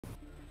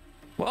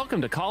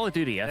Welcome to Call of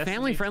Duty, a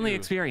family-friendly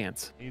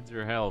experience. Needs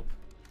your help.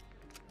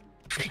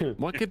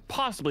 What could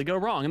possibly go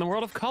wrong in the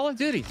world of Call of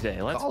Duty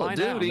today? Let's find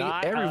out.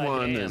 Not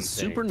everyone is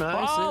super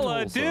nice. Call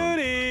of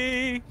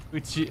Duty.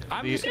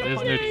 I'm just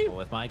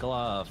with my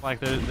glove.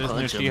 like there's no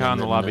Shiha in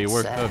the lobby.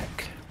 We're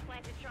cooked.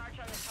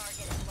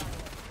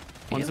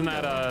 One's in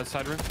that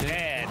side room.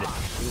 Dead. He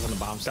was on the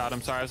bomb side. God,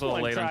 I'm sorry, I was a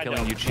little late on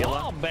killing you,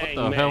 Chila. What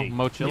the hell,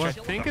 Which I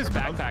Mochila? think is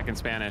backpack in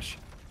Spanish.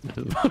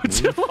 Oh,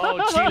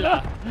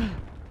 Chila.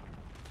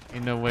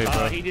 Ain't no way,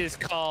 bro. He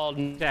just called.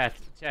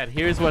 Chad,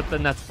 here's what the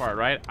nuts part,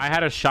 right? I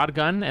had a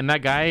shotgun, and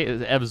that guy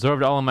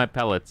absorbed all of my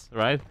pellets,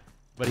 right?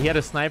 But he had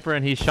a sniper,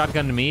 and he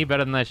shotgunned me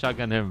better than I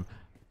shotgunned him.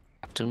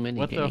 Too many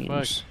What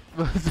games.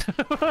 the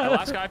fuck? The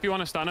last guy, if you want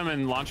to stun him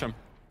and launch him.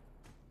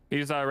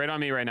 He's right on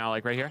me right now,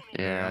 like right here.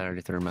 Yeah, I already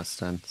threw my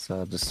stun, so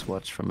I'll just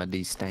watch from a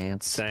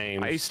distance.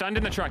 Same. He's stunned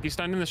in the truck. He's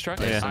stunned in this truck.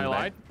 Yeah. I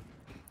lied.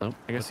 Oh,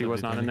 I guess he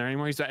was not in there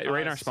anymore. He's right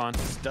in our spawn.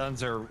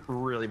 Stuns are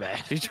really bad.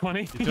 He's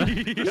 20.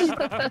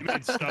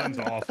 Stun's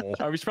awful.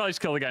 We should probably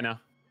just kill the guy now.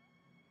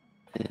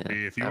 yeah.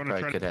 If you I want to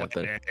probably try could to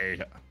have,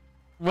 play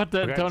What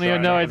the, Okay, Tony? try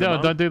No, it I out the don't.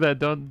 bomb. Don't do that.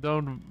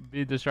 Don't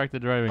be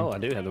distracted driving. Oh, I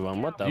do have the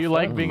bomb. What the Do you fuck?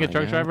 like being a my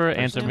truck God. driver?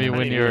 Answer me I when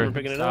didn't you're remember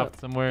picking it up.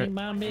 stopped somewhere in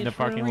the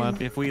parking lot.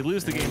 If we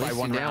lose the game by you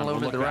one round, we'll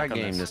downloaded look the back right on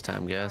game this. this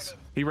time, guys.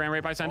 He ran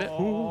right by Send It. He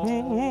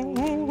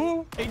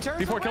turns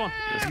Before kill him.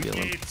 Just kill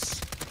him.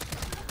 It's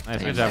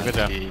Nice, good job, good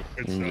job. good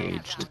stuff.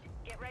 Engaged.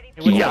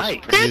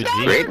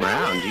 Yikes. Great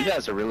round. You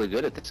guys are really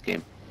good at this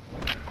game.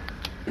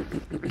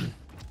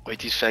 Wait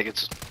these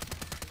faggots.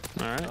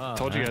 All right.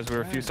 Told you guys we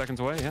were a few seconds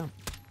away. Yeah.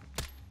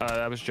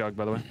 That was Jug,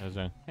 by the way.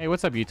 Hey,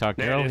 what's up, Utah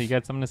There it girl? is. You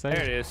got something to say?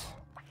 There it is.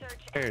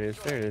 There it is.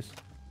 There it is.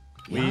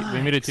 We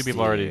muted two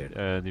people already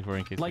before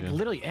in case Like you didn't.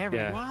 literally every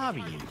Yeah.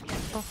 lobby.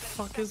 What the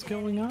fuck is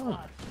going on?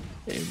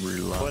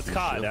 What's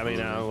COD? I mean,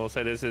 we'll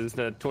say this is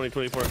the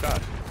 2024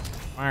 COD.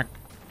 Mark.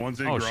 One's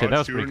in Oh, garage, shit, that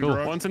was two pretty in cool.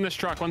 garage. One's in this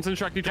truck. One's in this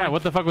truck. You try. Yeah,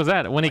 what the fuck was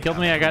that? When he killed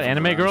me, I got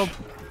anime girl.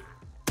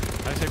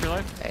 Did I save your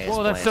life?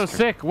 Whoa, that's so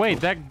sick. Wait,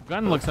 that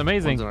gun looks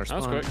amazing. One's in our That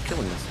was spawn, quick.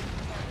 killing us.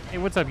 Hey,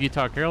 what's up,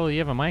 Utah girl? You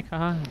have a mic?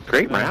 Haha.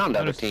 Great round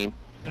out of Notice- team.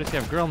 Notice you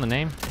have girl in the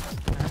name.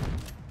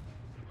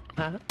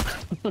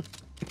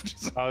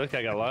 Oh, this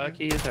guy got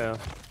lucky as hell.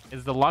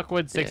 Is the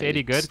Lockwood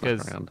 680 good?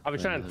 Because I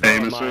was trying to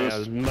Famous throw my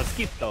first.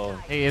 mosquito.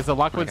 hey, is the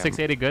Lockwood Okay.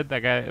 680 good? That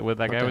guy with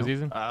that guy was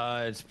using?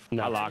 It's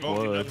not Oh,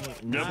 Lockwood.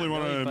 Definitely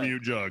want really, to but-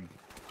 mute Jug.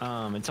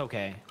 It's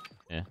okay.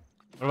 Yeah.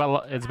 What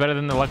about it's better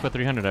than the Lockwood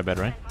 300? I bet,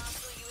 right?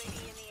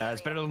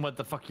 It's better than what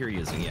the fuck you're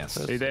using. Yes.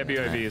 They have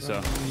UAV,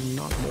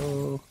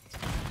 so.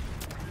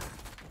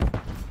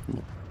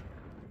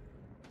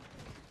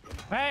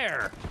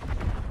 Where?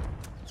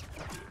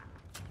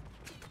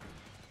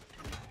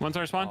 One's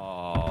our spawn.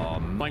 Oh,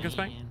 Blanket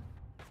spank.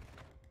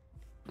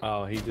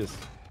 Oh, he just.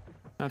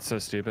 That's so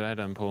stupid. I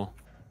done pull.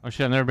 Oh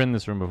shit, I've never been in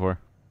this room before.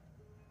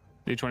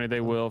 D20,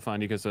 they will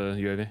find you because of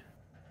UAV.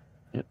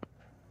 Oh,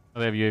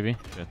 they have UAV?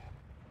 Shit.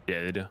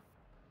 Yeah, they do.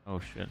 Oh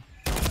shit.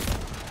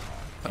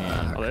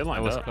 Oh, they That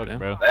lined was up. cooked, yeah.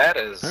 bro. That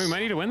is. Hey, we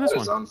might need to win this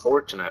That is one.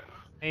 unfortunate.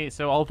 Hey,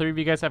 so all three of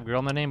you guys have girl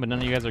in the name, but none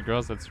of you guys are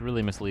girls. That's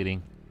really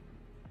misleading.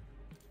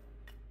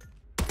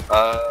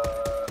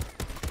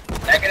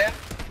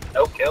 Negative.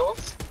 No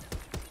kills.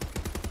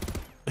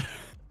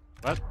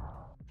 What?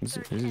 Who's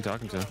he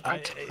talking to? You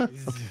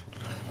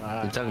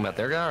talking about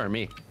their guy or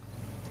me?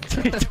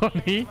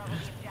 Tony?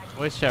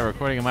 Voice chat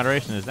recording and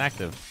moderation is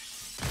active.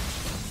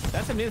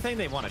 That's a new thing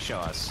they want to show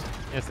us.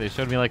 Yes, they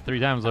showed me like 3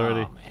 times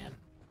already. Oh man.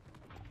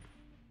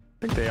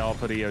 I think they all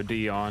put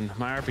EOD on.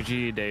 My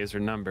RPG days are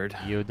numbered.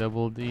 Yo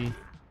double D.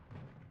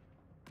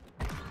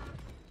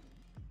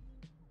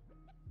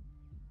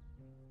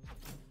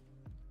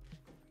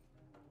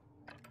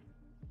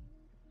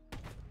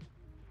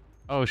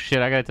 Oh shit,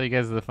 I gotta tell you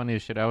guys the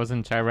funniest shit. I was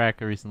in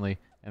Chirac recently,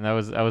 and I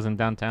was in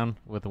downtown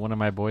with one of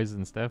my boys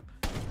and stuff,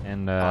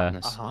 and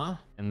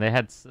and they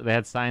had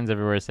signs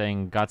everywhere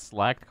saying "got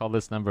slacked. Call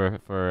this number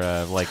for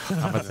like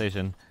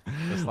compensation."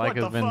 So Slack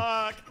has been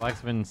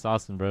Slack's been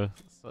saucing, bro.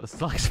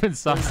 Slack's been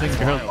saucing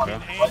girls,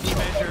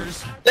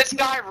 bro. This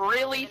guy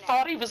really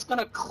thought he was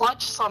gonna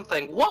clutch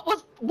something. What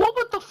was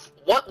the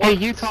what? Hey,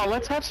 Utah,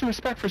 let's have some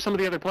respect for some of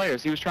the other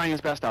players. He was trying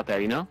his best out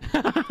there, you know?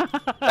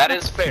 That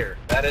is fair.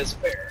 That is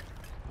fair.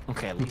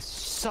 Okay, at least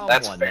someone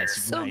That's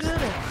that's, fair. nice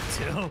at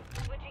it, too. All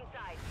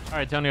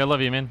right, Tony, I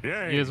love you, man.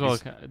 Yeah, You as well.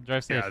 he's-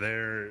 Drive safe.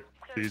 Yeah,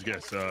 these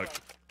guys suck.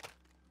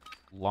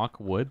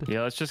 Lockwood.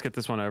 Yeah, let's just get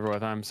this one over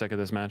with. I'm sick of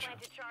this match.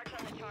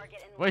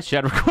 Wait,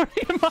 chat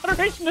recording and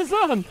moderation is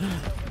on.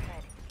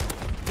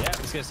 Yeah,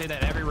 he's gonna say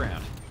that every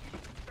round.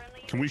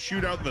 Can we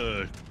shoot out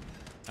the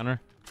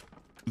Counter.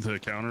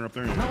 counter up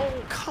there? No,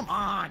 come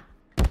on.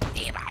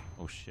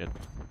 Oh shit.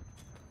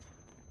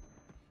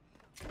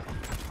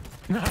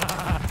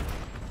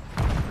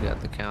 Got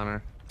the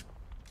counter.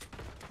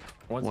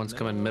 One's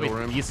coming middle Wait,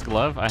 room. East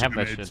glove. I have that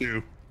Mid shit.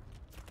 too.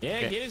 Yeah,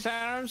 Okay. get his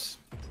arms.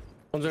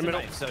 One's in the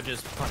middle. So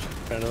just punch him.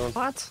 Another one.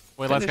 What?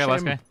 Wait, last guy,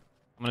 last Finish guy. him.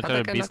 I'm gonna I try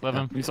think to I beast glove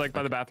knocked him. He's like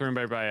by the bathroom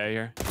by A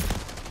here.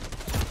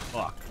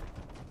 Fuck.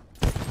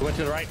 One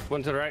to the right.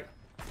 One to the right.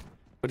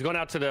 We're going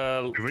out to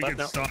the If we left can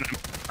now. stun him.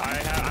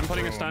 I'm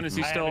putting a stun. Is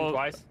he I have him still?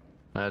 twice.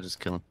 I'll just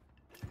kill him.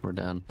 We're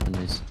down.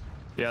 Nice.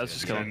 Yeah, let's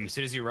just kill him. As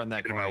soon as you run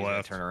that To corner, my you gotta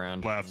left. turn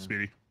around. Left,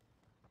 Speedy.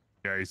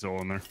 Yeah, he's still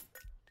in there.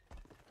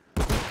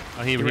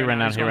 Oh, he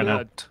ran out. he's He ran going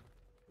out. to-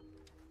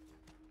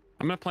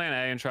 I'm gonna plan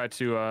A and try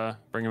to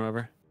bring him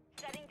over.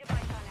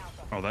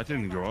 Oh, that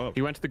didn't go up.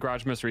 He went to the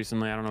garage most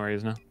recently. I don't know where he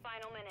is now.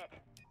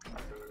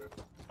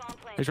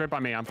 He's right by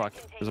me. I'm fucked.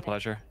 It was a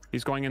pleasure.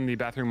 He's going in the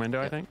bathroom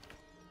window, I think.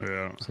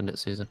 Yeah. Send it,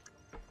 Susan.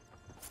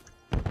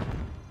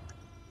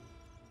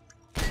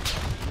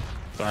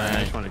 Sorry, I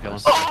just wanted to kill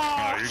him.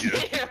 Oh, you're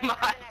good. yeah,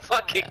 my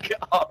fucking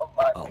oh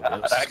my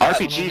god.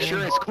 RPG sure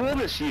is cool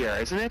this year,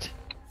 isn't it?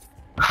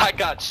 I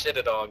got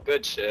shitted on.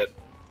 Good shit.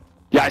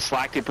 Yeah, I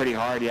slacked it pretty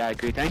hard. Yeah, I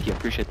agree. Thank you.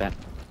 Appreciate that.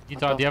 You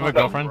thought, do you have a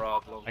No girlfriend?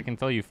 problem. I can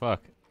tell you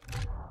fuck.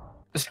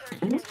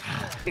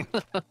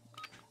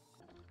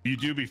 You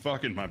do be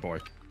fucking my boy.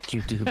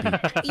 You do be.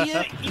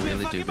 Yeah, you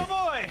really do be.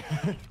 boy.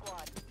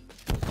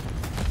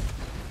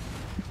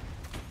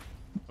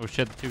 Oh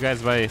shit, 2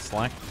 guys by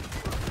Slack.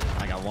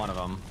 I got one of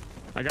them.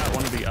 I got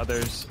one of the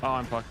others. Oh,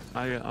 I'm fucked.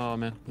 Oh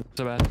man, that's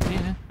so bad.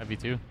 Yeah. Have you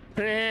 2?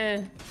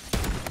 Eh.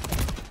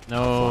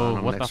 No,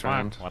 him what the next fuck?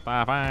 round. What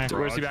the fuck?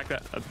 Where's he back?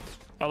 That.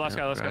 Oh, last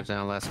guy. Last guy. Drive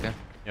down, last guy.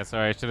 Yeah,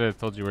 sorry, I should have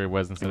told you where he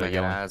was I'm instead gonna of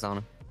get yelling. eyes on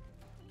him.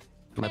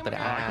 I'm gonna put I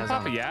can eyes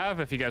pop on a him. Yav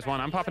if you guys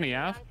want. I'm popping a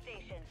Yav.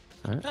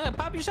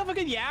 Pop yourself a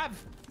good yav.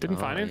 Didn't Oh,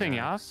 find anything,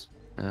 yeah.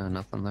 Yav.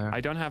 Nothing there.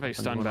 I don't have a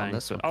stun one on bang.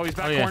 this one. Oh, he's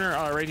back Oh, yeah. corner.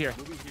 Right here.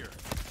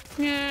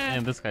 Yeah.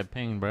 Damn, this guy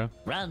pinged, bro.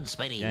 Run,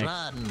 Spidey, Yank.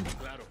 run.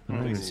 I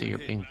don't even see your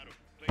ping.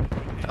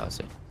 Oh, I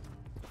see.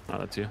 Oh,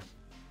 that's you.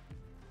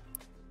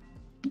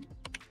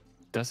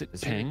 Does it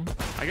ping?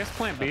 I guess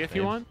plant B if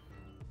you Okay. want.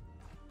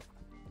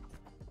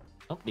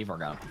 Oh, Devo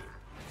gone.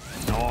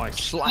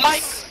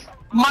 Nice.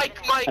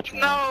 Mike,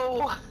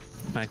 no!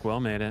 Mike well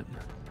made it.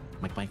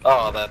 Mike.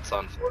 Oh, that's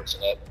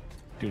unfortunate.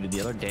 Dude,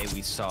 the other day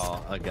we saw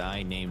a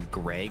guy named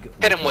Greg.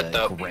 Hit him with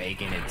the-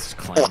 Greg in its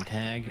clan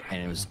tag,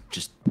 and it was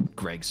just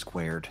Greg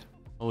squared.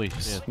 Holy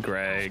shit.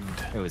 Greg.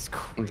 It was The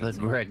crazy.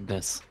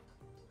 Gregness.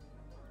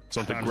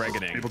 Sometimes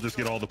Greganing. people just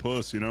get all the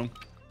puss, you know?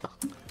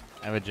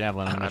 I have a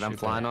javelin. I'm, Alright, gonna I'm shoot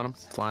flying that. on him.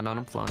 Flying on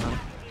him. Flying on him.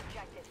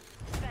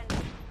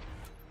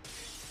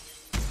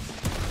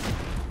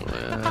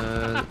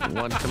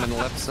 One coming the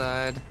left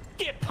side.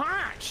 Get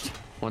punched!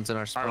 One's in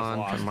our spawn.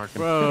 lost. I'm marking.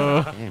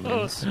 Bro. Hey, man,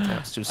 this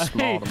cap's too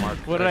small to mark.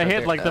 What did right I hit?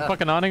 there. Like the Ah.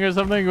 fucking awning or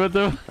something? What the?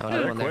 Oh, Yeah, another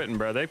they're one there. quitting,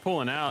 bro. They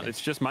pulling out. It's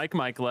just Mike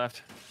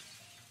left.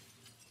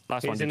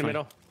 Last one. He's in the D20.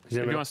 middle. He's in If the you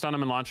middle. want to stun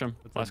him and launch him.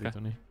 Last guy.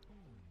 Tony.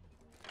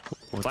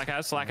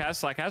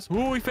 Slack has.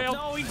 Ooh, he failed.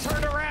 No, he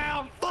turned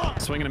around! Fuck!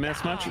 Swing and a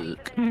miss much?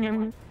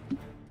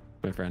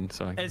 My friend,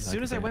 so As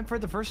soon as I went for it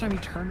the first time, he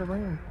turned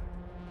around.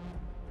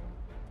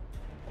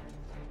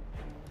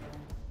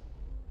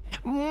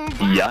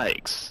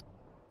 Yikes.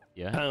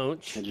 Yeah.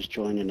 Ouch. I just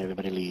joined and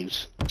everybody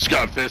leaves. Just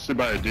got fisted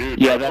by a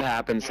dude. Yeah, that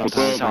happens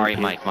sometimes. Sorry,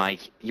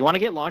 Mike. You want to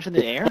get launched in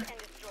the air?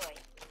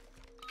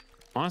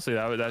 Honestly,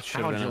 that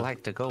should How have would been you it.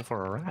 like to go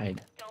for a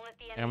ride?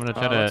 I'm gonna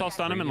try Let's to. all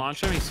stun him and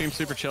launch him. He seems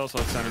super chill, so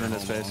let's stun him in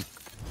his face.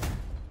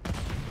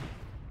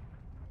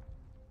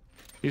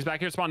 He's back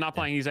here spawn, not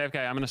playing. He's AFK.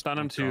 I'm gonna stun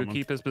him to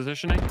keep his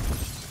positioning.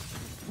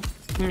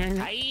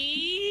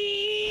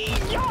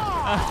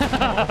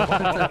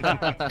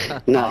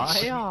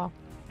 Nice.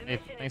 Hey,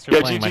 thanks for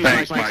Yeah, playing, GG,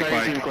 Mike. Mike.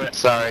 Sorry, team quit.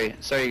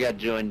 Sorry you got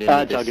joined in.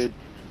 It's all good.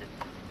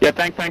 Yeah,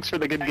 thanks for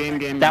the good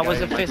game. That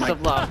was a guys. fist Mike.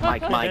 of love,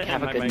 Mike. Have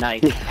a Mike, good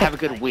Mike. night. Have a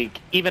good week.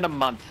 Even a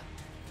month.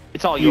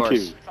 It's all You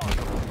yours. too.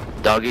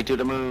 Doggy to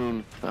the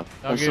moon. Oh.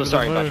 I'm so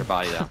sorry about your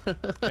body, though.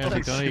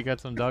 Hey, Tony, you got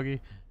some doggy?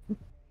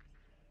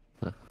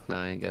 No,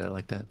 I ain't got it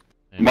like that.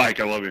 Mike,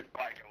 I love you.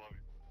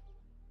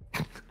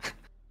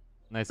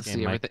 Nice game, See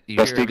Mike. everything. You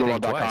Best hear everything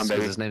eagle.com, twice 'cause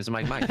baby. his name's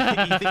Mike. You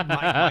think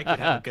Mike could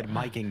have a good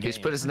mic in He game?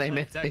 just put his name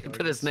in. He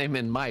put his name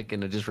in Mike,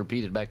 and it just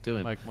repeated back to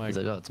him. Mike. He's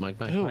like, oh, it's Mike.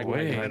 Oh,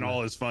 wait. And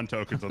all his fun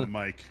tokens on the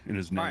mic in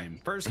his All right,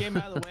 name. first game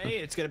out of the way.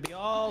 It's gonna be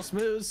all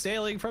smooth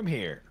sailing from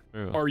here.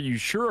 True. Are you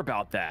sure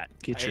about that?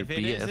 Get your If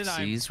it isn't,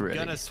 BFCs I'm ready.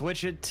 gonna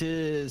switch it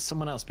to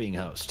someone else being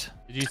host.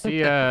 Did you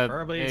see?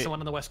 Preferably Hey, someone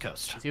on the West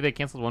Coast. see they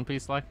canceled One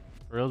Piece, Slack?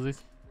 For realsies?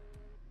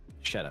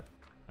 Shut up.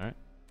 All right.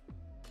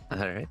 All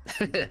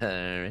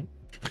right.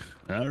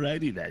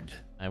 Alrighty then.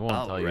 I won't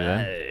tell you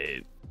that.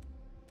 Alright.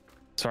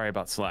 Sorry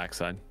about Slack,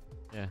 side.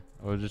 Yeah,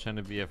 I was just trying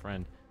to be a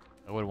friend.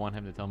 I would want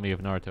him to tell me if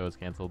Naruto is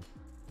canceled.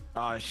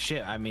 Oh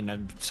shit! I mean,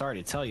 I'm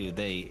sorry to tell you,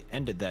 they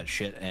ended that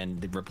shit and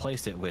they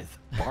replaced it with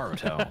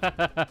Boruto.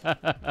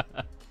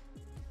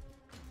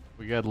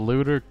 We got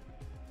Looter,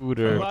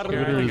 Cooter, I think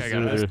I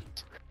got Zooter. this.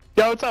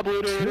 Yo, what's up,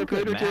 Luder?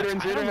 Stupid Luder, match. Tutor,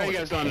 and I don't Zooter? know How you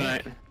what guys to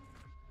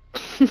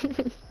doing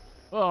tonight?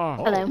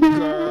 Oh,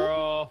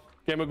 Girl.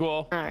 Game of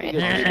Ghoul. Is I'm getting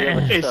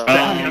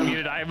that,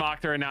 muted. I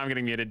mocked her and now I'm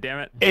getting muted. Damn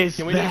it. is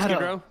Can we do that Skid a,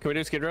 Row? Can we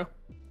do Skid Row?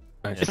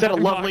 is that a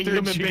lovely Mocked her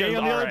and human she being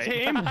goes, on the other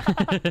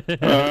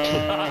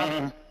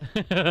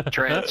 "Alright." team?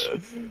 Trans.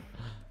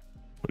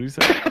 What do you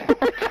say?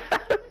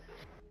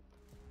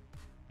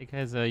 hey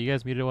guys, you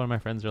guys muted one of my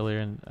friends earlier,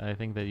 and I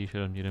think that you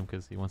should unmute him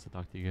because he wants to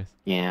talk to you guys.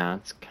 Yeah,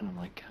 it's kind of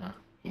like,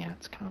 yeah,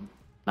 it's kind of.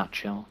 Not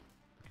chill.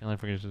 I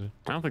forget to.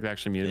 I don't think they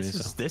actually muted me.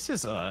 This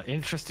is an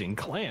interesting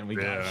clan we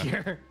got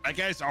here. That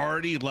guy's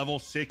already level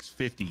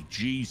 650.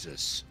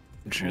 Jesus.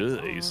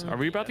 Jeez. Are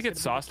we about to get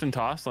sauced and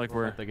tossed like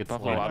we're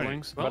Buffalo Wild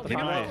Wings? Well, they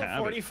level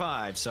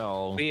 45,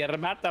 so We are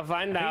about to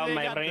find out,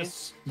 my friend.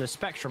 the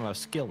spectrum of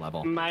skill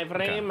level. My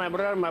friend, my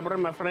brother,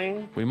 my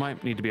friend. We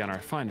might need to be on our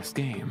finest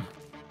game.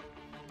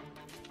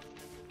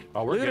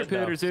 Oh, we're Looter, good,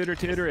 though. pooter, zooter,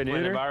 tooter, and One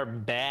of ooter. our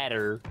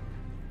batter.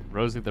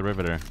 Rosie the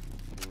Riveter.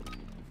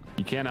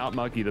 You can't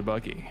out-monkey the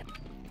buggy.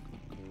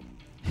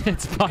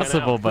 It's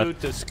possible, but Boot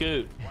to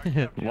scoot.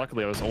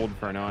 Luckily, I was old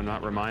for now. I'm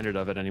not reminded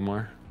of it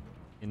anymore.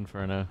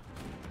 Inferno.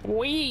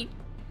 Wee.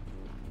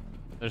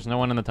 There's no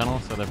one in the tunnel,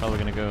 so they're probably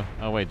gonna go.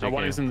 Oh wait, JK.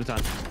 One is in the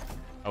tunnel.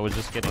 I was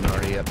just kidding.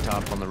 Already up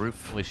top on the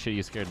roof. Holy shit,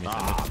 you scared me.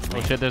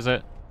 Oh shit, there's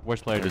a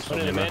worst player just One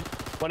in the me, mid.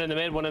 One in the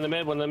mid. One in the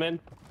mid. One in the mid.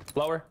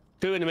 Lower.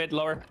 Two in the mid.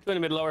 Lower. Two in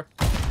the mid. Lower.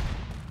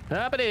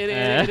 Going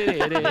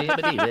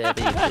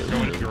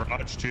to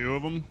garage, 2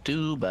 of them.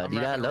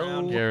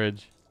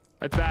 Garage.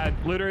 It's bad.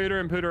 Looter, Eater,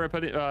 and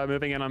Pooter are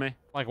moving in on me.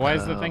 Like, why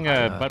is the thing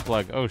a butt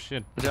plug? Oh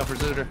shit. Watch out for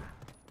Zooter.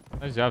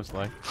 Nice job,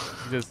 Sly. You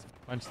just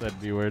punched that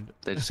B word.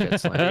 They just got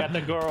slammed. I got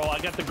the girl. I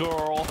got the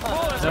girl.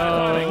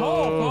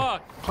 Oh,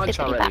 fuck. Punch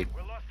already.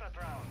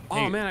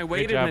 Oh, man, I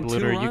waited Great job, and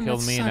Looter. 2-1. You killed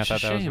That's me, and I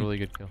such thought that was a shame. really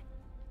good kill.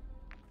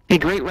 Hey,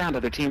 great round,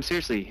 other team.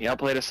 Seriously, y'all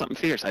played us something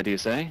fierce, I do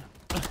say.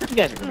 You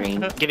guys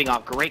are giving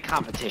off great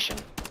competition.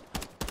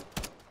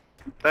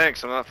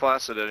 Thanks, I'm not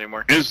flaccid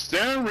anymore. Is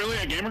there really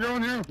a gamer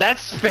going here?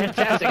 That's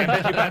fantastic. I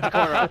bet you back the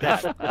corner on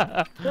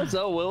that. What's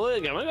up, Willie?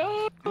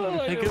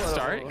 Hey, good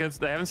start. Because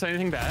they haven't said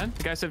anything bad.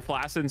 The guy said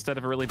flaccid instead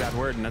of a really bad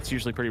word, and that's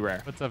usually pretty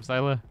rare. What's up,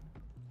 Sila?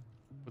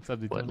 What's up,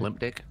 What, limp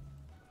dick?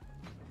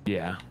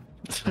 Yeah.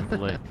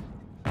 Lit.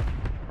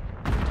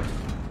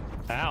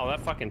 Ow,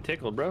 that fucking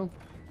tickled, bro.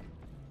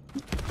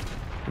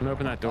 I'm gonna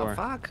open that door. Oh,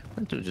 fuck.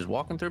 That dude just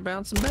walking through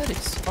bouncing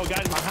betties. Oh,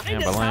 guys,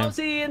 behind Yeah, us, behind.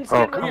 Housey and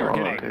Oh, Sid come Rock.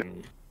 on,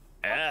 dude.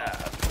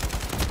 Yeah.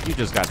 You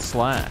just got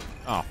slacked.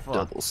 Oh, fuck.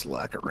 Double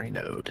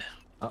slackerinoed.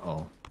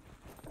 Uh-oh.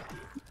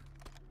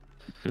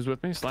 Who's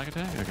with me? Slack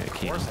attack? Okay, Of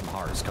Keith. course I'm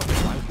hard scope.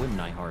 Why wouldn't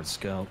I hard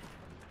scope?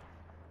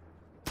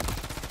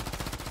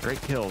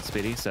 Great kill,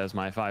 Speedy, says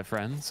my 5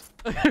 friends.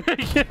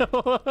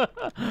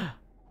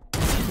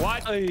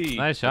 What?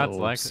 Nice shot,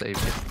 Slack.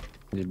 Saved it.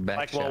 Good back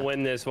Like, we'll shot.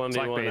 win this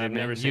 1v1. baited I've me.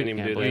 never seen him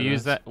do You that.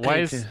 use that. Why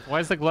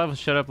is the glove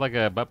shut up like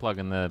a butt plug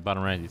in the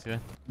bottom right? You see that?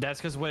 That's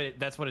because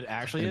that's what it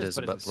actually It is, is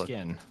but a it's butt a plug.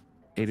 skin.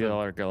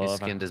 $80 He glove.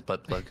 skinned his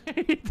butt plug.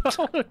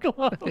 $80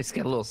 glove. He's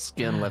got a little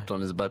skin left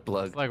on his butt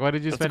plug. Like, why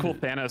did you That's a spend?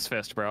 cool Thanos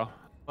fist, bro.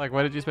 Like,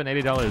 why did you spend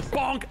 $80?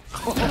 Bonk!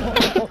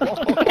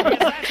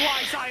 That's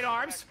why,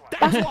 sidearms!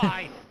 That's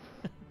why!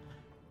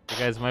 Hey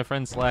guys, my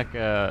friend Slack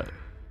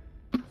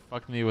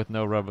fucked me with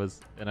no rubbers,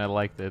 and I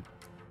liked it.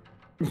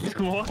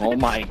 Oh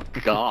my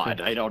god,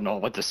 I don't know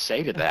what to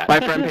say to that. My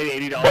friend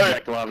paid $80 for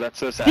that glove. That's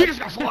so sad. You just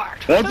got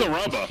slacked! What's a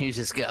rubber? You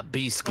just got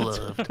beast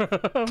gloved.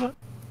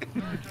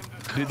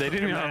 Dude, they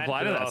didn't even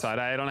apply to that side.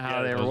 I don't know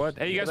how they were what.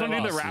 Hey, you guys want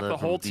to do the wrap the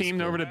whole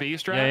team over to B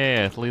strat?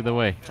 Yeah, lead the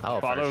way. Oh,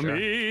 for Follow sure.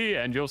 me,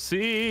 and you'll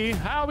see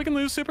how we can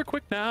lose super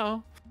quick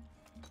now.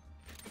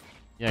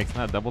 Yeah, it's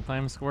not double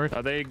time squirt.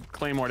 They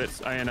claymored it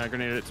and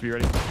grenaded it to be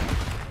ready.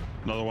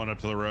 Another one up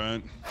to the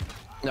right.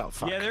 No,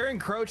 fuck. Yeah, they're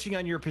encroaching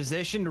on your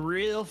position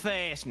real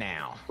fast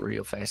now.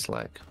 Real fast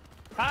like.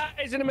 Ah,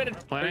 he's in a minute.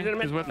 Planning? He's in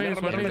a He's minute. with me,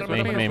 he's with me, he's with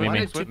Me, me, me, me, Why me,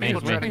 did two me,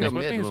 people me, try to me, go he's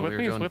with mid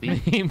me, he's when with we me, were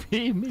he's going with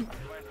B? me.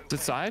 Is it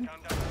side?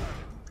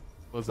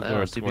 Close the I door, don't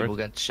know, two people squirt.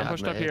 got I'm shot in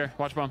pushed the up head. here.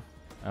 Watch bomb.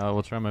 I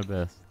will try my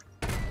best.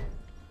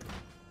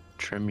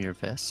 Trim your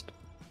vest.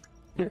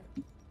 Let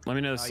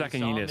me know the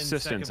second you need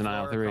assistance in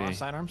aisle 3.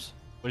 Sidearms?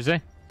 What'd you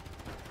say?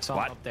 Saw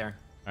What? him up there.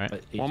 All right.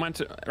 But he- One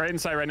went right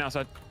inside right now,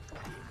 side.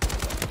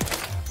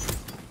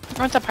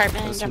 Front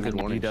apartment. That's some good He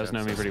warning does know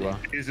shots, me pretty well.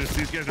 These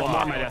guys are One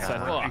more on my death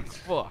fucking-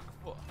 side. Fuck.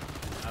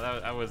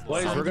 I was.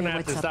 Boys, we're gonna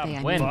have to stop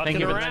When? Thank fucking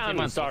you for the around 19 and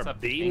months. start What's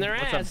up, beating their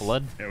What's ass. up,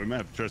 blood? Yeah, we might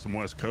have to try some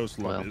West Coast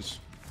lobbies.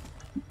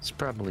 It's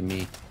probably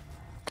me.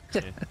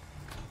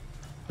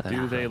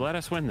 Do they let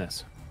us win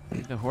this?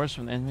 The horse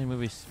from the enemy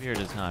movie Sphere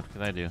does not,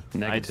 because I do.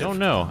 Negative. I don't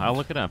know. I'll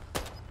look it up.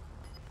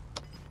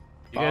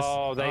 You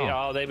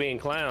guys, they being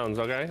clowns.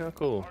 Okay, oh,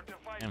 cool.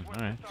 Damn, all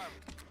right.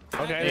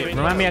 Okay. Hey,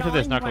 remind me after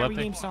this,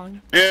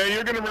 narcoleptic. Yeah,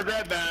 you're gonna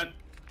regret that.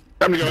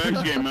 Time to go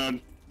X game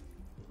mode.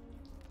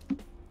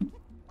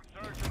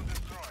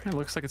 It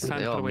looks like it's time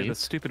They to all put away the mute.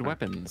 stupid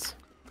weapons.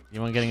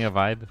 You want getting a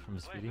vibe from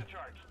Speedy?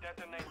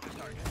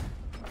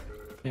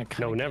 Yeah,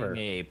 No, never. giving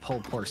me a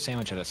pulled pork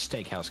sandwich at a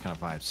steakhouse kind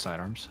of vibe,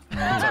 sidearms. It's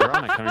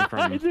ironic coming I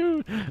from.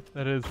 do.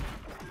 That is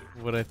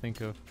what I think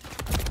of.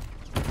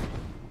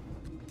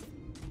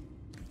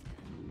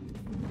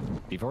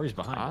 Before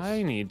behind us.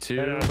 I need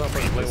to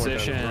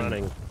Position.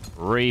 position.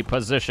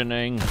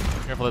 Repositioning.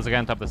 Careful, there's a guy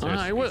on top of the stairs.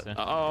 I would. Lisa.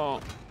 Oh,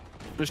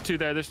 there's two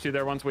there. There's two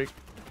there. One's weak.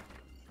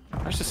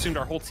 I just assumed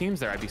our whole team's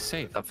there. I'd be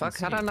safe. The fuck?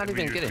 How did I not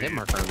even get a hit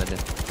marker on the dude?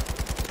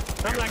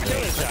 I'm not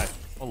killing this guy.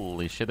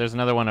 Holy shit, there's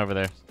another one over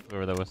there.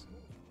 Whoever that was.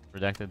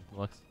 Redacted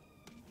looks.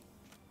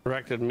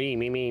 Corrected me.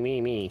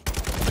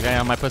 The guy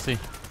on my pussy.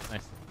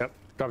 Nice. Yep.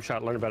 Drop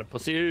shot, learn about it.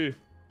 Pussy.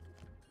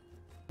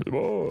 Good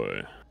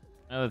boy.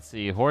 Let's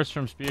see. Horse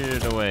from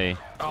Spirited Away.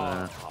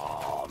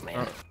 Oh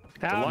man.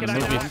 How One can I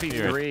movie not?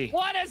 Spirit.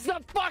 What is the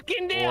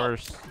fucking deal?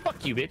 Horse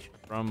Fuck you, bitch.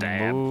 from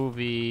Damn.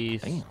 movie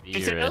She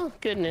said, Spirit. oh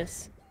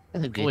goodness.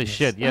 Holy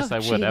shit! Yes, I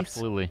would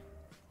absolutely.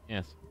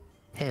 Yes.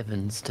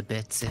 Heavens to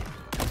Betsy.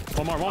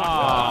 One more. Oh,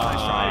 Nice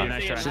try.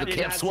 Nice try. Should've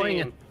kept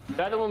swinging.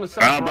 The other one was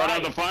so Brought bright.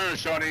 out the fire,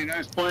 Shotty.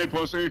 Nice play,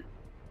 pussy.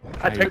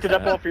 I picked it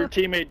up off your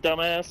teammate,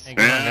 dumbass. Hey,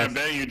 come on, Yeah, I guys.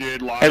 bet you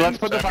did. Hey, let's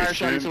put the fire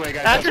shotties away,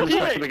 guys. That's your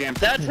Respect for the game. teammate.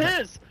 That's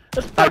his.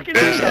 That's fucking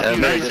his.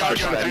 Very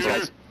disrespectful,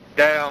 guys.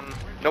 Damn.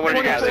 No wonder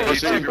you guys Are Are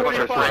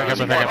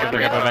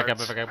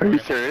you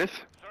serious?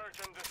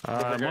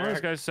 One of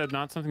those guys said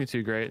not something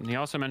too great, and he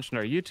also mentioned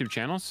our YouTube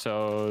channel,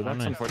 so that's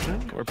nice.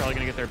 unfortunate. We're probably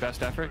gonna get their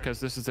best effort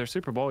because this is their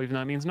Super Bowl, even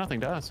though it means nothing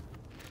to us.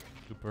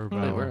 Super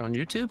Wait, we're on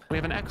YouTube? We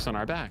have an X on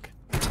our back.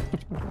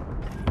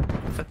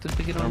 What did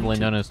we get on Normally YouTube?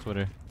 known as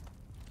Twitter.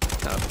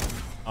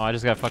 Oh, I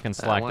just got fucking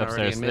slacked one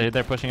already upstairs.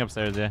 They're pushing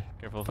upstairs, yeah.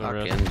 Careful for the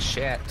road. Fucking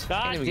shit.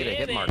 Can't even get a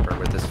hit marker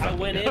with this I fucking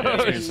went game. in.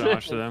 That means so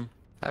much to them.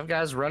 I have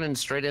guys running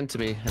straight into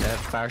me and I have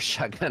fire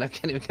shotgun. I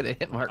can't even get a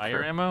hit marker.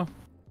 Fire ammo?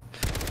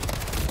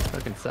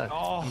 Fucking sucks.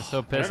 I'm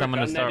so pissed Never I'm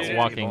gonna done that start in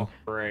walking Evil.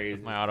 Crazy.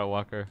 with my auto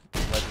walker.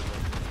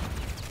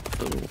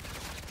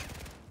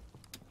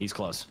 He's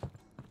close.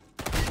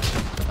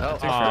 Oh,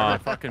 Aw.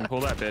 Fucking pull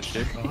that bitch,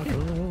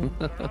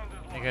 dude.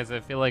 Hey guys, I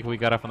feel like we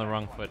got off on the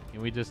wrong foot.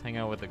 Can we just hang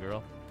out with the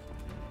girl?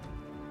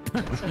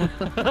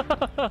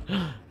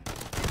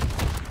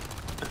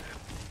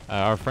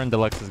 Our friend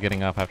Deluxe is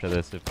getting off after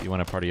this if you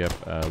want to party up,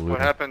 Luke.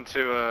 What happened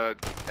to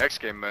X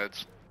Game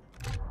meds?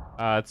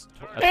 It's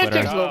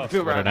Twitter.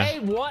 Twitter now. They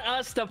want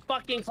us to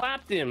fucking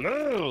clap them.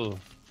 Ugh.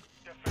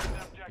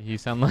 You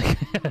sound like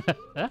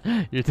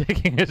you're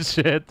taking a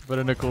shit, but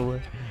in a cool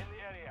way.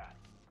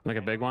 Like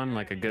a big one,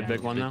 like a good big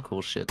one now.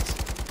 Cool shit.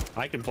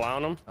 I can fly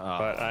on them,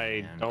 but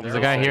I don't. There's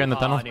a guy here in the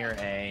tunnel. Near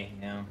A,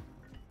 yeah.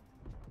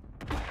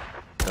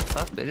 The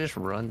fuck? They just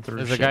run through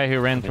There's shit. a guy who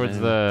ran towards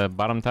the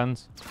bottom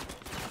tons.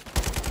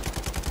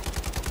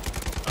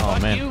 Oh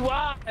Fuck man. you,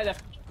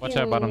 Watch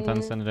out, bottom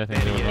tons. Send it, I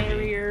think they would.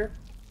 Barrier.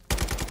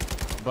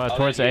 But Oh,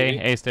 towards they-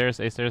 A stairs,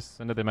 A stairs.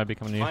 Send it, they might be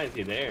coming to you. Why is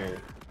he there?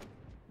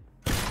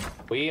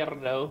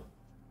 Weirdo.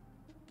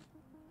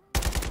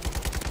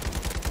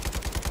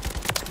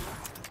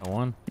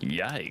 One.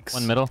 Yikes.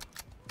 One middle.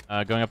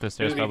 Going up the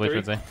stairs, 2v3. probably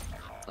towards A.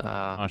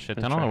 Oh shit,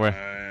 tunnel or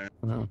where?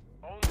 No.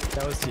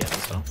 That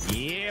was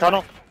yeah.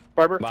 Tunnel.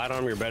 Barber.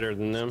 Bottom, you're better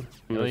than them.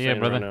 I'm Hell just yeah,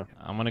 saying right brother. now.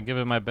 I'm gonna give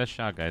it my best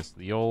shot, guys.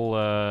 The old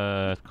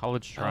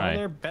college try.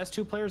 Their best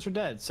two players are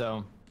dead,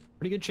 so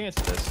pretty good chance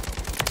at this.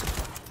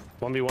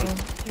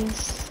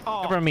 1v1.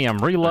 Cover me, I'm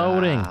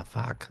reloading. Ah,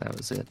 fuck. That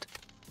was it.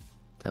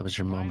 That was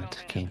your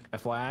moment, King.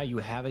 FYI, you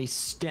have a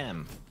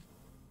stem.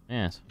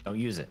 Yes. Don't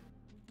use it.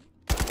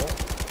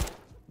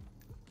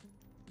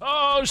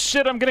 Oh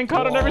shit, I'm getting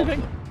caught on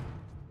everything.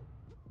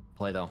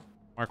 Play though.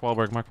 Mark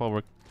Wahlberg, Mark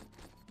Wahlberg.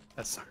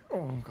 That's.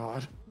 Oh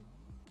God.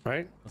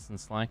 Right? Listen,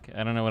 Slack.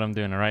 I don't know what I'm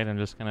doing, alright? I'm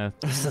just gonna.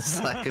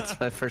 It's like it's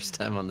my first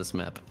time on this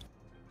map.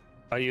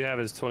 All you have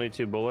is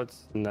 22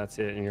 bullets, and that's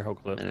it in your whole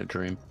clip. In a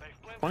dream.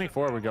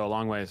 24 would go a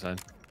long way, son.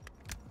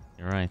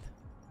 You're right.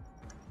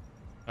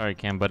 Alright,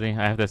 Cam, buddy.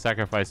 I have to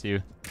sacrifice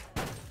you.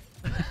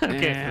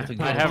 Okay. Yeah.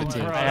 I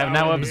have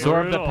now That was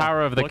absorbed the brutal.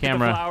 power of the Look at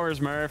camera. the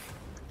flowers, Murph.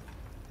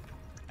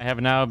 I have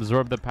now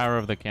absorbed the power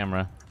of the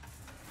camera.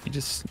 He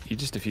just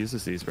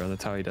diffuses these, bro.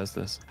 That's how he does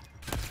this.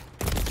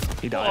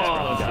 He dies,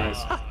 bro. He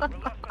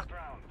dies.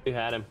 You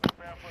had him.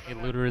 Hey,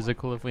 Looter, is it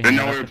cool if we Didn't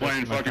hang know out we were after this?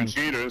 playing My fucking friend-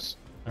 cheaters.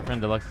 My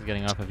friend Deluxe is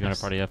getting off if you want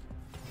to party up.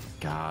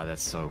 God,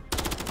 that's so.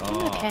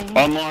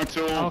 Unlock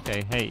tool.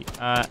 Okay, hey,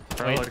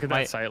 Bro, wait, look at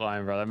that sight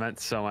line, bro. That meant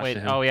so much wait,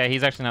 to him. oh yeah,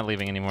 he's actually not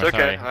leaving anymore. It's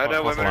okay. Sorry. I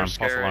know False women alarm, are false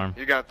scary. alarm.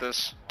 You got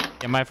this.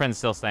 Yeah, my friend's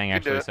still staying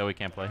actually, it. so we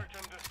can't play.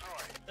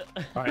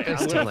 All right, I'm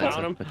Still gonna laser. fly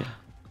on him.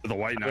 The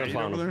white I'm gonna knight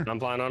fly on over him. there. I'm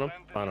flying on him.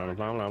 Flying on him.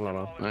 Flying on him.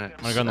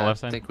 Alright. Wanna go on the left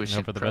side? I think we and hope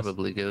should for the best?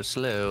 probably go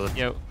slow.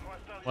 Yo,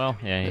 well,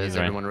 yeah, As he's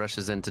right. everyone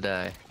rushes in to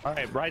die. All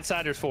right, right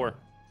side there's 4.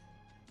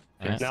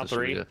 Yeah. Now So should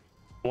we 3. go?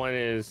 1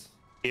 is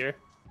here.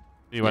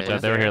 You watch Yeah,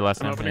 out, they were here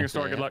last I'm time. opening a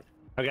store. Good luck.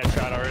 I got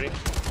shot already.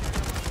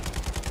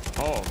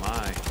 Oh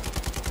my.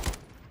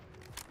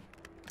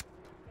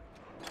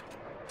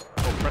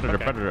 Oh, Predator,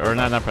 Okay. Predator, or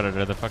not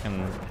Predator, the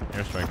fucking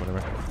airstrike,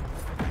 whatever.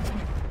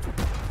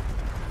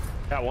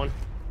 Got one.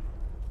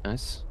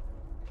 Nice.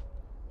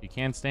 You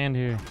can't stand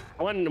here.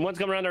 One's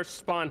coming around our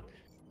spawn.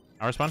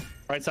 Our spawn?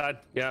 Right side.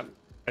 Yeah,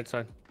 right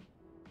side.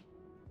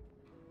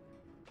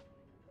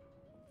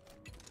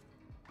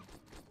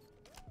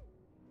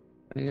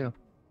 There you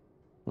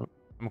go.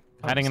 I'm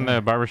hiding in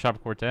the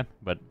barbershop quartet,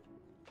 but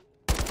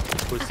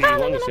We see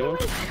one. We see one.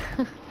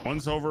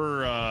 One's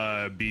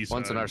over B side.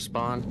 One's in our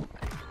spawn.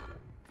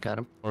 Got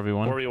him.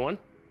 4v1.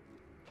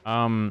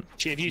 4v1.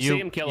 If you see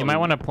him, kill him. You might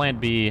want to plant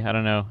B. I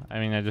don't know. I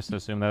mean, I just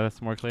assume that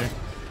that's more clear.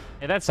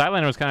 Hey, that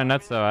sideliner was kind of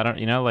nuts, though. I don't,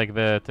 you know, like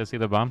to see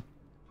the bomb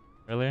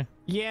earlier.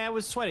 Yeah, it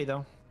was sweaty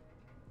though.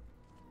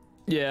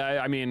 Yeah,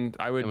 I mean,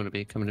 I would Coming to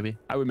be. Coming to be.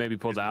 maybe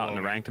pull that out in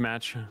a ranked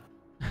match.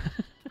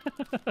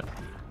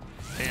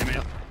 Damn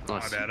it. My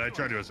Nice. bad. I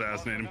tried to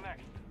assassinate him.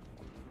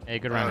 Hey,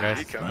 good round,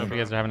 guys. I hope you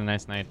guys are having a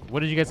nice night.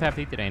 What did you guys have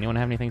to eat today? Anyone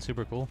have anything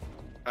super cool?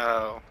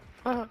 Oh.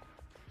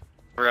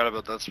 Forgot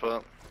about that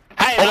spot.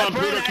 Hey, Hold my on,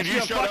 friend Peter, asked could you you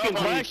a shut fucking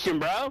up, question,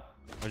 bro.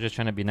 We're just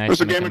trying to be nice. What's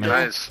to the game make of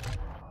them- Nice.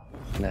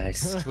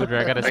 Nice. Scooter,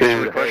 I gotta Thanks say.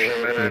 for the question,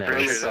 man. I Kill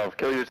appreciate it. yourself.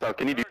 Kill yourself.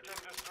 Can you do?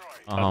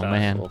 Oh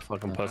man. Little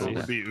fucking pussies.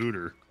 Would be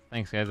Ooter.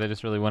 Thanks, guys. I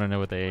just really want to know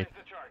what they ate.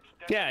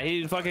 Yeah,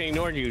 he fucking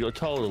ignored you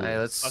totally. Hey,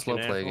 let's Fucking slow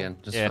play asshole. again.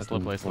 Just Yeah, fucking slow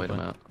play, slow wait play.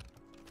 him out.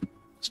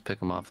 Just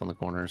pick him off on the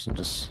corners and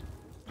just.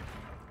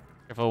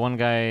 Careful, one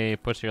guy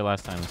pushed here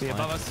last time. See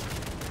above us.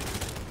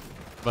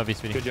 Above you,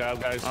 sweetie. Good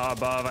job, guys.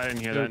 Above, I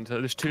didn't hear that. Until,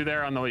 there's two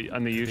there on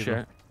the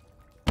U-share.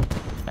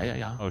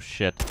 Yeah. Oh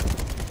shit.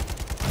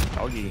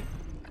 Doggy.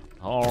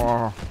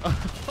 Oh.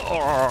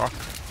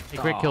 Hey,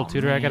 great kill,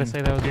 Tutor. I gotta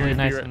say that was really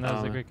nice, and that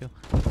was a great kill.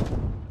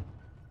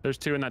 There's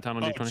two in that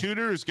tunnel. Oh, D20.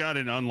 Tutor's got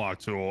an unlock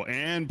tool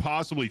and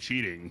possibly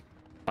cheating.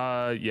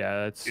 Yeah,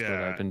 that's what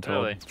I've been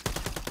told. Really?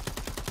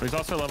 But he's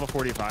also level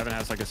 45 and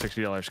has like a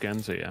 $60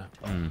 skin, so yeah.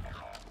 Trying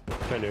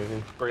to do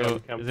anything.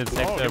 So, is it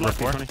safe to good luck,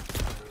 report?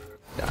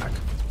 D20.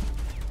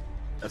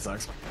 That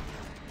sucks.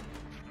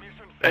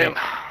 Damn.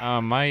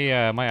 My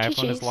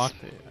iPhone is locked.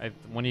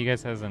 One of you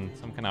guys has some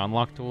kind of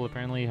unlock tool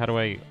apparently. How do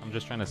I? I'm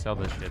just trying to sell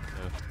this shit,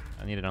 so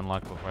I need it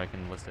unlocked before I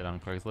can list it on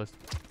Craigslist.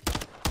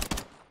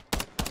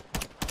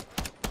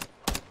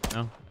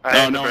 No. I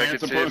hate to no break it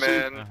answer, to you, pussy.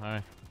 man.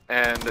 Alright.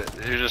 And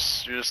you're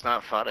just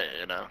not funny,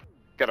 you know.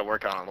 Gotta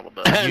work on it a little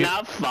bit.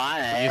 Not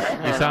funny.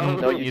 You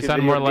sound No, you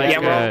sound more like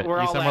we're you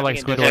all sound more like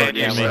laughing Squidward And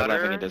to you me.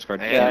 stutter.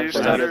 Discord. And Yeah, you we're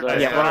stutter. not-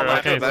 and yeah, we're all I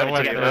Okay, feel so bad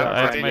what? to you, bro.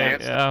 That's You my,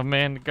 dance. oh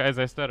man, guys,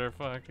 I stutter.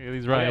 Fuck,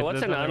 he's right. Yeah,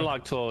 what's an That's-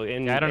 unlock tool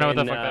in? I don't know what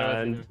the in, fuck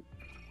that uh,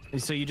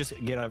 was. So you just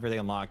get everything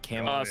unlocked.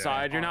 Camo.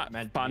 Side, you're not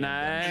meant to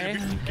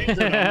be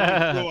funny.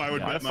 I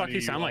would Why bet the fuck money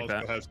you sound like also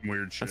that? have some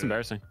weird shit. That's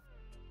embarrassing.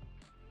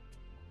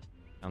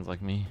 Sounds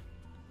like me.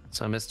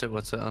 So I missed it.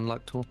 What's the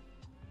unlock tool?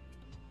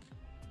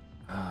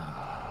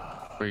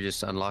 Where you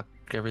just unlock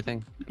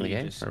everything in the You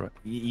game? just- Or what?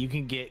 You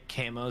can get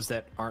camos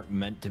that aren't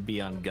meant to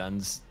be on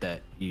guns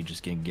that you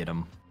just can get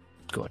them.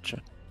 Gotcha.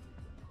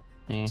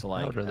 So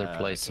like I would rather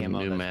play some camo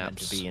new that's meant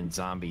maps. to be in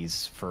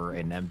zombies for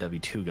an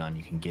MW2 gun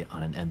you can get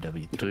on an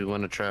MW3. Do we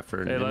want to try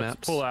for Hey, new let's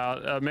maps? pull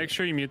out. Make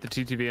sure you mute the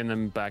TTV and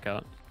then back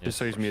out. Just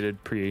so he's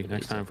muted pre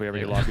next time if we ever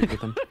get Yeah. lobbied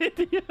with him.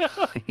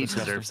 He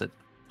deserves it.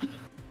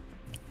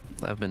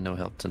 I've been no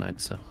help tonight,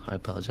 so I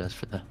apologize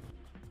for that.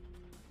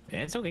 Yeah,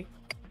 it's okay.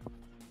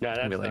 No,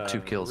 that's Be like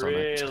 2 kills on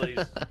really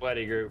it.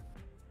 sweaty group.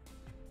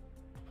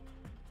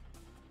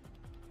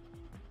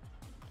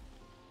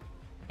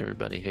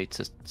 Everybody hates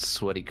a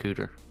sweaty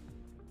cooter.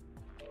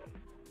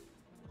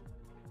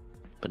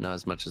 But not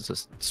as much as a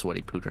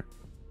sweaty pooter.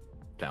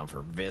 Down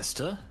for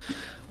Vista.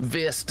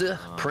 Vista,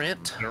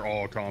 print. They're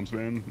all comms,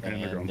 man.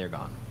 And they're And gone. they're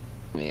gone.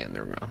 Man,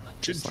 they're wrong.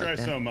 Should Just try like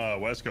that. some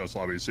West Coast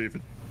lobbies, see if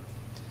it.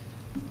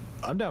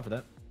 I'm down for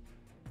that.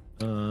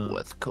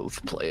 With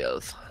Coast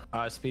players.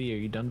 Speedy, are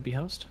you done to be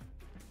host?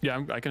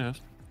 Yeah, I can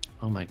host.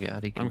 Oh my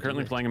god, he can I'm do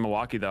currently it. playing in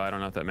Milwaukee though. I don't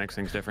know if that makes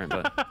things different,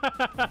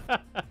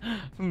 but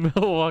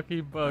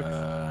Milwaukee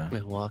Bucks.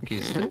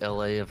 Milwaukee's the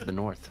LA of the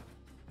North.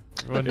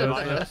 Everyone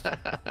knows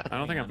that? I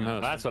don't think I'm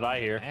host. That's what I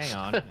hear. Hang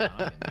on. I'm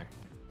in there.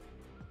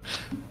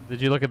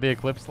 Did you look at the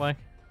eclipse, like?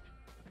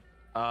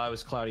 It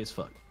was cloudy as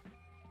fuck.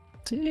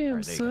 Damn,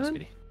 Alright, there you go, son.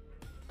 Speedy.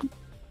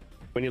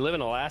 When you live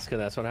in Alaska,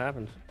 that's what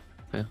happens.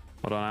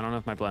 Hold on, I don't know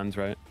if my blend's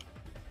right.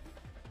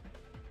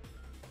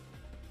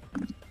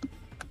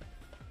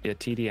 Yeah,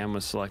 TDM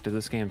was selected.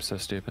 This game's so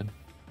stupid.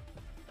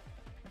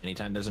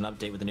 Anytime there's an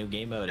update with a new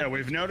game mode. Yeah,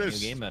 we've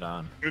noticed. New game mode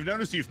on. We've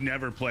noticed you've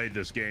never played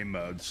this game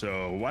mode,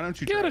 so why don't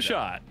you Give try it a that?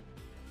 shot.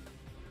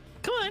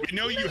 Come on. We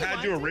know you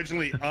had to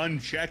originally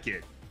uncheck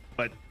it,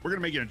 but we're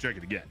gonna make you uncheck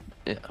it again.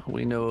 Yeah,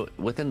 we know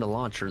within the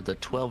launcher, the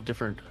 12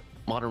 different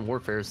Modern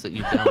Warfares that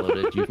you've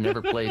downloaded, you've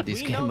never played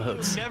these game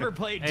modes. Never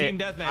played Hey, Team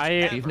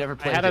Deathmatch. You've never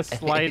played had a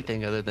slight-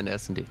 anything other than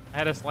S&D. I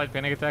had a slight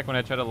panic attack when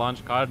I tried to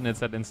launch COD and it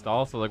said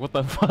install. So like, what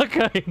the fuck?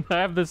 I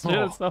have this shit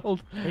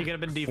installed. You could have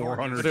been D4.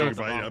 400 But it was gigabyte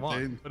the wrong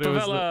one. update. But it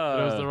was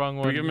the wrong Can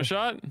one. we give him a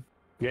shot?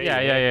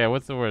 Yeah.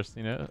 What's the worst?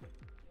 You know.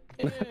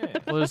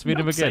 We'll just meet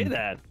him Say again.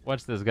 that.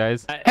 Watch this,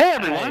 guys. Hey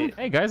everyone!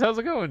 Hey guys, how's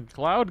it going?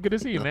 Cloud, good to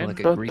see you, man. Like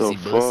a Shut greasy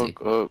the pussy.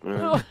 fuck up,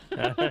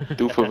 man.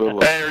 Do for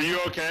Villa. Hey, are you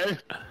okay?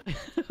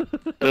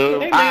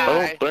 I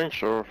don't think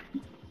so.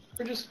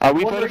 Are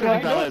we supposed to be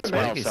Villa as I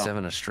well? think he's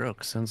having a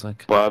stroke. Sounds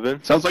like.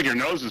 Bobbin? Sounds like your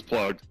nose is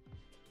plugged.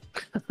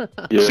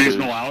 Yeah.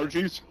 Seasonal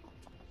allergies?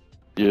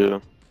 Yeah.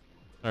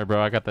 Alright,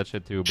 bro, I got that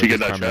shit too, but Should get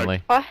just that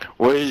permanently.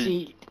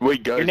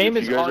 Wait, guys. Your name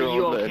if is you guys Are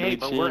You on the Okay? enemy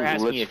But team, we're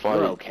asking let's if fight.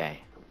 you're okay.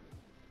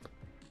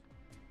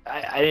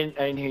 I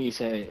didn't hear you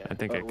say it. I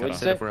think I What'd cut you off.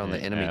 say? If we're on the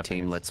Yeah, enemy I think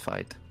team, let's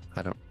fight.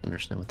 I don't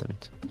understand what that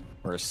means.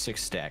 Or a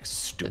 6-stack,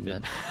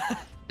 stupid.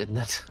 Isn't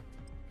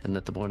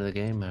that the point of the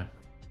game? Or?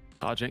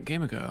 Project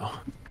Game Ago.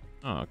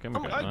 Oh, okay, we're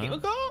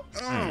good. Oh,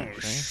 Okay.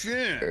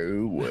 shit.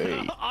 Oh,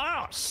 wait.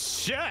 Oh,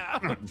 shit.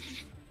 Let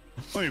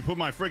me put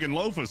my friggin'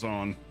 loafers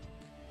on.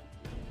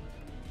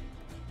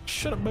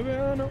 Shut up, baby. I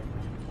don't know.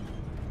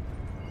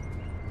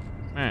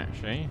 Man,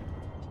 see?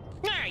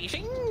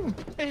 racing.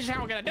 This is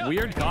how we're gonna do it.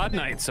 Weird God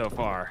night so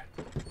far.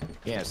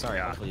 Yeah, sorry.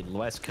 Hopefully, the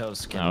West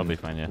Coast can I'll be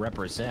fine, yeah.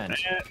 represent.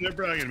 They're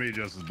probably gonna be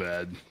just as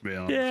bad. To be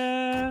honest.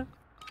 Yeah.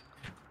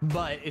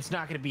 But it's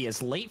not gonna be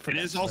as late for It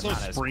them, is so also they're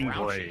not as spring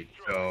grouchy. break,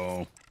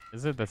 so.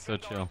 Is it? That's so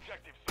chill.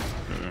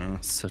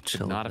 So Could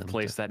chill. not have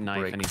placed that knife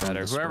break any from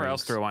better. the Whoever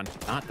else springs. threw one,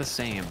 not the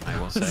same. I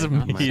will say. This is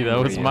Not the me. same. That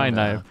was my And,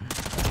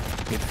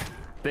 knife.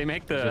 They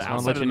make the Just wanna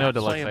outside let of you the know, map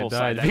Deluxe, I playable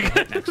side died. that can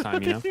hit next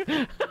time, you know.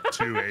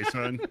 2A,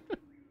 son.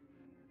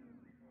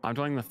 I'm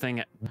doing the thing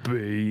at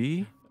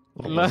B.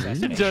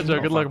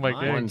 Jojo, good luck, my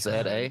king. One's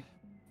at A.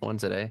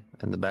 One's at A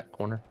in the back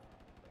corner.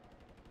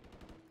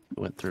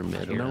 Went through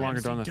mid. I'm no longer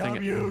doing the thing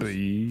at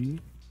B.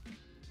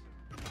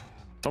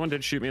 Someone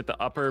did shoot me at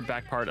the upper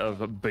back part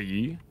of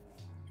B.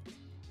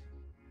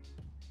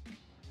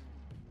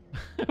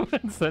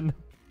 Send.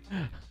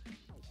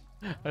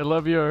 I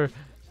love your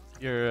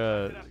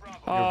Oh,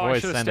 I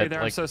voice. should have Send stayed it there.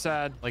 like, I'm so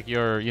sad. like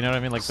your, you know what I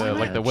mean, like the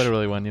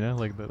Widowy one, you know,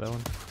 like that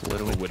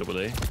one.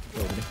 Widdly.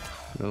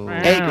 Oh.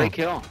 Hey, great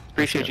kill.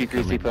 Appreciate you,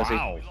 greasy pussy.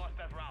 Wow.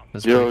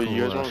 That's Yo, pretty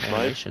you cool, guys want to snipe?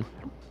 animation.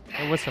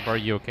 Hey, what's up? Are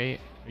you okay?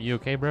 Are you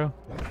okay, bro?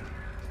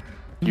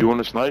 You want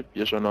to snipe?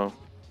 Yes or no?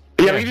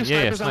 Yeah, we can do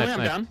yeah, snipers snipe, only. I'm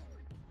snipe. down.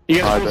 You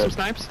guys I want some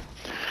bet.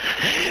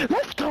 snipes?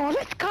 Let's go,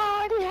 let's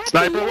go.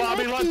 Sniper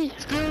lobby,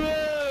 let's do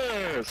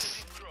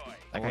this.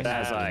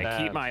 As I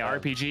keep my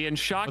RPG and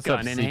What's shotgun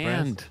up, in Seagrass?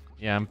 hand.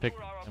 Yeah, I'm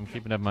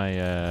keeping up my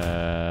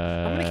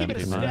I'm gonna keep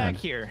it a my- stack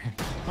here.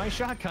 My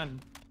shotgun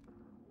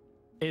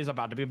is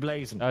about to be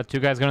blazing. Two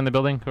guys going in the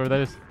building. Whoever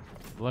that is.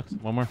 Looks.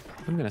 One more.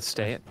 I'm gonna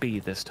stay at B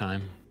this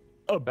time.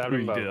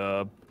 Battery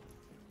B-dub.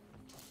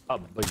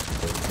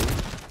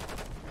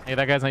 Hey,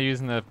 that guy's not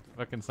using the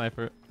fucking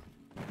sniper.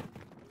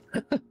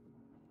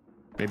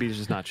 Maybe he's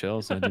just not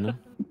chill, so I don't know.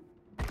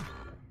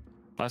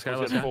 Last guy,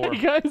 let's go. Hey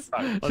guys,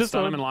 Let's just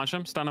stun him want and launch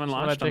him. Stun him and to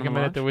launch. Stun take him a and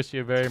minute launch. to wish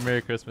you a very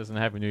Merry Christmas and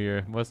Happy New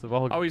Year. Most of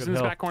all, Oh, he's in good this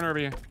health. back corner over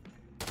here.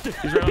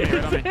 He's right on me,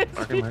 right on me.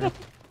 Fucking murder.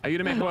 Are you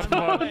to make a weapon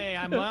I'm on my ball? way.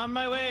 I'm on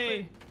my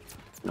way.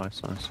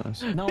 Nice, nice,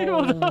 nice. No, You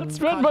will not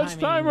spend much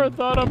time or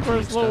thought on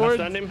personal words.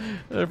 Send him.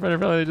 They're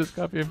probably just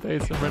copy and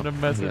paste some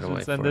random message gotta and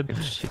wait send for it.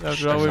 it. Shit.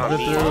 After all we've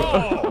been through.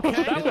 Oh,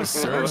 that was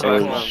surgical.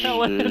 Oh,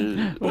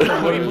 Helen. shit.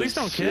 Wait, please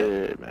don't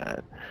kid. Shit,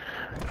 man.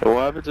 What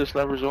happened to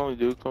snipers only,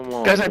 dude? Come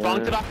on. Guys, I man.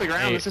 bonked it off the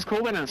ground. Hey. This is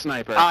cool winning a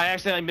sniper. I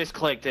accidentally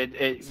misclicked it.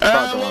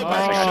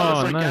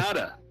 Oh, I nice.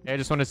 gotta. Hey, I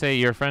just want to say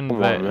your friend,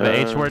 Come on, the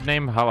man. H word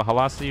name,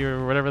 Halasi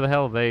or whatever the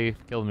hell, they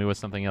killed me with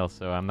something else,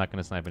 so I'm not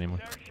gonna snipe anymore.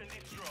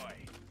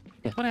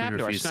 Yeah, What happened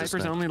to our refuse to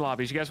snipers snipe. only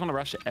lobbies? You guys want to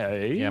rush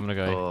A? Yeah, I'm gonna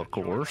go. Of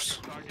course.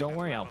 Don't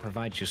worry, I'll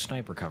provide you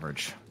sniper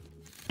coverage.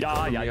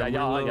 Yeah, yeah, yeah,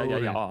 yeah, yeah, yeah,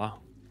 yeah.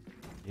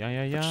 Yeah.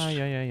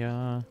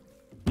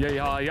 Yeah,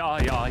 yeah, yeah,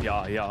 yeah,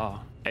 yeah, yeah.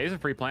 A's a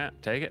free plant.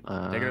 Take it.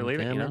 Take it or leave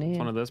it. You know, it's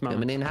one of those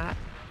moments. Coming in hot.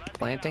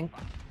 Planting.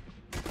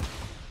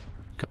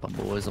 Couple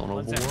boys on a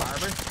One's wall. at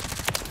Barber.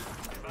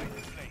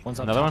 One's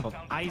on Another top one?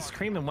 of ice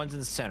cream, and one's in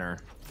the center.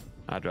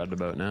 I'd drive the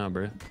boat now,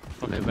 bro.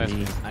 Let that.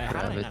 me I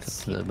grab haven't it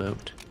seen to the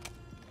boat.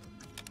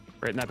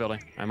 Right in that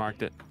building. I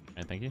marked it.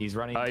 Alright, thank you. He's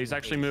running. He's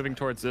actually moving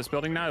towards this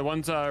building now.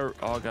 One's oh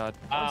god.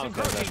 One's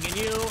encroaching, and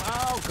you.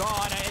 Oh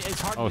god,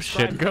 it's hard to Oh,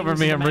 describe shit, cover things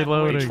me, in I'm the map where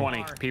reloading. you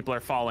 20 are. people are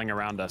falling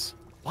around us.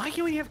 Why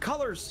can't we have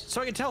colors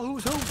so I can tell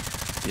who's who?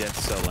 Yeah,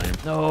 it's so lame.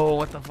 No,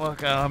 what the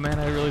fuck? Oh man,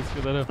 I really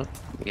screwed that up.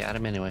 We got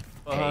him anyway.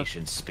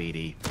 Patience,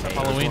 Speedy. There's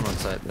Halloween. one on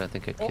site, but I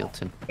think I killed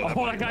him.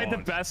 Oh, that guy had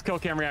the best kill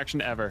cam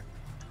reaction ever.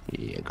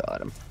 Yeah,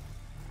 got him.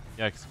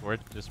 Yikes, squirt.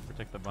 Just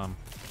protect the bomb.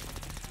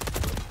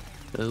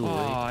 Ooh, Oh,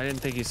 I didn't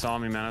think he saw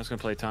me, man. I was gonna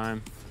play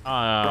time. Oh, Bro,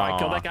 I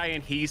killed that guy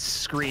and he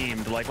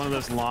screamed like one of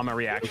those llama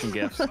reaction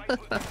gifs. Look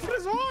at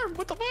his arm.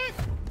 What the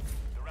fuck?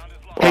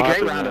 Hey,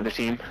 great round of the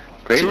team.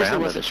 Great Seriously,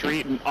 round was of a the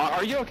treat.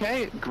 Are you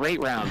okay?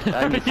 Great round.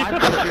 I mean, 5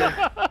 players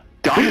here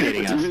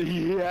dominating us.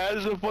 He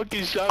has a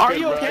fucking shotgun, Are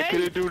you bro. okay? I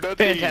couldn't do nothing.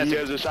 Fantastic. He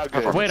has a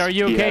shotgun. Wait, are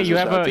you He okay? has You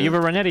have a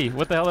shotgun. Renetti.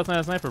 What the hell? That's not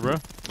a sniper, bro.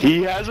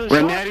 He has a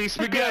shotgun. Renetti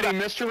Spaghetti,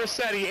 Mr.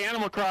 Rossetti,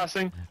 Animal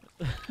Crossing.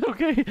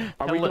 Okay.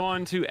 Are we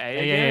going to A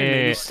again? yeah,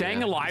 Are yeah. you staying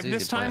Yeah, alive it's easy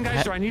this to time, play.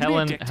 guys? Do I need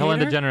Helen, to be a dictator? Helen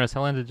DeGeneres.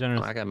 Helen DeGeneres.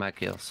 Oh, I got my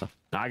kill, so.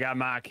 I got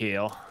my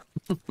kill.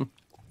 They Can't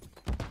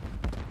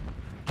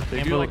do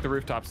believe- like the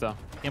rooftops, though.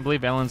 Can't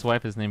believe Ellen's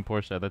wife is named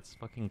Portia. That's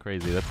fucking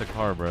crazy. That's a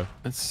car, bro.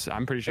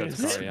 I'm pretty sure it's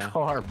a car, yeah.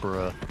 Car,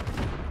 bro.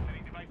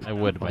 I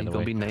would, Why by you the gonna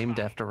way. be named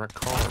after a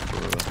car,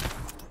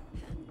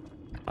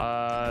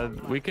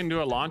 bro? We can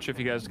do a launch if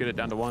you guys get it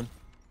down to 1.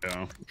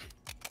 Yeah.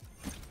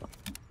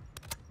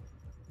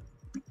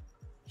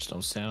 Just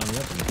don't sound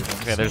weapon.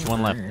 Okay, there's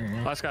one left.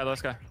 Last guy,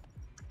 last guy.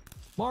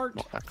 Mark.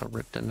 I got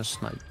ripped in the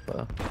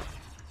sniper.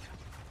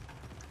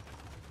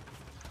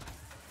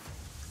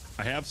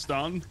 I have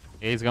stun.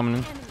 Yeah, he's coming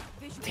in.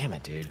 Damn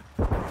it, dude.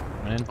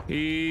 Coming in.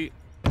 He...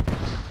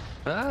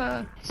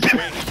 Ah!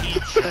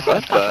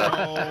 What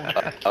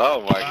the?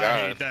 Oh my I god.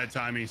 hate that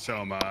timing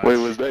so much. Wait,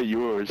 was that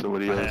you or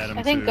somebody I else? had him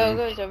I think too.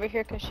 Gogo's over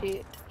here because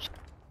she.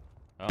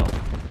 Oh.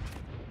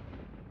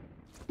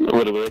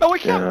 Oh, we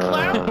can't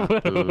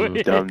clap. Ooh, dumb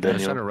I'm trying to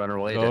Daniel. run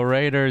away. Go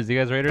Raiders. You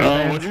guys Raiders? Oh,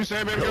 fans? what'd you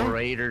say, baby? Go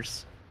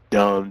Raiders.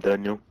 Dumb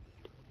Daniel.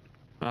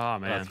 Oh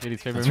man.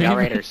 Speedy's favorite Y'all meme.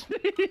 Raiders.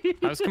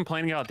 I was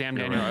complaining about Damn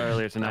Daniel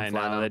earlier tonight.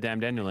 Now the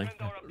Damn Danieling.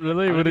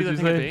 Really? What did you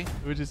say?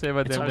 What did you say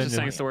about I Damn was just saying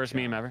Daniel? it's the worst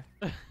meme ever.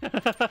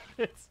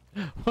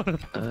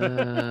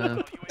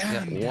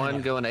 Got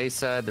one going A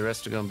side, the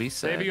rest are going B They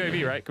side. have a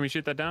UAV, right? Can we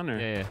shoot that down or?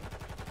 Yeah.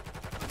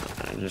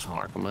 Just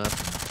mark them up.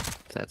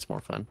 That's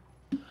more fun.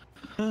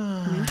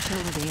 New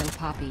Philadelphia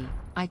Poppy.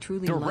 I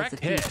truly Direct love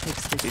the hit. feed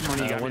pics this Each one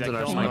of you got me one's that in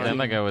our kill. Oh my side. god,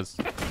 that guy was.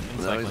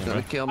 No, he's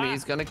gonna kill me.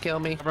 He's gonna kill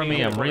me. Cover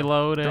me, I'm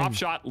reloading. Drop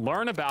shot.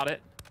 Learn about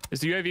it. Is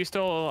the UAV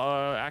still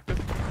active?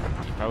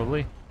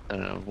 Probably. I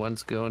don't know.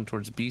 One's going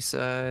towards B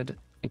side. I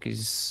think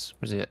he's.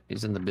 Where's he at?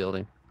 He's in the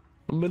building.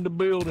 I'm in the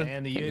building.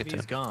 And the Can't get to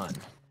UAV's him. gone.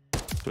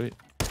 Sweet.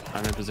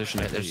 I'm in position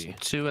Yeah, at there's B.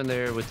 two in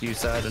there with you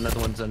side. Another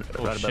one's in,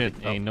 Oh right shit,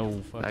 above me. ain't no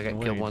fucking I got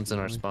way. killed. One's in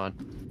our spawn.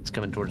 It's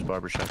coming towards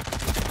barbershop.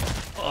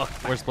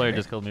 Worst player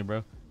just killed me,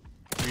 bro.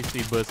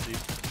 3C pussy.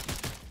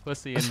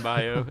 Pussy in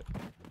bio.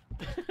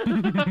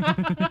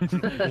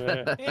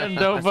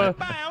 Nova,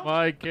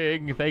 my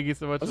king. Thank you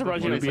so much. I'm for the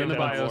surprised you It's in the 47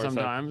 bio months.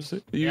 sometimes.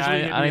 Usually I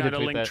hit need me to at a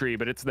tweet link that. tree,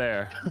 but it's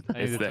there. I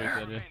need It's to tweet there.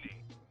 that, yeah.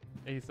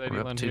 He said We're he'll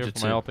up land 2 here to for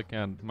my 2. alt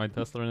account. My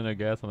Tesla running out of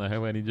gas on the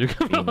highway. I need you to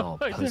come Female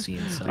over. pussy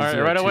inside. Alright,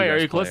 right away. Are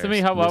you close to me?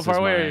 How far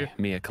away are you?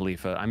 Mia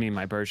Khalifa. I mean,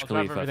 my Burj I'll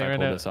drop Khalifa if I everything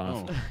pull right this now.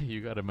 off.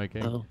 You got it, my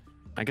king. Oh.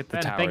 I get the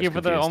Man, towers thank you for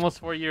the confused. almost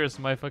 4 years,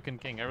 my fucking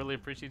king. I really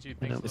appreciate you.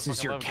 Thanks for This the is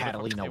fucking your love. What the fuck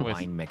Catalina you always-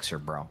 wine mixer,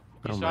 bro. You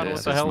Oh shot my it, what God, the this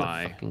is hell?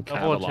 my fucking Double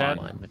Catalina chat.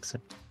 wine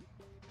mixer.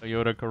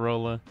 Toyota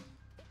Corolla.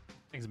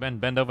 Thanks, Ben.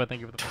 Bend over.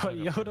 Thank you for the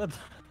Toyota.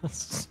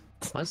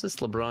 Why is this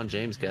LeBron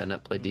James guy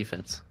not play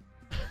defense?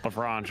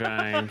 LeBron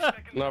James.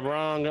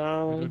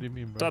 LeBron What James. do you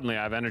mean, bro? Suddenly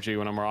I have energy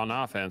when I'm on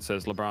offense,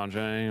 says LeBron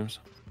James.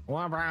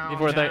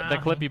 Before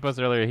that clip you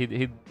posted earlier, he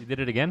did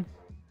it again?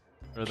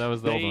 Or that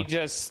was the old He one?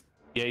 just,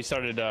 yeah, he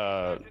started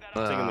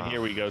singing the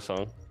Here We Go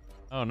song.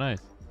 Oh, nice.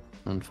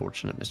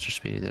 Unfortunate, Mr.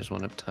 Speedy. There's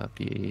one up top.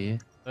 Yeah.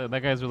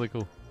 That guy's really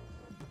cool.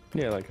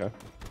 Yeah, like her.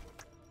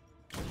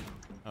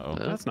 Uh-oh.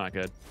 That's not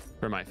good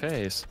for my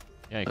face.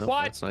 Yikes. Oh,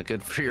 What? That's not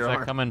good for Does your that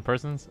arm. come in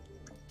persons?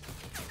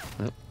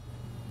 Nope.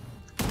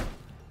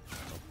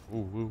 Ooh,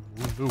 ooh,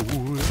 ooh, ooh,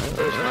 ooh.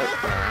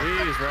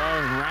 Please, bro.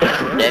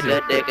 Digga,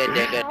 digga,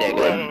 digga,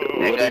 digga.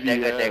 Digga,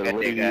 digga, digga,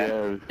 digga.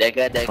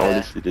 Digga, digga.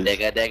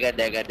 Digga, digga,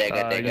 digga,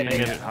 digga, digga,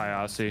 digga. Hi,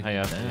 Aussie. Hi,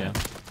 yeah.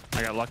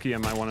 I got lucky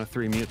on my 1 of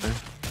 3 mute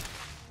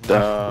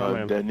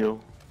there.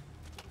 Daniel.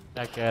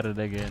 Back at it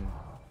again.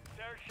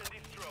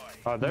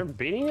 Oh, they're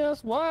beating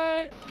us?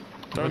 What?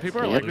 So when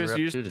people are Yeah, like we're this, up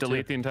you 2 just to 2.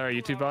 delete the entire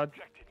YouTube VOD?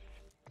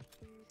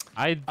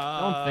 I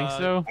don't think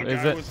so. a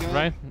Is guy it was in?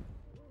 right?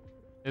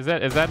 Is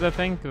that the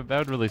thing? 'Cause that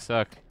would really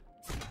suck.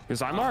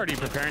 Because I'm already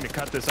preparing to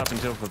cut this up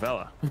until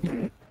Favela.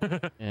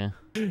 Yeah.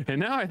 And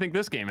now I think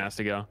this game has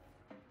to go.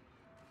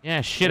 Yeah,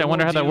 shit. I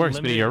wonder how that works,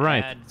 but you're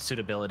right. Add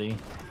suitability.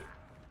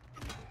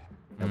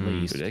 At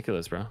Mm. least.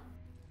 Ridiculous, bro.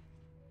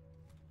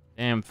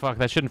 Damn, fuck.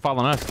 That shouldn't fall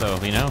on us, though.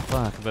 You know?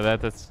 Fuck.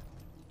 But that's.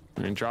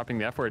 I mean, dropping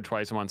the F word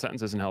twice in one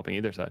sentence isn't helping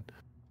either side.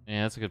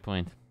 Yeah, that's a good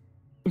point.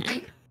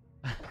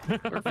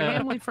 We're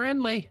family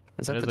friendly.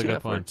 Is that That the is a 2 good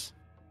F point. words?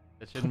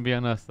 It shouldn't be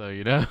on us, though.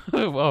 You know?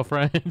 Well,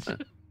 French.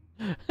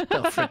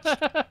 Oh, French.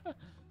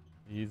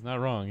 He's not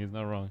wrong. He's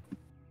not wrong.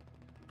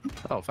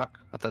 Oh, fuck.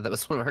 I thought that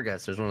was one of our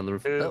guys. There's one on the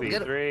roof. Oh,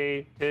 get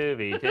it.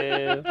 2v3,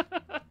 2v2.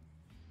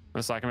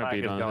 Looks like I'm at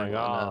beat Flag is on going it.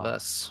 off. One of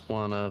us.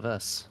 One of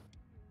us.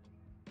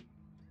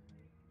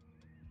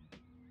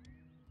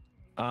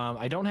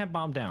 I don't have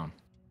bomb down.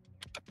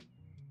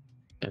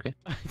 Okay.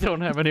 I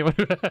don't have anyone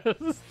who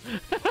has.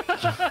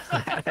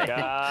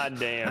 God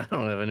damn. I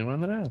don't have anyone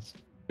that has.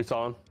 It's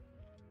on.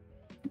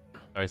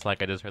 Sorry,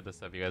 Slack. I just heard the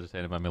stuff you guys were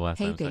saying about me last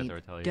Hey time, so I babe, thought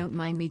I'd tell you. don't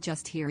mind me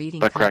just here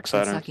eating That crack cocks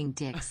and cider. sucking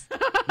dicks.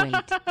 Wait,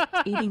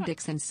 eating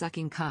dicks and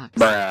sucking cocks.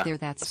 Bruh. There,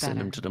 that's Send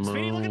better. him to the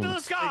Speedy, look into moon.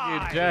 the sky.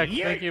 Thank you, Jack.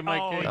 Thank you, my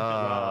king.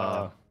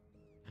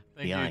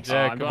 Thank you, Yikes.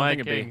 Jack, I'm going my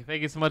thinking king. big.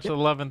 Thank you so much for the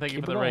love and thank you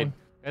Keep for it the raid. rolling.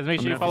 Guys,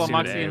 make sure you I'm follow gonna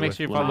have to Moxie see and make today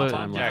sure you with follow little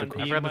time Jack. left.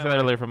 I forgot to say that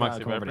earlier for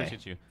Moxie, but I Cover day.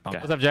 appreciate you. Okay.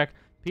 What's up, Jack?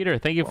 Peter,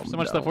 thank you so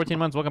much for the 14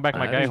 months. Welcome back,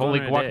 my guy. who's Holy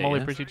going on today, guacamole,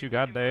 yeah? appreciate you.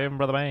 Goddamn,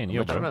 brother man.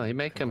 Yo, I don't bro. know. He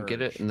may come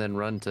get it and then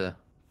run to.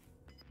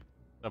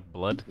 What's up,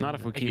 blood? Not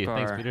if we Thank you. keep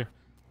Thanks, our Peter.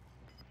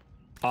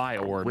 eye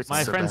orbs. My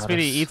What's friend about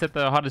Speedy us? eats at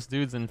the hottest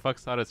dudes and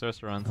fucks hottest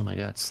restaurants. Oh my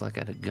god, it's like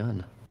I had a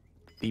gun.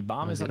 The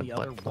bomb Oh, is he's on got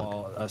the a other butt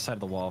plug. wall, side of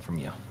the wall from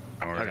you.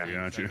 Alright,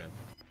 got you.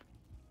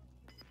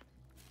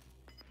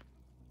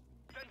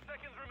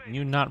 Can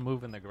you not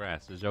move in the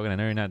grass? Just joking. I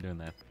know you're not doing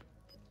that.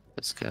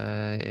 This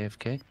guy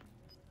AFK.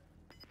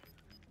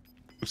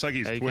 Looks like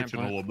he's Hey, you can't twitching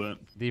a play. little bit.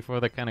 D4,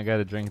 the kind of guy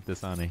to drink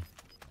Dasani.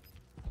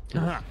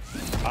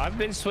 I've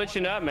been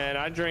switching up, man.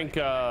 I drink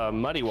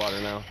muddy water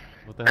now.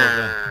 What the hell is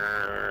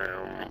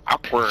that?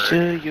 Awkward.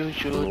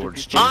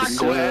 Lord's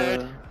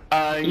Awkward.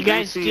 You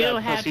guys do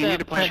have to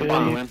put the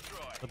bomb. What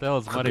the hell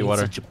is muddy Being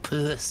water? Such a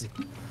pussy.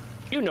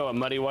 You know what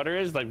muddy water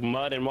is, like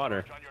mud and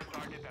water.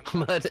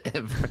 Mud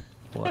ever.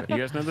 Water. You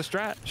guys know the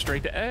strat.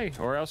 Straight to A,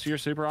 or else you're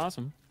super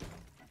awesome.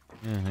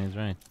 Yeah, he's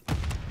right.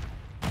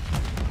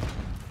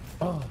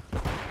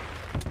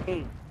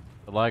 The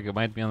lag, it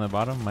might be on the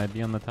bottom, might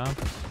be on the top.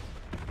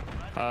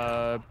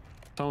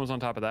 Someone was on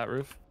top of that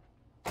roof.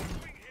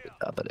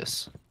 Top of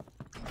this.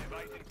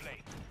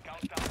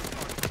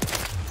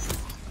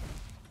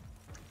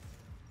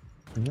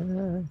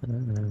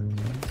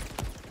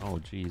 Oh,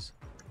 jeez.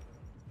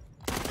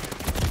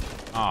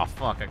 Oh,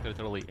 fuck. I could have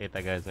totally ate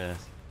that guy's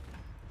ass.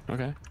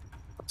 Okay.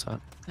 What's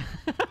up?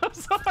 I'm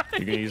sorry.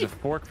 You're gonna use a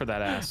fork for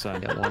that ass,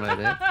 son. Got one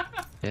idea.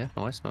 Yeah,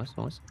 nice.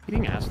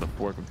 Eating ass with a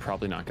fork would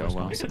probably not go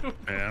well.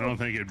 Yeah, I don't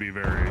think it'd be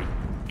very...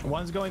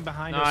 One's going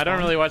behind No, us. I don't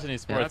really watch any Yeah,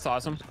 sports. that's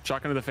awesome.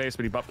 Shotgun to the face,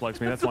 but he butt plugs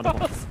me. That's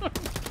wonderful.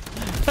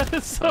 That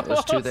is so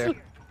There's two there.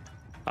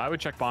 I would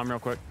check bomb real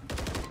quick.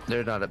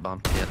 They're not at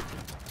bomb yet.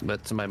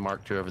 But somebody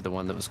marked whoever the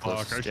one that was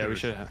closest. Yeah, we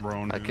should have.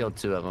 I killed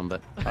 2 of them,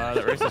 but... that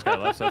racist guy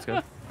left, so that's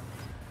good.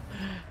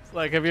 It's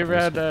like, have you ever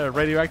had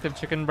radioactive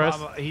chicken breast?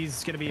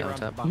 He's gonna be Yeah, around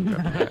the top. bomb.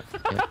 Yeah.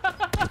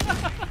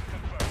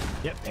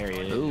 Yep, there he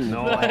is. Ooh,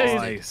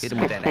 nice. Hit him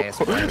with that ass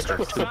blaster.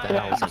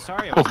 I'm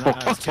sorry,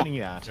 I was tuning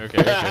you out.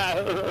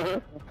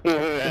 Okay.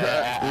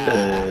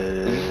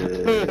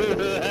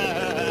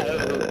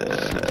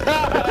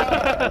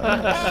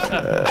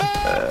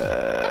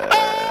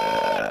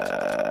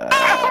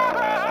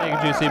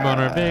 Big juicy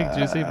boner, big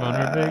juicy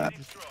boner,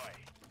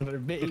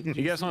 big.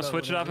 You guys want to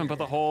switch it up and put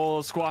the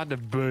whole squad to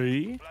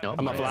B? Nope.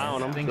 I'm a fly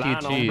on him. Stinky Flying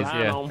on, cheese,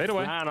 flying yeah. on, Fade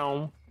away. flying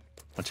on.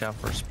 Watch out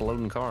for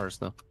exploding cars,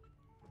 though.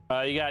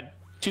 You got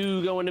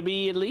 2 going to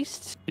B at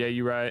least. Yeah,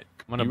 you right.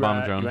 I'm on a You bomb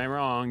right. drone. You ain't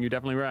wrong. You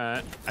definitely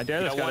right. I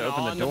dare this Got guy to one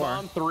open on the door.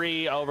 bomb,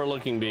 3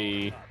 overlooking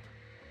B.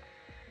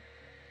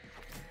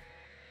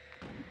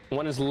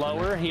 One is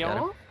lower. He Got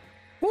him. on?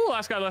 Ooh,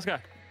 last guy.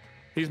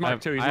 He's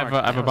marked too. He's I have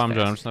marked. a bomb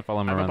drone. I'm just gonna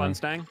follow him I have a around. bun then.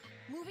 stang.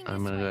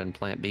 I'm gonna go ahead and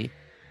plant B,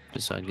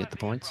 just so I can get the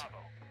points.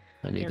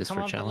 I need this for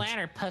a challenge.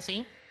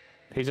 pussy.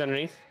 He's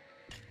underneath.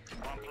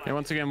 Yeah,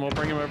 once again, we'll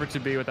bring him over to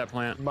B with that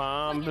plant.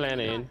 Bomb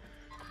planted.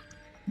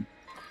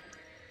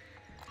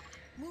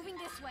 Moving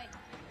this way.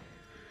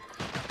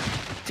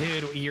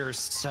 Dude, you're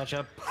such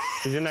a...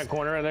 He's in that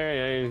corner right there.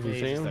 Yeah, you can see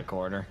He's him. the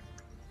corner.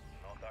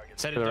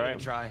 Set it To the down right.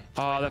 and try.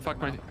 Oh, that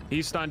fucked my...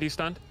 He's stunned.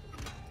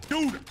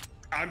 Dude,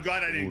 I'm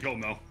glad I didn't kill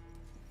him, though.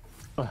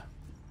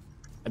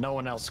 And no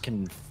one else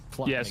can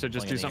fly. Yeah, so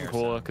just do something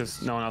cool,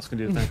 because no one else can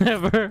do the thing.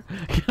 Never.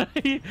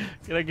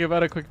 Can I give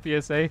out a quick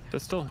PSA?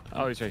 That's still...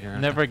 Oh, he's right here.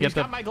 Never get He's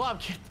the got my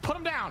glove. Put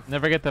him down.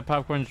 never get the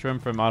popcorn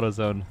shrimp from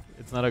AutoZone.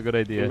 It's not a good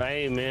idea.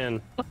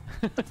 Amen.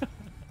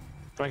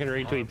 I can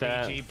retweet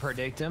that. BG,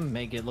 predict him.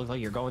 Make it look like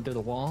you're going through the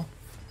wall.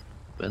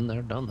 Been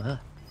there, done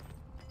that.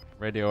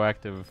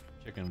 Radioactive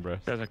chicken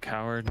breast. Guy's a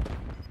coward.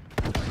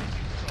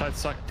 I'd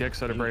suck dicks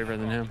that are braver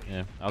than him.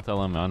 Yeah, I'll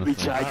tell him honestly.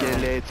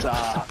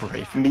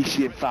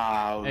 Mission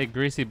found. Hey,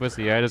 greasy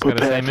pussy, I just gotta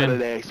say, Prepare for the man,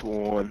 next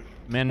one.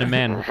 man to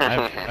man,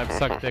 I've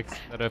sucked dicks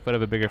that have put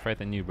up a bigger fight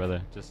than you,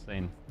 brother. Just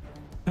saying.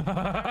 This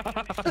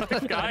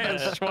guy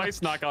has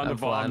twice not gone to I'm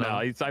bomb flying now.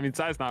 on. I mean,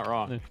 Sai's not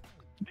wrong.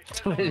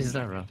 He's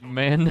not wrong.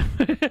 Man.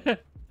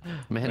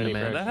 Man to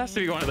man. That has to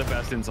be one of the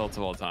best insults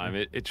of all time.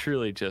 It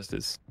truly just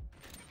is.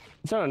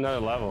 It's on another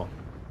level.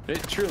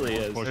 It truly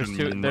is.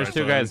 There's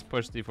two guys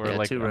pushed D4 Yeah,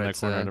 like two on right that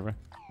corner. side. Whatever.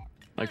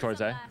 Like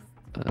towards A?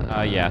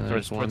 Yeah,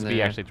 there's towards one B,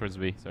 there. actually, towards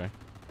B, sorry.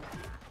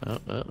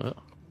 Oh.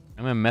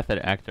 I'm a method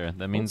actor.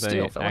 That means Hold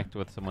still, I fella. act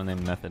with someone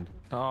named Method.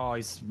 Oh,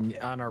 he's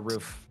on our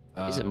roof.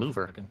 He's a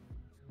mover. fucking-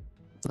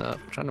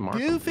 Trying to mark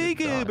him. Good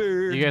God.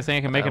 You guys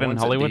think I can make it in one's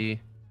a Hollywood? D.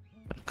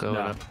 Going No,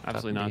 up,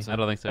 absolutely top not. of D. I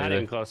don't think so Not either.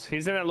 even close.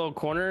 He's in that little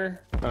corner.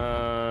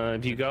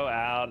 If you go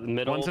out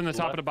middle. One's in the top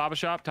left. of the barber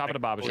shop. Top of the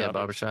barber Yeah, shop.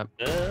 barbershop.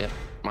 Yep,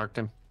 marked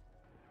him.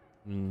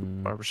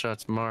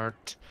 Barbershop's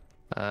marked.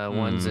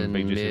 One's in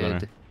big juicy boner.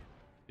 mid. You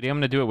think I'm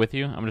gonna do it with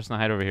you? I'm just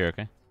gonna hide over here,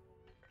 okay?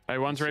 Hey,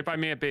 one's right by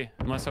me at B.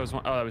 Unless I was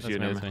one. Oh, that was you.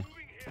 That's Never me, mind.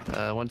 that's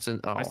me. One's in.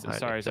 Oh,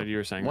 Sorry, I said you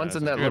were saying. One's that.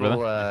 in that You're good,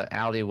 little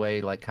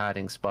alleyway, like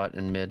hiding spot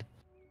in mid.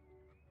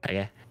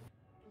 Okay.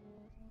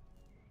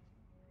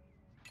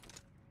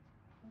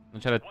 I'm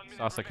gonna try to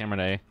toss the camera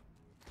to A.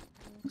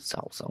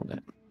 Sauce on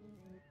that.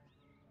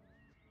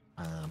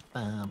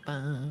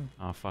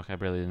 Oh fuck, I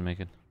barely didn't make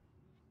it.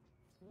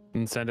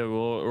 And send it.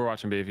 We're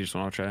watching B if you just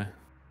want to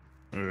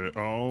try.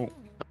 Oh.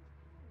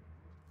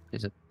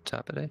 Is it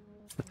top of A?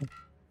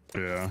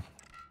 Yeah.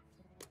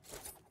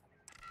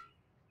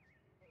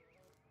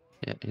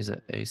 Yeah, he's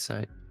at A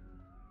site.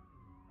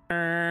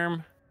 Oh.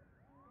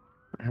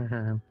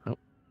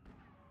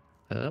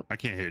 Up, I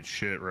can't hit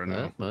shit right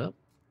now.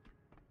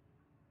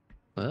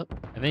 up.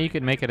 I think you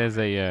could make it as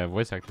a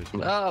voice actor. Oh,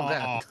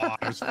 God.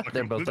 I was fucking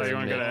They're both pissed there you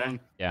in wanna mid. go to A?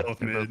 Yeah. Both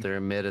They're both mid. there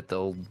in mid at the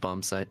old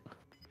bomb site.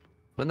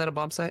 Wasn't that a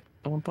bomb site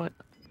at one point?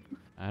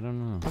 I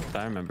don't know.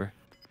 I remember.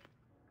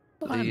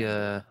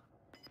 The,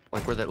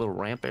 like where that little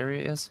ramp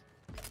area is?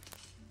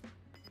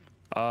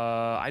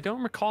 I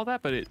don't recall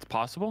that, but it's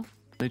possible.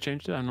 They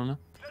changed it. I don't know.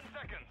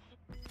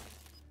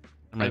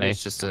 I'm at Maybe A.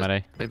 it's just I'm at a,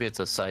 A. maybe it's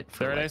a site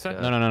for They're at A like,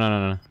 site? No,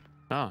 no.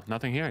 Oh,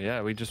 nothing here.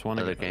 Yeah, we just won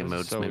other it. game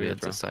modes. So Maybe weird,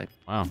 it's bro. a site.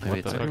 Wow, Maybe what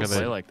it's the a fuck are Play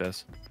they? like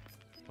this.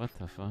 What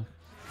the fuck?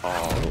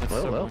 Oh, That's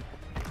so well.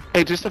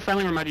 Hey, just a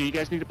friendly reminder, you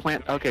guys need to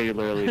plant. Okay, you're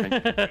literally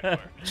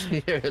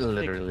leaving. You're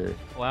literally.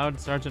 Cloud,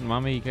 Sergeant,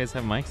 Mommy, you guys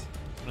have mics?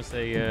 I'm gonna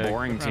say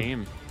Boring good round.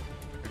 team.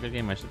 A good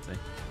game, I should say.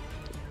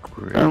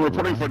 I'm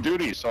reporting for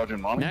duty,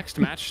 Sergeant Lonnie. Next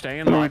match, stay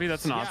in the lobby.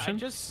 That's an option.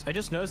 I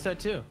just noticed that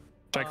too.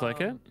 Should I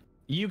click it?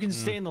 You can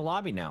stay in the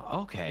lobby now.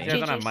 Okay.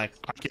 Yeah, on mic.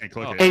 I can't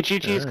click it. Hey,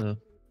 GG's.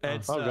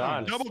 It's, Oh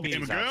god. Double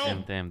game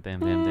ago. Damn.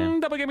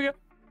 Double game ago.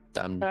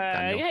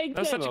 Hey,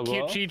 That's such a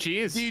cute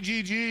GG's.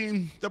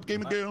 GGG. Double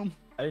game ago.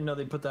 I didn't know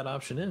they put that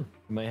option in.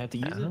 You might have to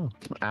use it.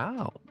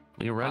 Ow.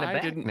 You run it I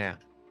back didn't- now.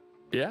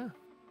 Yeah.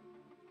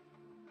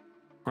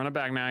 Run it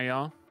back now,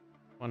 y'all.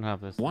 One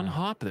hop this. One time.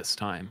 hop this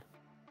time.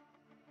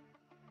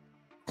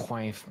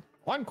 Quaif.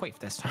 One quaif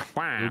this time.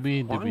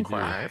 Doobie One doobie doo.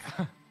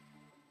 quaif.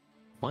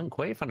 One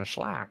quaif and a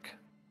slack.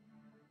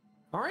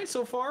 All right,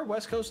 so far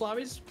West Coast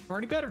lobbies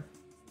already better.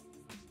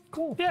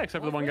 Cool. Yeah,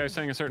 except for the one guy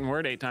saying a certain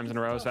word 8 times in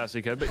a row as fast as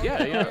he could. But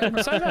yeah,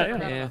 besides that,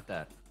 yeah.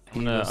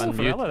 I'm gonna Cool, unmute.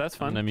 Favela, that's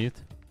fun. I'm gonna mute.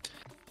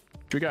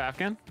 Should we go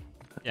Afghan?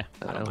 Yeah.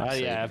 Oh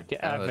yeah,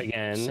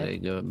 again. Say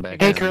go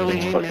back Hey, down. Curly.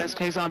 Hey, Miss.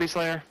 Hey, Zombie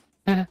Slayer.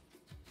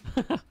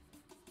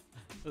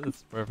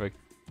 That's perfect.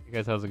 Hey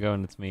guys, how's it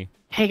going? It's me.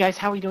 Hey guys,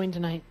 how are we doing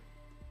tonight?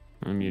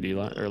 I'm mute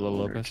Eli, or Little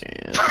Lopez.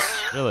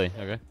 Really?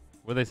 Okay.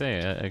 What'd they say?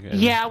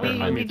 Yeah, or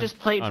am I we muted? just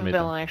played Oh, for I'm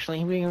Bill muted.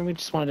 actually. We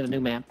just wanted a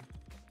new map.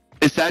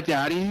 Is that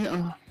Daddy?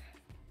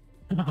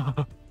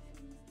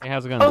 Hey,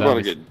 how's it going, I'm gonna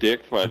zombies? get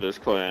dicked by this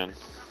clan.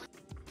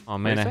 Oh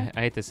man, What do you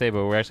I hate to say,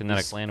 but we're actually not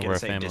a clan. We're a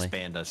say family.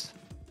 Disband us.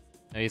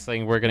 No, he's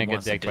saying we're gonna He get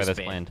wants to dicked by this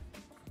disband.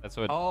 clan. That's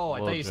what. Oh, I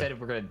thought you Will's said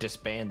we're gonna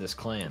disband this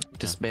clan.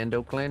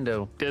 Disbando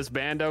clando.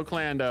 Disbando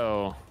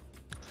Clando.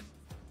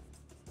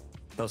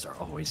 Those are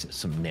always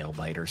some nail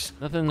biters.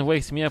 Nothing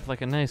wakes me up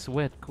like a nice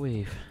wet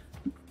queef.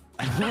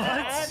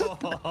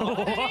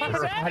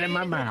 Right in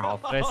my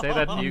mouth. Did I say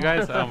that to you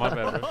guys? Oh my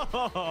bad,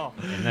 bro.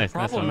 Okay, nice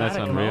one,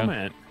 Rio.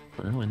 Moment.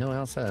 Well, we know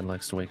outside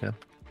likes to wake up.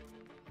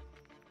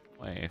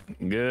 Wave.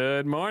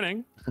 Good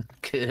morning.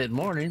 Good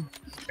morning.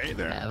 Hey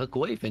there. Have a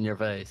quaif in your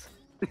face.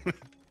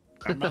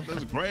 I'm not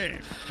this great.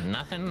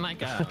 Nothing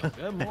like a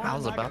good morning.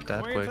 How's like about a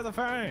that quaif quick? for the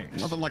face.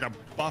 Nothing like a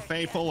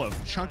buffet full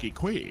of chunky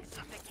queef.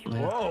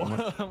 Whoa,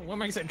 what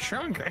makes it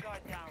chunky?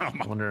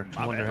 Wonder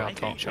how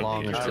chunky.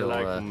 long I until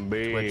like 'em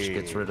big. Twitch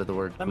gets rid of the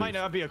word That queef. might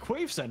not be a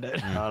queef, send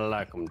it. I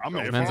like them. I'm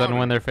a Depends on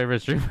when their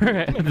favorite streamer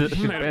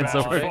fans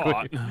over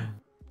queef.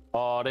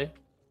 Party.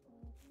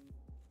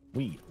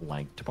 We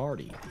like to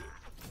party.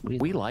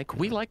 We like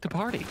to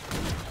party.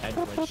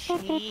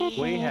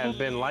 We have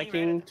been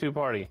liking to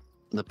party.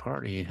 The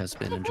party has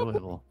been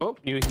enjoyable. Oh,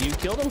 you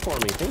killed him for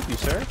me. Thank you,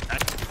 sir.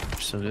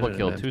 So good. What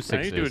killed? 2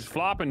 Now, these dudes 6s.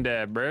 flopping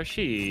dead, bro.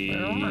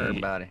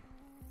 Everybody.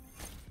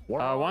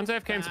 One's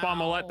AFK spawn.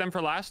 We'll let them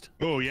for last.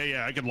 Oh,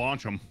 yeah, I could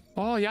launch them.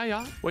 Oh,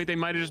 yeah. Wait, they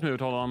might have just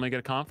moved. Hold on, let me get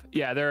a conf.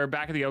 Yeah, they're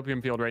back at the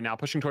opium field right now,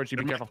 pushing towards you.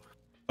 Be careful.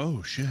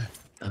 Oh, shit.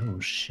 Oh,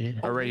 shit.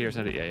 Oh, right here,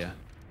 send it. Yeah.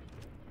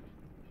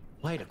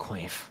 Light a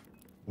quaif.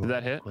 Did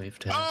that hit? Quaif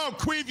test. Oh,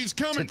 Queevy's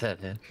coming. Did that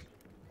hit?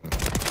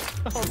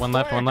 One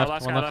left.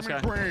 Last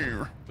guy.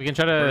 We can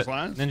try to Where's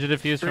last? ninja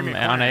defuse from Screaming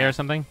on A or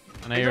something.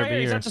 On A He's or right here.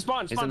 B He's or. at the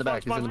spawn. He's in the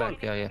back. He's in the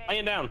back. Yeah.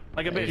 Laying down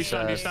like a bitch. He's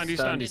stunned.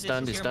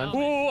 He's stunned.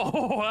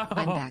 Whoa.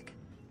 I'm back.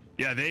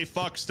 Yeah, they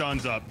fuck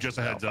stuns up. Just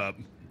a heads up.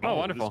 Oh,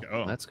 wonderful. This guy-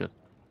 oh. That's good.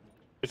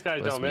 This guy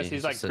That's don't miss. me.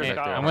 He's like Sit Chris back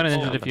there. Kyle. I'm gonna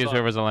ninja Oh, defuse fuck.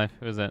 whoever's alive.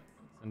 Who is that?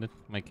 Send it.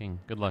 My king.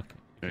 Good luck.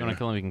 If you wanna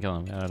kill him, we can kill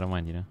him. I don't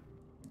mind, you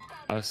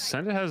know.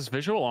 Send it has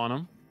visual on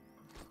him.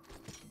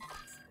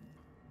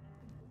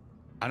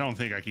 I don't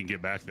think I can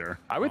get back there.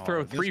 I would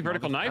throw this 3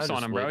 vertical mother- knives I'll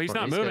on just him, bro. wait He's for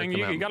not gotta moving.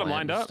 come out You and got him plan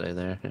lined to up. Stay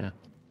there. Yeah.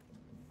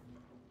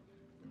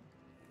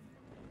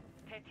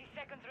 30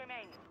 seconds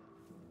remaining.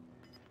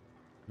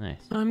 Nice.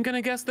 I'm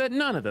gonna guess that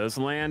none of those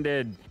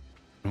landed.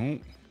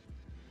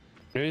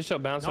 He's still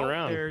bouncing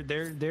around.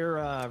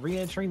 They're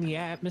re-entering the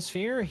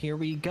atmosphere. Here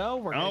we go.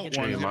 We're gonna get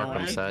Try you to mark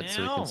right on side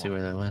so we now. can see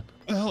where they went.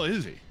 Where the hell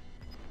is he?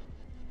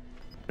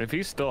 If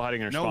he's still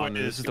hiding in a No spawn, one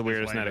this is. is the It was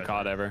weirdest night of landed.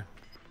 COD ever.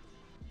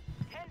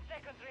 10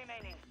 seconds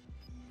remaining.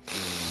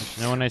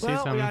 No one I see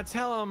Well, some. we gotta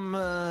tell him.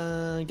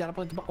 You gotta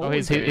play the ball. Oh,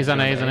 he's on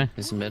A, isn't he?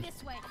 He's mid.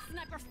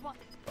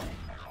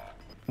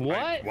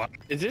 What?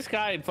 Is this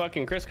guy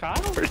fucking Chris Kyle?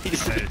 Or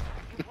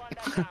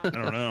I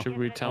don't know. Should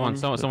we tell him?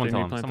 Someone that they tell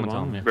need him. to plant Someone the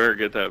tell bomb? him. Yeah. Better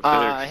get that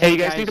fixed. Hey, you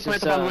guys need to play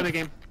the bomb win a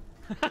game.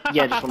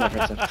 Yeah, just one more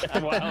person.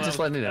 Just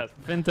letting you know.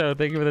 Pinto,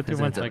 thank you for the 2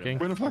 months, my king.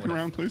 Win the fucking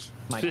round, please.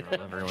 My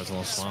delivery was a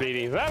little slow.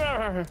 Speeding.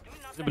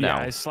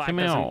 Yeah, Slack Come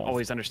doesn't on.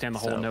 always understand the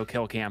whole So- no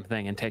kill cam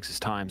thing and takes his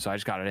time, so I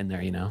just got it in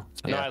there, you know.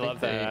 No, I think love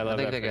that. I love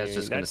think that that guy's for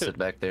just you. gonna That's sit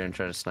back there and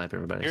try to snipe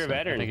everybody. You're a so-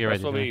 veteran. think you're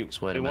That's right, what Jimmy.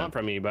 Sweat we him want out.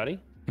 from you, buddy.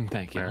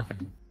 Thank you.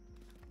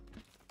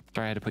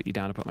 Sorry I had to put you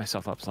down to put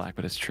myself up, Slack,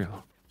 but it's true.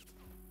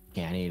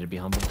 Yeah, I need to be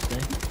humble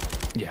today.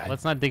 Yeah.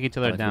 Let's not dig each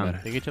other like you down.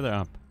 better. dig each other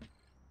up.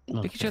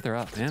 Pick each other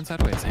up, man.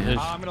 Sideways, man. There's,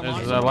 I'm gonna there's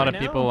launch a lot right of now.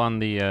 people on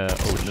the. Oh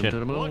shit! to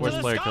the moon. Worst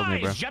player killed me,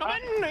 bro.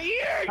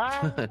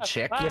 Gentlemen,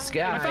 Check your I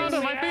skies. found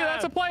him.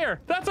 That's a player.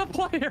 That's a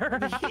player.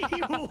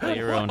 Play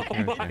your own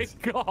Oh my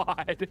character.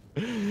 god.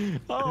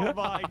 Oh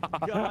my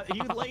god,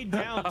 you laid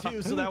down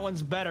too, so that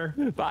one's better.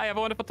 Bye. Have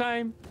a wonderful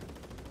time.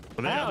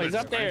 Oh, he's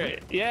up there.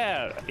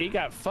 Yeah, he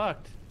got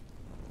fucked.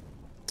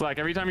 It's like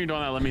every time you're doing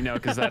that, let me know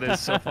because that is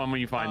so fun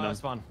when you find them. That's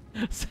fun.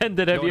 Send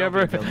it. Have Going you over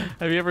ever? the building.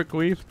 Have you ever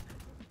queefed?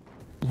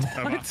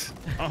 What?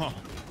 Oh.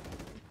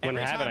 One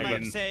have it, I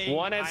go.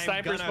 One at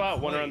sniper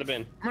spot, one around the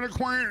bin. I'm gonna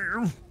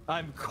queef.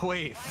 I'm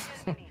queef.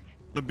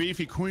 The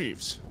beefy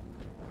queefs.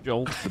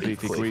 Joel. The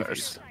beefy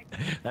queefs.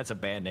 That's a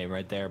band name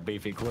right there,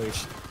 Beefy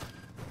Queefs.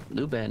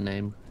 New band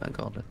name. I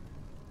called it.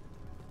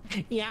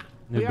 Yeah.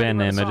 New band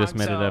name. I just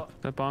made it up.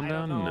 That bomb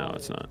down? No,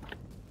 it's not.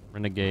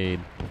 Renegade.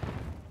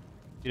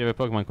 You have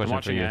a Pokemon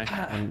question for you.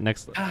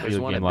 Next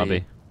field game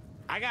lobby.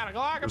 I gotta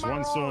go. There's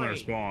one still in their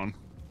spawn.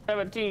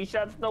 17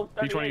 shots, no.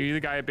 Each one of you the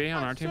guy at B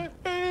on our team?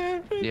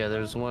 Yeah,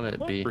 there's one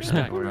at B.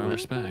 Respect, bro.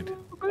 Respect.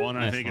 One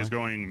I think is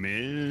going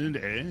mid,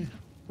 eh?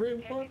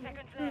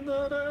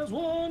 That is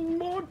one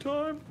more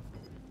time.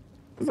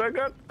 Cause I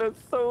got the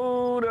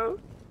soda.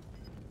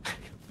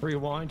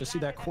 Rewind to see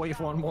that queef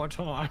one more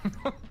time.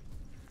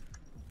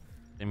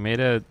 They made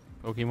a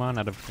Pokemon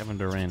out of Kevin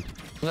Durant.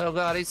 Oh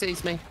god, he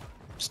sees me.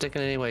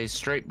 Sticking anyways,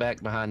 straight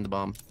back behind the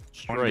bomb.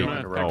 Straight.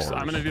 I'm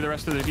gonna do the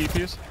rest of the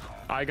defuse.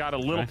 I got a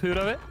little poot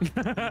of it.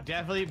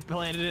 Definitely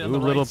planted it on Ooh, the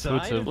little right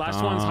side. poots of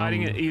Last one's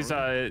hiding it. He's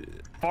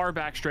far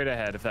back straight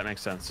ahead, if that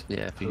makes sense.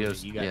 Yeah, if he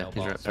goes, yeah,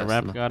 he's right So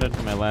Rap got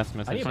it. My last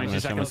message. I'm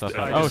gonna show myself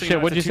out. Oh so shit!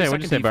 What'd you say?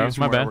 What'd you say, bro?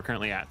 My bad. We're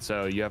currently at,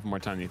 so you have more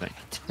time than you think.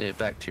 Yeah,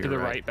 back to To your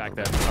the right, back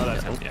there. Oh,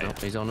 that's him. Yeah,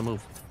 he's on the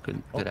move.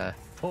 Good eye.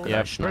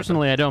 Yeah,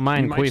 personally, I don't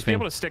mind you might just be queefing.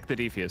 able to stick the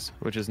defuse,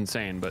 which is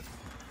insane, but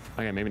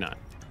okay, maybe not.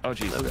 Oh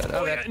jeez.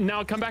 Oh, yeah,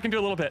 now come back and do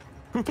a little bit.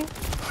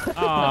 Aww.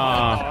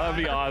 Oh, that'd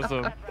be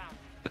awesome.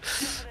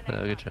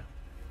 Oh, good job.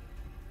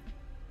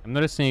 I'm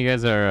noticing you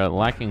guys are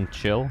lacking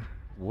chill.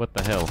 What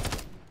the hell?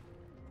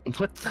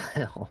 What the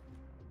hell?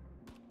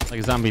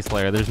 Like Zombie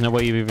Slayer. There's no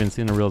way you've even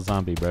seen a real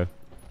zombie, bro.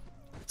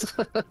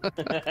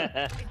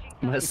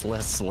 Much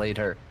less slayed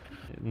her.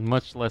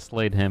 Much less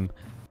slayed him.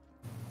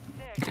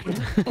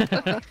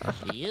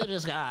 You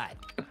just got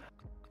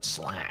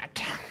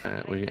slacked.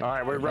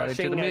 Alright, we're rushing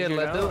to the mid.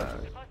 Let's do it.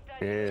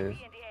 Yeah.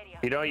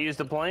 You don't use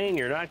the plane,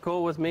 you're not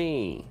cool with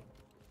me.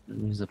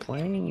 Use the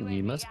plane?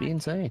 You must be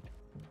insane.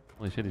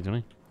 Holy shit,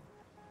 D20.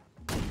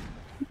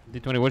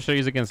 D20, what should I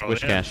use against Wish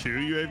Cash? 2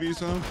 UAVs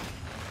though?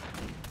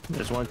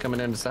 There's one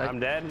coming in the side. I'm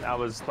dead. I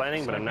was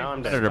planning, but now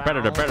I'm dead.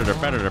 Predator. Damn,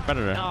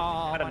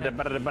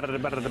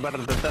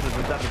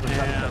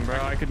 bro,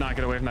 I could not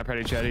get away from that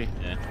pretty chetty.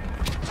 Yeah.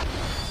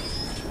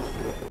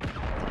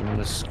 I'm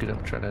gonna scoot up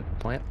and try to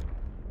plant.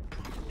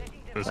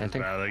 This is bad. They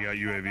got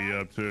UAV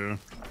up too.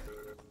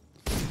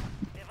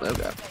 Oh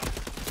god.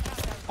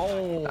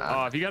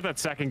 Oh, if you got that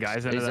second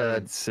guy's into that,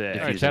 that's sick.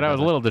 Alright, Chad, I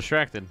was a little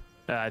distracted.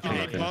 I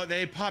think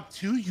They popped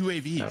 2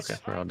 UAVs. Okay,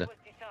 we're all dead.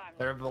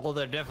 They're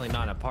definitely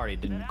not a party.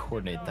 Didn't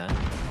coordinate that.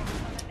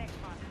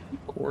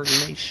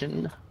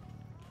 Coordination.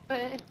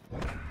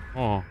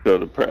 Oh. So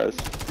depressed.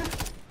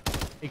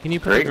 Hey, can you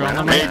put the ground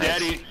on Hey, me?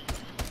 Daddy.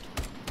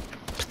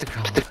 Put the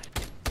ground on.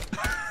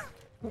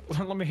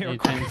 Let me hear a Hey,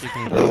 queef.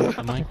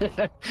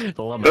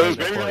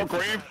 Baby, don't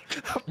queef.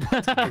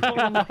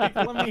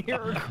 Let me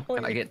hear a queef.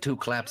 Can I get 2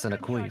 claps and a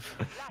queef?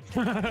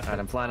 Alright,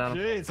 I'm flying on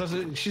him.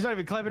 Jeez, she's not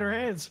even clapping her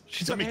hands.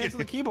 She's got her hands on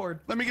the keyboard.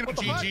 Let me get a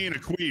GG and a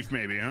queef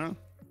maybe, huh?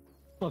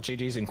 Well,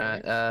 GG's in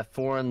queef.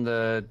 4 in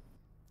the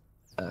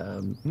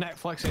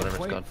Netflix whatever it's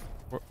and called.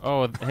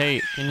 Oh,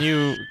 hey, can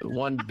you...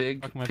 1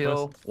 big Fuck my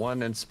pill, post.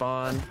 1 in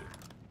spawn.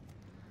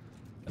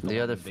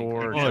 The other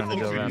 4 are trying to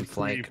go around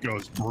flank.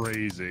 Goes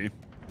crazy.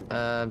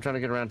 I'm trying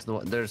to get around to the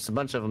one. There's a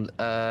bunch of them.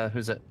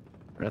 Who's that?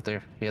 Right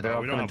there. Yeah, they're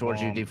all coming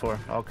towards you, D4.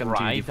 I'll come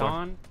to you,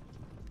 D4.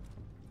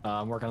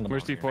 I'm working on the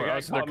Where's D4? Oh,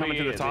 so they're coming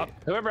to the top?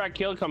 Whoever I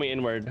killed called me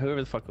inward.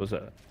 Whoever the fuck was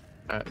that?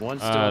 Alright,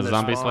 one's still in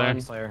Zombie spawn.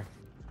 Slayer.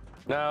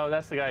 No,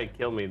 that's the guy who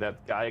killed me.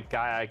 That guy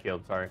I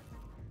killed. Sorry.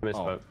 I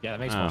misspoke. Yeah,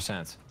 that makes more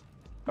sense.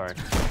 Sorry.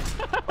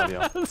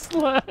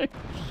 Slack.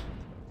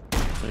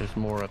 There's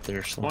more up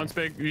there. One's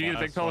big. You get a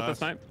big pill with the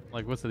snipe?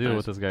 Like, what's the deal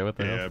with this guy? What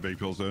the hell? Yeah, big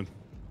pill's in.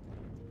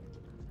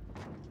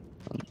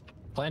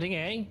 Planting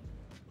A.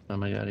 Oh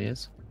my god, he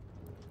is.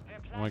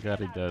 Oh my god,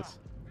 he does.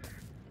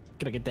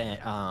 Gonna get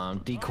that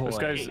decoy.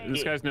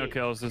 This guy's no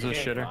kills. This is a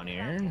shitter. On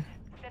here.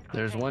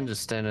 There's one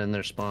just standing in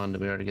their spawn. Did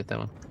we already get that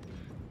one?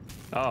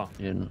 Oh.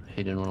 He didn't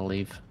want to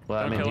leave. Well,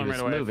 Don't I mean, kill he him was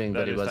right away. moving, That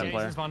but he is that wasn't.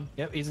 player. He's on.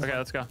 Yep, he's Okay,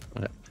 let's go.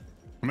 Okay.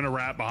 I'm gonna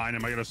wrap behind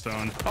him. I got a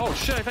stone. Oh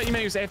shit! I thought you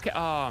meant he was AFK.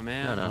 Oh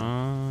man.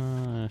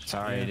 No.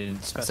 Sorry, I didn't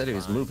I specify. said he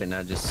was moving.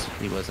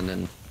 He wasn't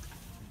in.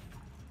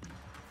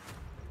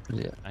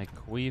 Yeah. I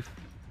queef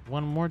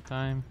one more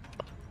time.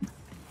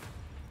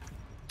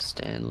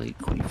 Stanley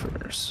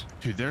Queefers.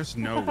 Dude, there's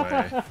no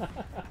way.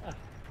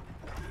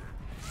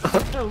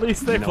 At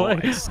least they play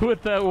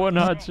with that one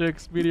hot chick,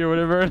 Speedy or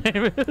whatever her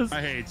name is. I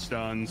hate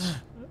stuns.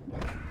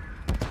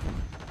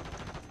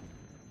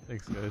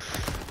 Thanks, guys.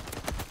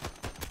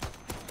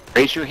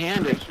 Raise your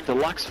hand if the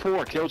Lux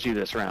 4 killed you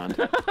this round.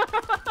 Did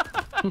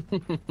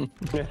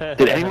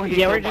anyone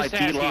get we're killed by just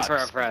asking T-Lux? for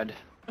a friend.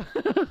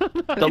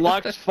 The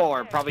Lux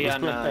 4, probably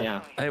on,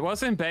 yeah. It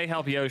wasn't Bay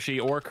help Yoshi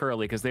or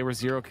Curly because they were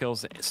 0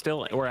 kills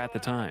still or at the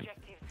time.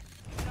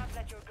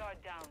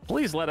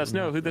 Please let us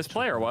know who this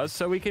player was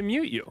so we can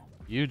mute you.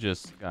 You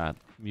just got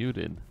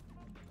muted.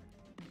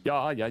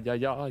 Yeah.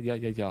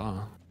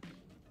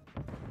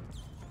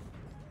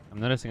 I'm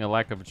noticing a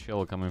lack of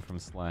chill coming from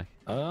Slack.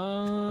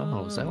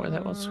 Oh, is that where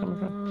that was coming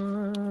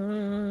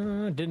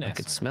from? Didn't I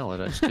could smell it.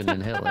 I just couldn't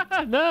inhale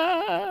it.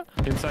 No.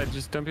 Inside,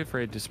 just don't be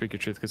afraid to speak your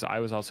truth, because I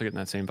was also getting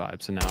that same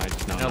vibe. So now I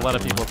just know. A lot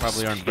of people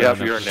probably aren't. Yeah, if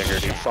you're a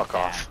nigger, dude, fuck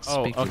off.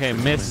 Oh, okay.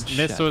 Mist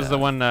was the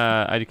one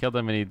I killed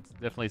him, and he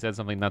definitely said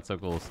something not so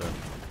cool. So.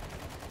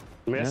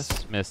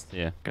 Mist,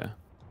 yeah. Okay.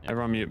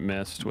 Everyone mute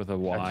Mist with a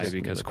Y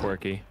because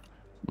quirky.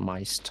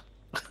 Mist.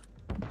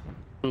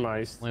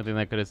 Nice. Only thing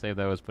that could have saved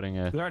that was putting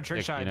a. They're on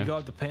trick shot. You know? You go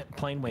up the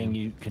plane wing,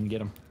 you can get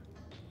them.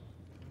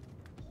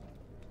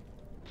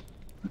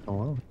 Oh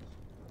wow.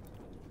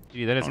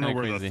 Gee, that is I don't know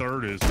where crazy. the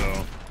third is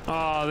though.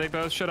 Oh, they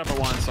both showed up at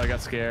once, so I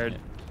got scared.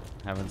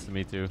 Yeah. Happens to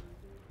me too.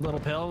 Little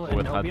pill and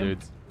With hot opium.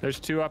 dudes. There's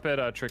two up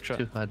at trick shot.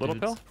 Little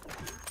pill.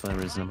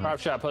 Prop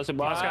shot, pussy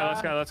boy.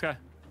 Let's go.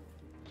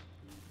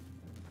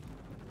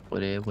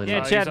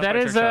 Yeah, Chad, that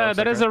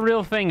is a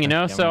real thing, you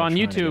know. So on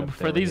YouTube,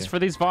 for these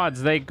VODs,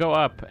 they go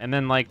up, and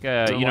then like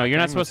you know, you're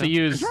not supposed to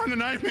use. You're trying to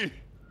knife me.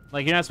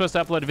 Like you're not supposed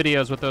to upload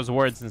videos with those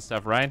words and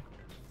stuff, right?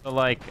 So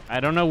like, I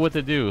don't know what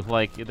to do.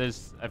 Like,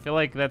 I feel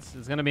like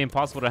it's gonna be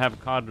impossible to have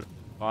COD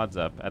VODs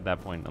up at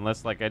that point,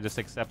 unless like I just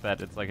accept that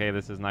it's like, hey,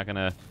 this is not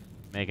gonna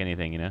make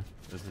anything, you know.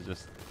 This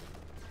is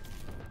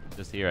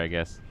just here, I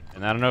guess.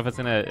 And I don't know if it's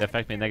gonna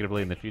affect me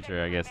negatively in the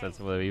future. I guess that's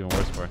what it'd be even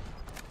worse for.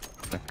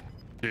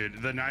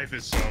 Dude, the knife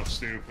is so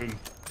stupid.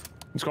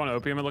 It's going to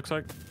opium, it looks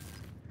like.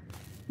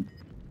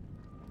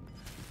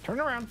 Turn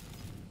around.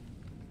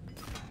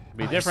 It'd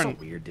be different.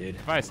 So weird, dude.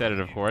 If I said it,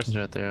 of course. He's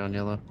right there on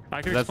yellow.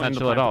 That's not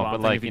chill at all.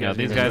 But like, you know,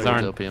 these guys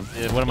aren't.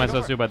 What am I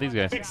supposed to do about these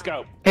guys? Big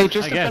scope. Hey,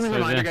 just a guess, friendly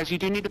reminder, yeah. guys, you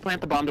do need to plant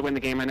the bomb to win the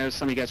game. I know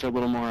some of you guys are a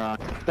little more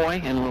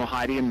coy and a little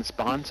hidey in the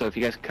spawn, so if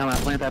you guys can come out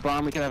and plant that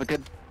bomb, we can have a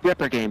good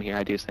ripper game here,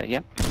 I do say.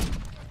 Yep.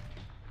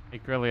 Hey,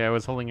 Curly, I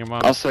was holding your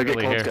mom's Also, get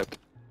curly cold hair. scoped.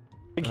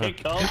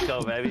 Get cold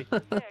scope, baby.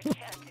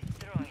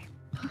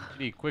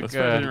 Pretty quick. That's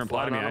why they didn't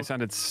reply to me. I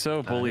sounded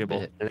so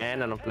bullyable.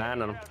 Plan on them.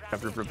 Plan on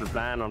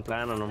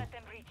them.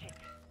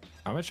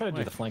 I'm gonna try to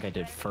do the flank I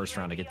did first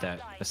round to get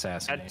that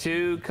assassin. Got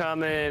two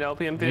coming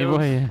opium Hey, fields.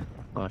 boy,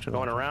 yeah.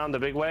 Going around the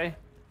big way.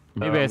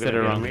 Maybe I said it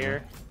wrong.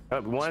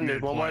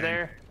 There's one more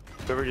there.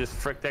 Whoever just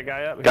fricked that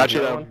guy up. Got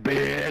you, though,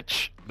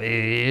 bitch.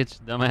 Bitch,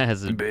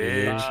 dumbass,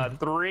 bitch.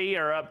 3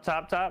 are up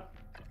top.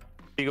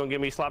 You gonna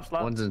give me slop?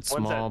 One's in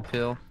small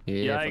pill.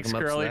 Yeah. Yikes,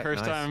 Curly,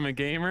 first time I'm a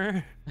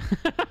gamer.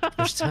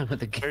 First time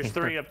with the game. There's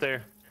 3 up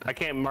there. I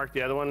can't mark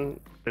the other one.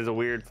 There's a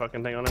weird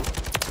fucking thing on him.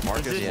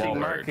 Existing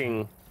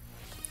marking.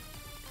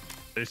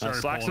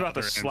 Slack's about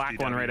to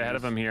slack one right ahead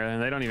of him here,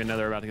 and they don't even know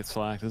they're about to get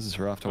slacked. This is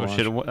rough to watch.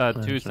 Oh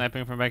shit, 2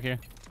 sniping from back here.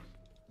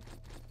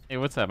 Hey,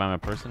 what's up? I'm a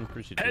person.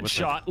 Appreciate you.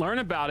 Headshot. Learn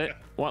about it.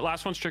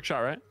 Last one's trick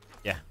shot, right?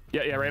 Yeah.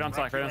 Yeah, right on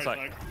Slack, right on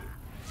Slack.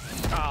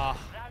 Ah.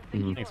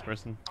 Thanks,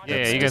 person.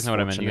 Yeah, you guys know what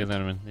I meant.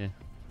 Yeah.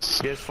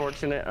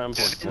 Disfortunate,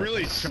 unfortunate. It's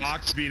really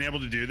shocked being able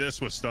to do this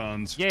with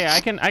stuns. Yeah,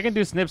 I can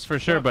do snips for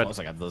sure, but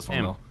I got this one,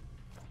 damn. though.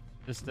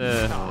 Just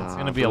it's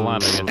gonna be a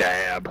lot, I guess.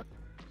 Stab.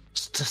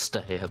 Just a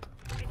stab.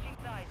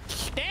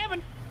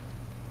 Stabbing.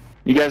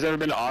 You guys ever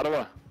been to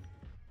Ottawa?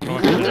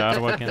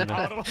 Ottawa,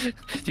 Canada.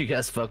 Do you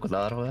guys fuck with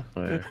Ottawa?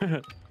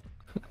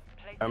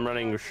 I'm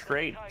running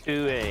straight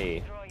to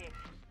a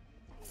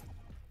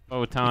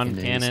photon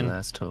cannon.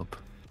 Last hope.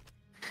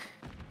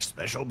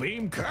 Special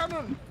beam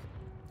cannon.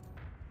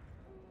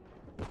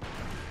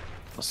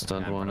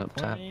 Stunned one up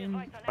top.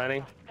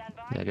 Planning.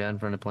 Yeah, guy in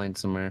front of plane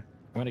somewhere.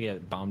 I'm gonna get a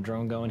bomb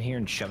drone going here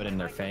and shove it in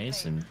their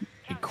face and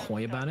be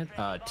coy about it.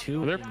 2.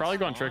 Well, they're probably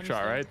going trick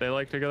shot, right? They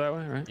like to go that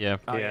way, right? Yeah.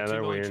 Yeah,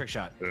 they're weird. Trick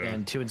shot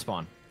and 2 in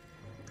spawn.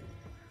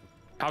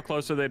 How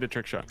close are they to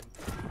trick shot?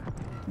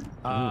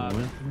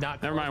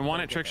 Not. Never mind.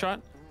 1 at trick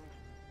shot.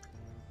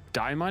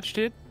 Die much,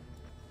 dude?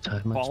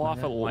 Fall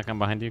off a like I'm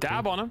behind you.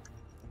 Dab on him.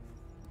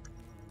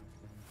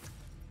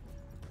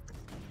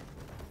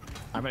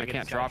 I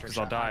can't drop because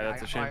I'll die.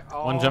 That's a shame.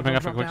 One jumping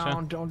up a quick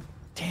shot. Don't.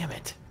 Damn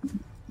it.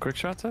 Quick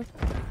shot, sir?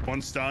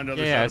 One stunned,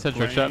 other Yeah, I side said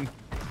trick shot.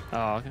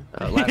 Oh, okay.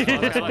 Last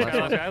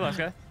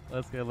guy.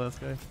 Last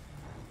guy.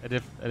 I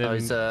didn't. Oh,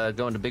 he's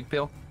going to big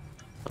pill.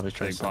 Oh, he's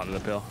trying Big pot of the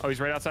pill. Oh, he's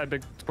right outside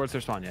big sports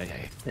their spawn.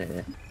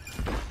 Yeah.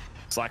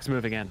 Slack's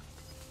moving in.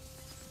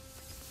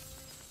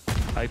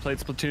 He played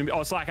Splatoon.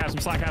 Oh, Slack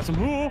has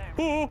him.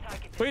 Ooh.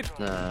 Wait.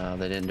 No,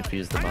 they didn't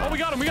defuse the bomb. Oh, we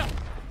got him.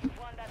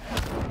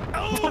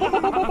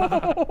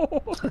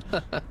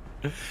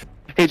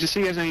 Hey, just so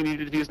you guys know, you need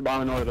to defuse the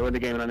bomb in order to win the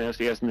game, and I know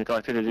you guys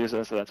neglected to do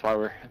so, so that's why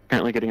we're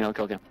currently getting no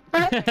kill cam.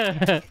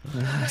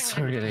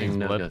 So we're getting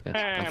no kill cam.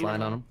 I'm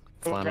flying on him.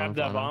 Someone grab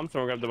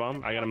the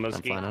bomb. I got a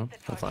mosquito.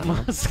 I'm flying on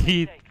him.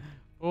 Mosquito.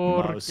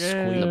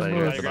 Nobody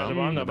grab the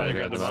bomb. Nobody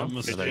grab the bomb. I'm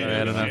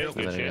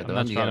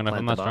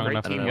not strong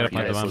enough. You gotta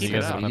plant the bomb. You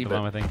gotta plant the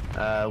bomb, I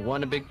think.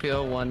 1 a big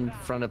pill, 1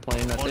 front of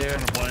plane up there.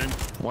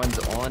 1's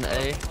on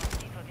A.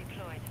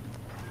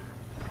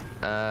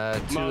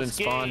 2 in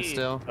spawn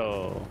still.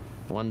 Oh.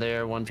 1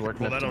 there, 1's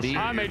working up to B.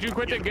 I made you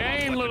quit the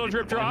game, little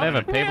drip drop. They have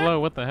a Pavlo?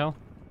 What the hell?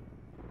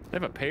 They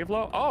have a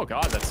Pavlo? Oh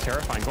god, that's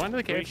terrifying. Go into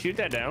the Can we cave. shoot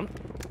that down?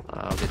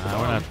 I'll get the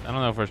I don't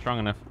know if we're strong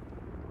enough.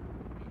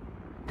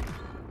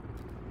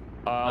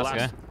 Last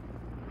guy.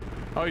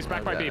 Oh, he's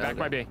back by B. Back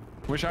by B.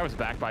 Wish I was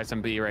back by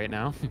some B right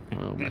now.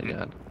 Oh my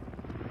god.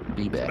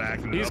 Be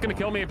back. He's gonna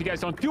kill me if you guys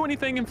don't do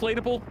anything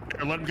inflatable.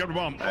 Here, let him go to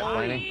bomb.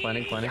 Planning.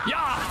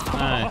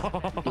 Yeah!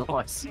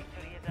 Nice.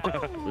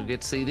 We'll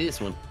get to see this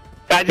one.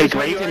 I just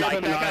hurry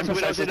back out so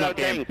we don't do that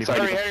thing.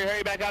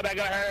 Hurry, back out,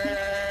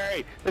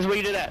 hurry! This is where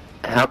you do that.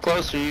 How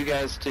close are you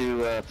guys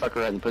to fuck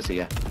around and pussy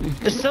yet?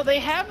 So they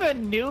have a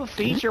new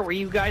feature where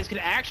you guys can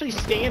actually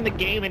stay in the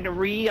game and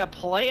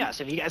replay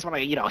us. If you guys want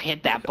to,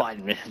 hit that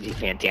button, it'd be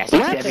fantastic.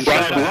 What? That'd be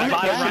bottom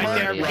right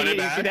there. You see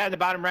that at the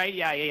bottom right?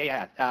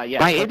 Yeah.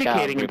 By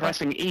indicating and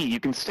pressing E, you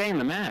can stay in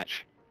the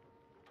match.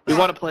 We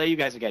want to play you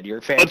guys again.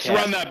 You're fantastic.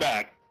 Let's run that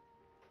back.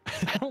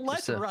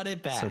 Let's run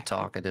it back. So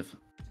talkative.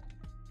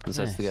 Because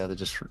that's the guy that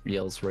just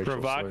yells racial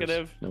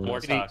Provocative, slurs.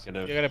 more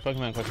talkative. You got a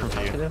Pokemon question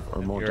for you.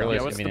 Or more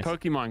Yeah, what's the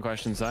Pokemon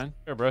question, son?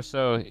 Sure, bro.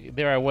 So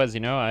there I was,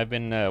 I've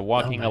been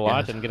walking a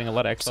lot and getting a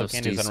lot of XL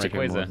candies on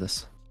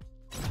Rayquaza.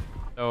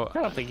 So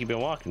I don't think you've been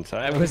walking,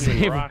 son. I've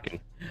been rocking.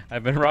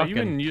 I've been rocking.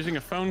 You've been using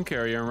a phone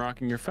carrier and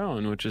rocking your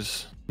phone, which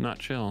is not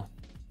chill.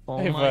 Oh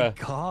my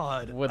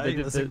god. I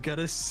wasn't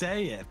gonna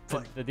say it,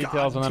 but the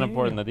details are not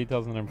important. The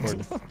details are not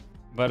important.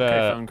 But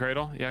okay, phone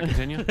cradle. Yeah,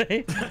 continue.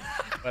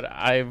 But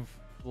I've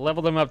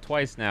leveled him up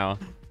twice now,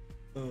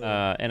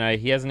 and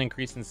he hasn't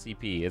increased in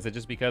CP. Is it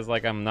just because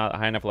like I'm not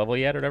high enough level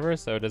yet or whatever?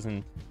 So it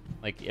doesn't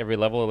like every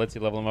level it lets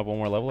you level him up one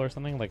more level or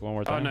something, like one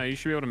more time? Oh no, you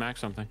should be able to max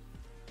something.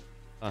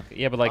 Okay,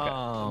 yeah, but like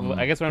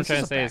I guess what I'm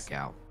trying to say is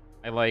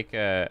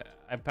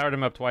I powered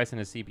him up twice and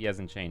his CP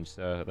hasn't changed.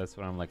 So that's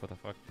what I'm like, what the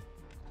fuck?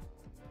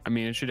 I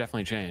mean, it should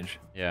definitely change.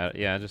 Yeah.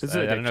 Just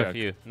I don't know if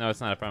you. No, it's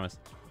not. I promise.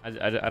 I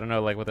don't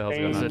know like what the hell's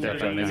going on.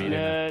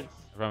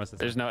 I promise.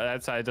 There's no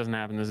that side doesn't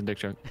happen. There's a dick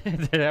joke.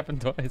 It happened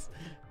twice.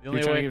 The only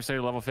You're trying way to say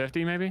level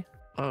 50 maybe?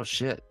 Oh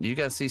shit! You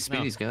guys see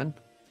Speedy's gun?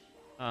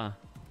 I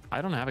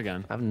don't have a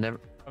gun. I've never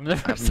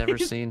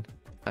seen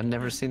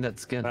that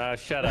skin.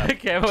 Shut up.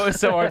 Camo is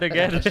so hard to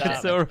get.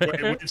 It's so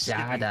rare.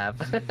 Shut up.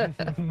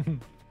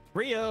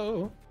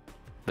 Rio.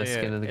 Best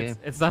skin of the game.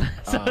 It's not.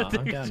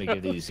 I'm down to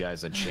give these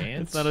guys a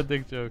chance. It's not a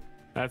dick joke.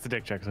 That's a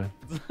dick joke, son.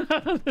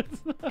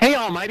 Hey,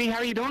 Almighty, how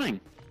are you doing?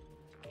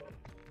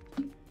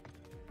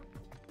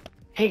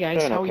 Hey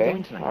guys, how are you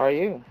doing tonight? How are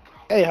you?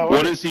 Hey, how are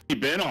What has he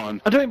been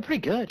on? I'm doing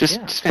pretty good.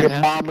 Just your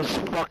mama's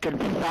fucking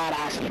fat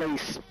ass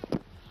face.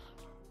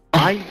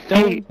 I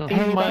don't think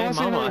Hey, my that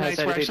wasn't mama really has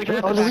nice. We're actually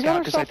anything gonna to put do this with back out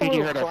because I think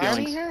you hurt our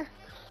feelings.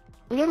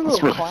 We got a That's little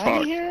really cloudy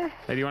fucked. here.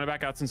 Hey, do you want to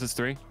back out since it's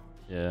 3?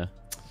 Yeah.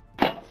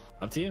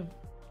 Up to you.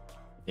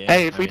 Yeah,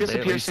 Hey, if we They at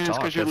disappear least soon, it's talk.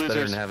 because you're That's better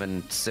losers. than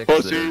having 6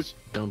 Pussies.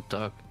 that don't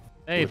talk.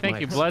 Hey, With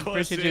thank you, mics. Blood.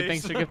 Appreciate you.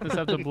 Thanks for gifting this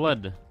up to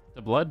Blood.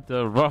 To Blood?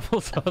 The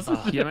Ruffles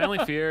sausage? Yeah, my only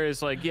fear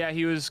is like, yeah,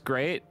 he was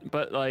great,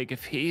 but like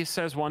if he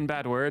says one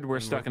bad word, we're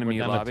stuck in a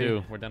mute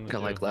lobby. We're done with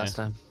Kind of like last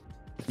time.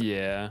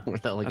 Yeah.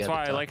 That's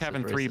why I like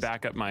having 3 racist.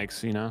 backup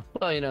mics, you know?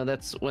 Well,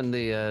 that's when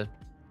there's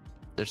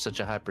such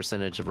a high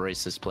percentage of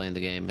racists playing the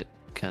game, it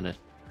kind of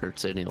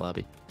hurts any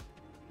lobby.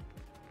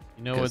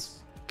 You know what's...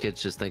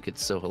 Kids just think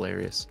it's so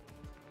hilarious.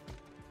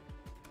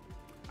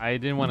 I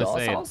didn't want to That's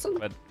say awesome. it,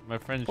 but my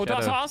friend Oh,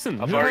 that's awesome.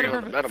 How You far are heard you of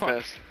on her- Battle fuck.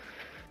 Pass?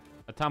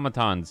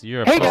 Automatons,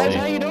 you're a Hey pro. guys,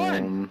 how you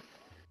doing?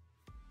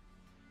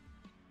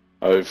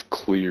 I've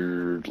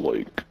cleared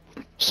like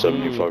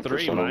 75%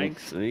 3 of them.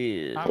 mics.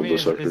 I Of mean, the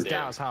it's suckers.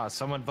 Dallas House.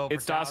 Someone vote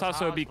It's for DOS House,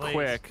 so it'd be please.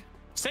 quick.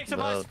 6 of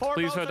us, 4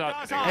 Please votes for vote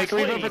DOS House. Hey, can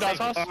we vote for please. DOS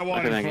House? I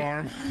want Okay, it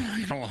thank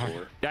you. for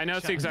him. Yeah, I know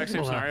it's the exact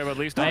same scenario, but at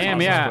least I DOS am,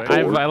 House is yeah.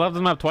 quick. I leveled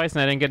them up twice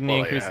and I didn't get any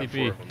increased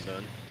CP.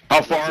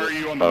 How far are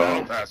you on the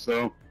battle pass,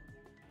 though?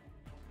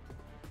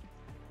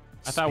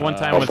 I thought one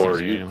time How was... far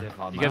are you?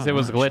 You guess it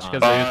was a glitch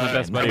because I used my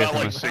best buddy or About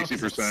like something.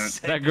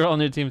 60%. That girl on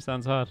your team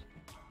sounds hot.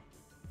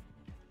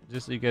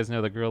 Just so you guys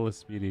know, the girl is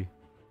Speedy.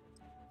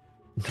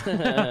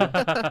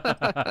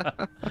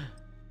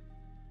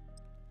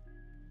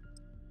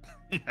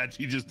 Yeah,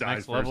 he just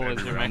dies Max level first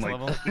is your every max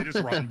round, level? like, they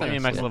just run I mean,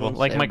 both max level. levels.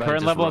 Like my Everybody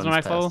current just level is my runs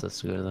max level? past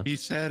us, go to them. He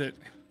said it.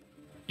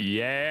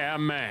 Yeah,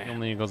 man.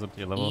 Only goes up to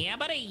your level. Yeah,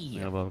 buddy.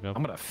 Your level go.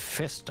 I'm gonna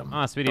fist him.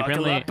 Ah, Speedy,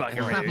 Buckle apparently, up,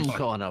 Buckaroo. I'm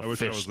going I up wish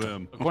that was fish.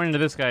 them. according to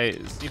this guy,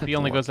 CP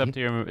only goes up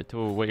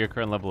to what your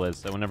current level is.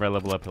 So whenever I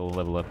level up, he'll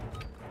level up.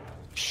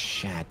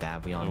 Shut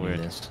up. We all So knew weird.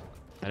 this.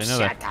 I didn't know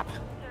that.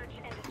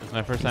 It's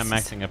my first time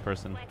maxing a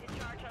person.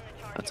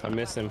 I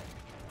miss him.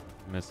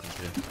 I missed him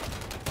too.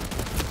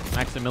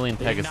 Max a million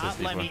They did Pegasus not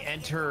let before. me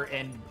enter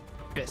and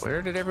fist.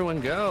 Where did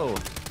everyone go?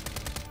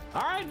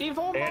 All right,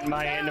 default. And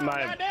my end of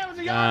my.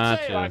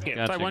 Gotcha.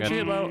 Sorry, once you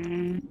hit low.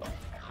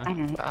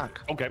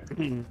 Fuck. Okay.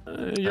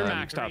 You're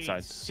maxed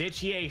outside.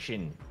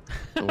 Situation.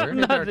 Where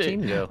did our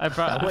team go? I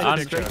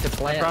went straight to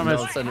plant, and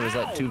all of a sudden it was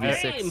like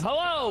 2v6.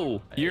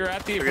 Hello. You're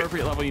at the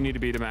appropriate level you need to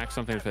be to max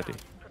something to 50.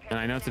 And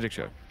I know it's a dick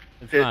joke.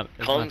 It's not.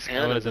 It's Kong's not.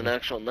 hand What is an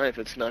actual knife.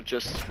 It's not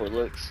just for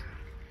looks.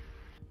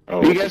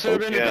 Oh, You guys ever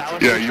been to Yeah.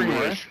 Dallas? Yeah, you Extreme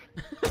wish.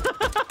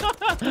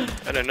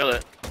 I didn't know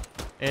that.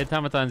 Hey,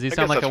 Automatons, you I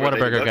sound like guess a that's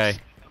where Whataburger they guy.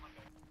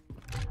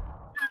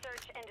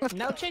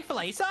 No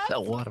Chick-fil-A, son.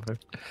 That whatever.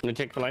 You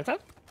Chick-fil-A, son?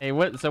 Hey,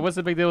 what? So what's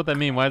the big deal with that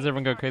meme? Why does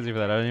everyone go crazy for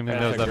that? I didn't even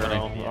think that was that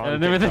funny. I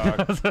didn't even think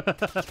that was.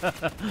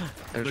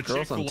 There's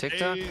girls on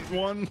TikTok.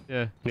 One.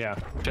 Yeah. Yeah.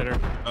 Shitter.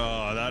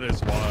 Oh, that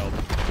is wild.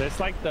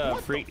 It's like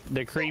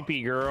the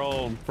creepy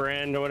girl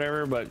friend or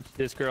whatever, but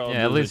this girl.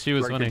 Yeah, at least she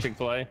was funny.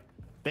 Chick-fil-A.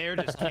 They're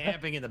just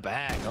camping in the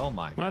back. Oh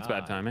my god. Well, that's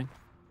bad timing.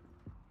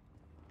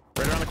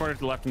 Right around the corner to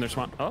the left, and there's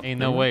one. Oh, ain't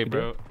no way,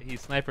 bro. He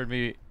sniped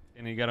me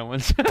and he got on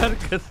one shot.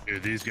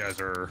 Dude, these guys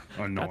are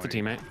annoying. That's a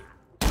teammate.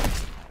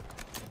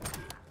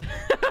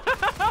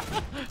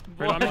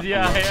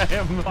 Yeah,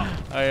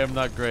 I am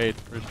not great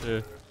for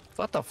sure.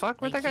 What the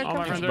fuck? Where'd that guy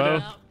come from?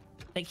 Bro.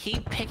 They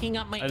keep picking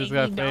up my I just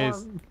got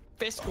 $80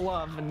 fist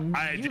glove and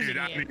using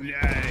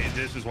it.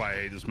 This is why I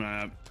hate this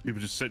map.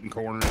 People just sit in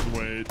corners and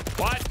wait.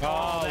 What?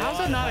 Oh, how's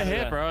that not a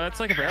hit, bro?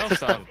 That's like a barrel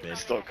stop.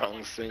 Still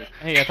constant.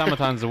 Hey,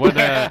 automatons, what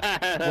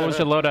was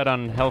your loadout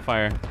on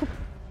Hellfire?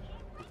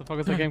 What the fuck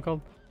is that game called?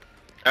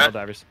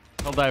 Helldivers.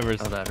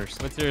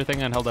 Helldivers. What's your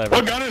thing on Helldivers?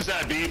 What gun is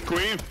that, Beef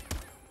Queen?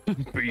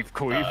 Beef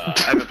Queen. I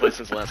haven't played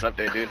since the last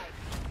update, dude.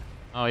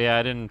 Oh yeah,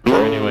 I didn't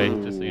play anyway,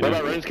 just so you know.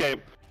 What about RuneScape?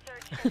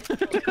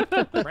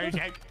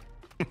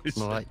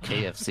 More like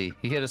KFC.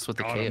 You hit us with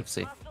the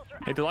KFC.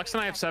 Hey, Deluxe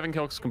and I have 7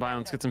 kills combined.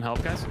 Let's get some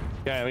help, guys.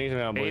 Yeah, we need some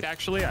help. 8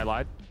 actually. I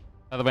lied.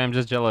 By the way, I'm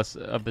just jealous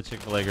of the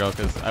Chick-fil-A girl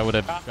because I would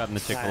have gotten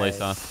the Chick-fil-A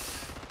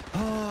sauce.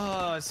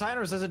 Oh,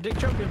 Signers, does a dick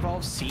joke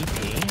involve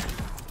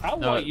CP?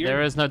 No,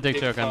 there is no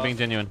dick joke. I'm being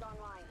genuine.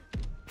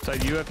 So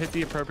you have hit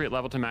the appropriate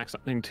level to max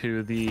something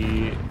to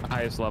the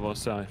highest level,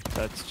 so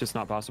that's just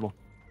not possible.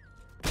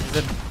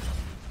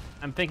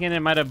 I'm thinking it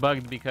might have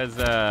bugged because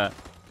I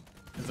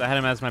had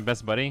him as my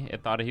best buddy.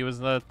 It thought he was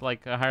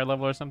like a higher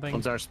level or something.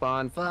 When's our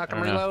spawn? Fuck,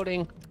 I'm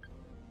reloading.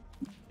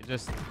 It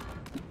just...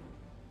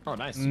 Oh,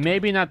 nice.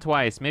 Maybe not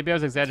twice. Maybe I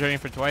was exaggerating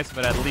for twice,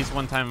 but at least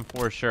one time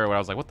for sure where I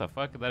was like, what the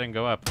fuck? That didn't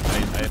go up.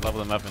 I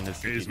leveled him up and his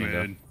CP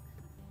didn't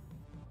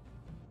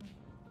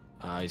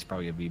go. He's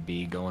probably gonna be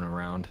B going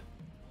around.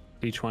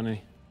 D20.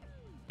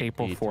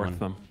 April 4th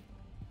them.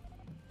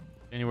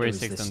 January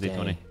 6th on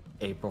D20.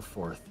 April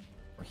 4th,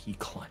 where he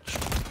clutched.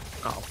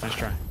 Oh, nice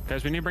try.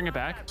 Guys, we need to bring it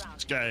back.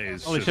 This guy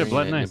is holy shit,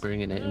 blood nice.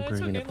 Bringing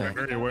it back.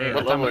 Very aware.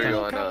 What level are you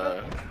on,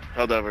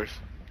 Helldivers?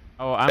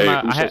 Oh, Hey,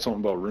 who said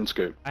something about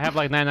RuneScape? I have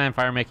like 99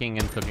 fire making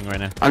and cooking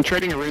right now. I'm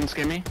trading a rune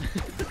skimmy.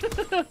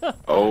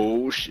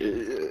 Oh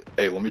shit.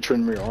 Hey, let me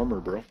trim your armor,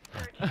 bro.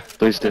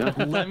 Please do.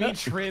 Let me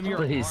trim your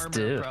Please armor,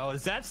 do. bro.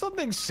 Is that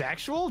something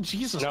sexual?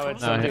 Jesus No,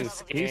 it's Christ.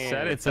 something. He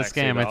said It's a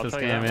scam. It's a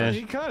scam, yeah.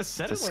 He kind of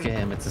said It's a it like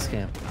scam. It's a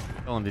scam.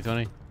 Go on,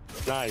 D20.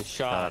 Nice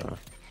shot.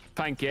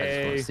 Thank I just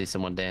want you. to see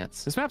someone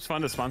dance. This map's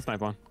fun to spawn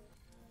snipe on.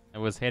 I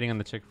was hating on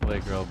the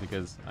Chick-fil-A girl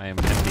because I am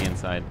empty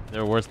inside.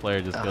 Their worst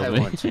player just killed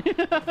me. Should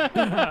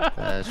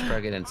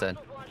probably get inside.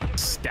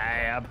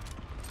 Stab.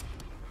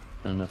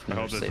 I don't know if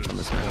I'm safe on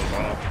this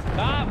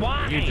map.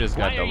 Why? You just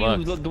got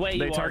Deluxe.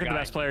 They target the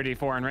best player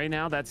D4, and right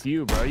now that's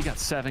you, bro. You got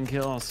 7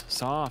 kills.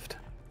 Soft.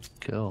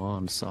 Go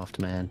on, soft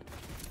man.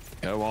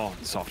 Go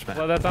on, soft man.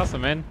 Well, that's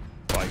awesome, man.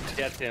 Fight.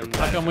 Get him.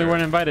 How come we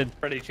weren't invited?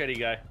 Pretty shitty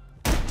guy.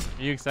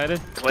 Are you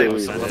excited? Clay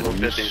was level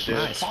 50, dude.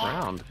 Nice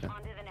round.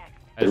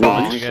 I just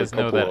want you guys a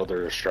know couple that.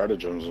 other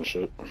stratagems and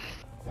shit.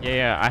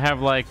 Yeah, I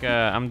have like,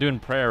 I'm doing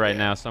prayer right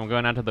now, so I'm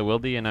going out to the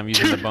wildy and I'm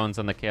using the bones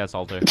on the chaos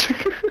altar.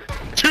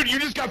 Dude, you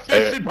just got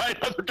fisted by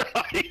another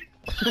guy.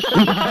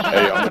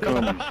 Hey,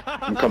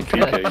 I'm come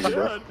PK you,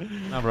 bro.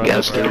 No, bro.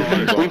 Yes,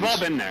 We've all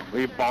been there.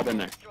 We've all been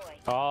there.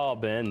 All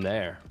been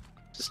there.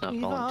 It's not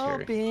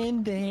voluntary.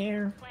 been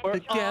there.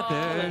 We're all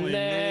in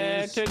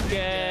there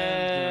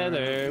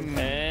together,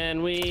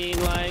 and we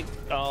like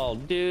all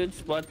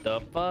dudes. What the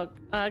fuck?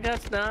 I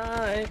got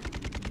sniped.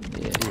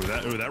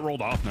 Yeah. Ooh, that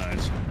rolled off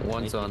nice.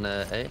 One's on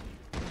A.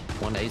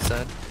 One A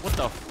side. What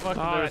the fuck?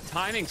 Oh, that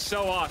timing's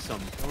so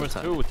awesome. There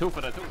was two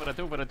for the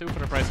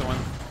price of one.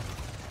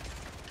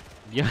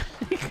 Yeah,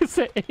 you can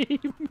say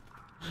aim.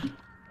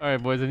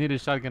 Alright, boys, I need a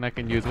shotgun I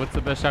can use. What's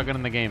the best shotgun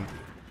in the game?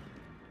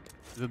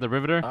 Is it the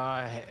Riveter?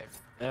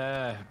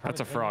 That's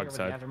a frog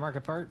side.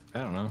 Aftermarket part? I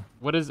don't know.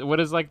 What is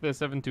like the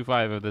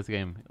 725 of this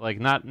game? Like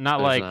not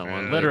like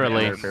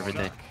literally. They nerf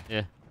everything.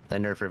 Yeah. They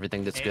nerf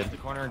everything that's good. The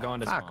corner going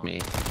to Fuck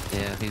me.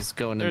 Yeah, he's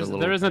going into There's, the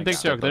little. there is no dick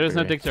joke. There is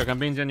no dick joke. I'm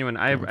being genuine.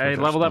 I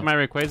leveled up my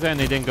Rayquaza and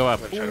they didn't go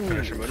up.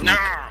 No!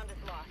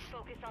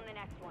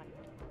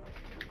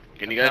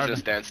 Can you guys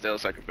just stand still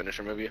so I can finish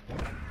your movie?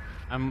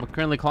 I'm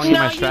currently calling you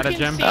my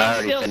stratagem.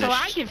 Stand still so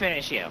I can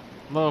finish you.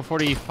 Level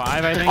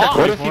 45, I think.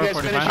 What if you 44, guys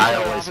 45? finish I it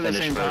always off at the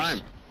finish same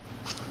first.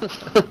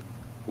 time?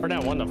 We're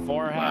down 1 to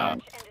 4. How?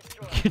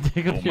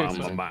 Take up yours.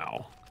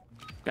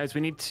 Guys,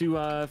 we need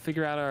to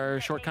figure out our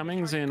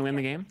shortcomings and win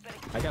the game.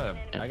 I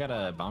got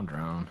a bomb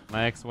drone.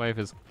 My ex-wife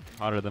is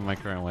hotter than my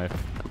current wife.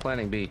 I'm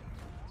planning B.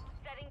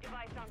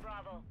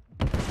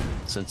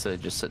 Since I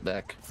just sit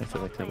back, I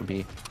feel like that would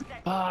be.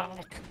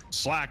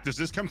 Slack, does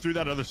this come through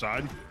that other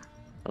side?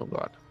 Oh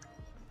god.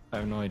 I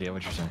have no idea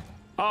what you're saying.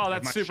 Oh, My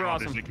that's super shot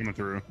awesome. isn't coming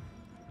through.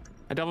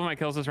 I doubled my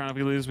kills this round. If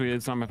we lose,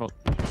 it's not my fault.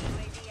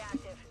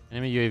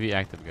 Enemy UAV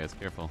active, guys.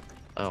 Careful.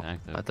 Oh,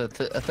 active. I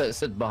thought it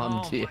said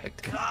bomb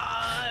deactivated.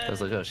 I was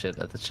like, oh shit,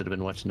 that should have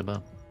been watching the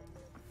bomb.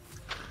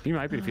 He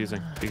might be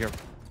defusing. Be careful.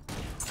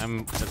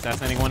 I'm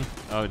assassinating one.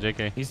 Oh,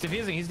 JK. He's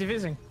defusing. He's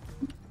defusing.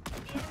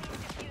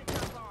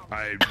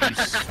 I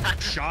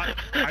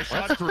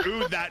shot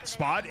through that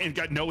spot and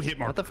got no hit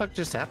mark. What the fuck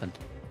just happened?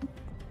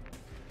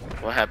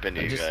 What happened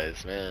to you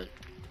guys, man?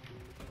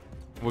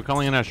 We're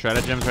calling in our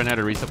stratagems right now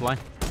to resupply.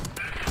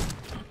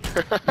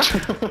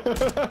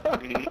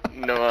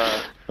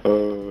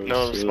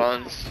 No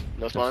spawns.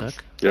 No spawns.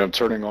 Yeah, I'm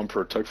turning on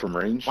protect from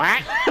range.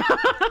 What?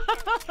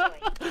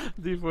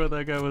 D4,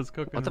 that guy was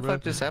cooking. What the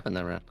fuck just happened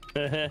that round?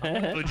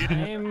 Legit,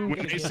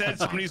 when they said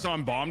somebody's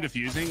on bomb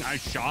defusing, I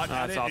shot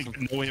at it. Awesome.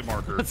 And no hit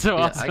marker. That's so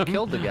awesome. I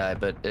killed the guy,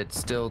 but it's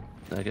still.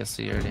 I guess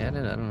he already had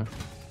it. I don't know.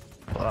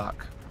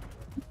 Fuck.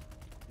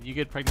 Did you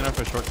get pregnant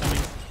after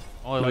shortcomings?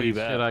 Holy shit,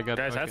 I got.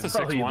 Guys, that's a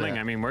fucking- 6-1.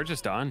 I mean, we're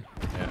just done.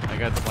 Yeah, I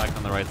got slack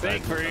on the right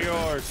side. Think for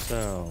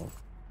yourself.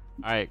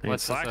 All right, I mean,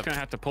 let's. Slack's gonna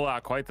have to pull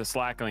out quite the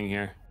slackling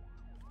here.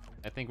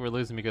 I think we're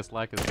losing because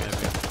Slack is gonna.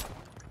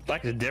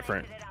 Slack is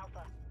different.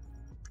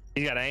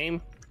 He got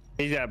aim.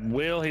 He's got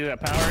will. He's got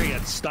power. He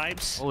got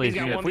snipes. Holy He's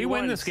got shit. If we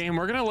win 1v1s. this game,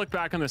 we're gonna look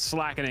back on the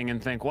slackening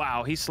and think,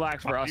 wow, he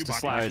slacked for us to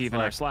slack Alright, even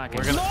our slacking.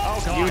 We're gonna.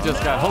 Oh, God. You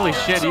just got. Holy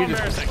shit! So You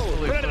just.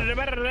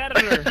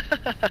 embarrassing.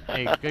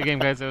 Hey, good game,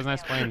 guys. It was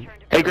nice playing.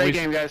 Hey, great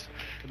game, guys.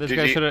 This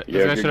guy should have.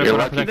 Yeah, This guy good should have game.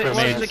 put on protect for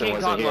What was the mage. King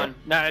wasn't Kong here. one?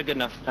 Nah, good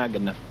enough. Not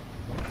good enough.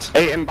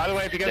 Hey, and by the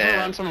way, if you guys want to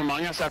Damn. run some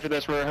Among Us after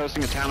this, we're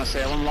hosting a Town of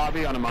Salem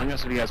lobby on Among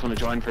Us if you guys want to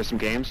join for some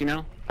games, you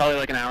know? Probably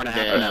like an hour and a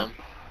half from now.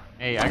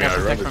 Hey, I got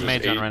protect from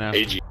mage on right now.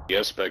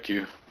 AGS spec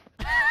you.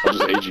 I'll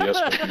just AGS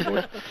spec you,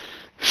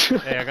 boy.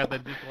 Hey, I got the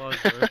D-claws,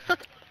 bro.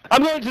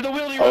 I'm going to the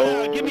wheelie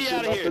right now. Get me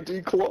out of here. The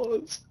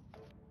D-claws.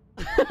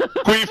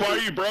 Queen, why are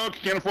you broke?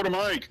 You can't afford a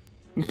mic.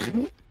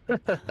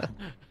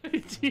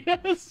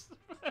 Yes.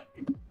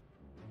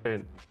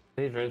 Dude,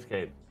 he's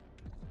RuneScape.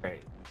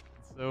 Great.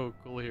 So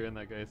cool hearing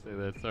that guy say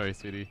that. Sorry,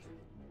 sweetie.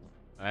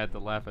 I had to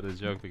laugh at his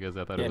joke because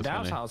I thought it was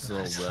Dow's funny. house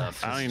is a little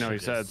I don't even know what he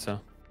said, so.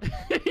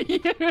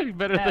 Yeah,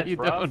 better that you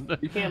don't.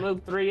 You can't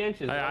move 3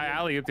 inches. I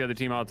alley-oop the other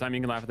team all the time.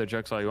 You can laugh at their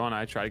jokes all you want.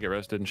 I try to get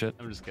roasted and shit.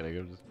 I'm just kidding.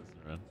 I'm just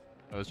messing around.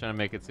 I was trying to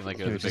make it seem like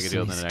it was a bigger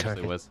deal than it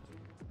actually was.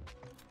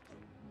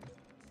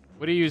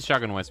 What do you use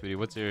shotgun-wise, sweetie?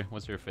 What's your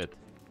fit?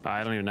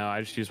 I don't even know.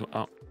 I just use.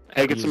 Oh.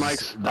 Hey, get some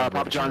mics.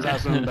 Papa John's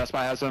has them, Best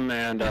Buy has them,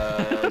 and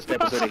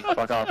Staple City.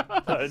 Fuck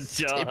off.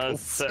 Staple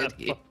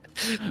City.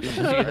 You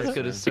guys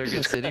go to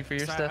Circuit City for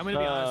your stuff? I'm gonna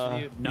be honest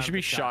with you. You should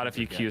be shot if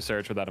you Q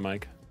search without a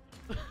mic.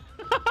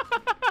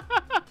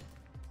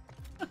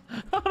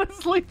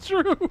 Honestly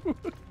true.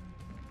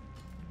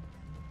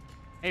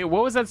 Hey,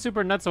 what was that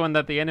super nuts one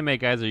that the anime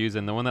guys are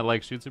using? The one that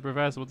like shoots super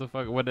fast? What the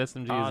fuck? What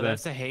SMG is that?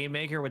 That's a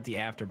haymaker with the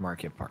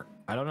aftermarket part.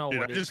 I don't know Dude,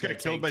 what I just got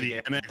killed by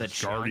the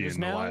MX Guardian in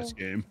the last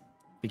game.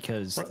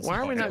 Because Why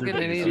are we not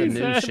getting any of the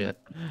new shit?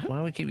 Why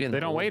do we keep getting? They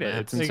don't wait it.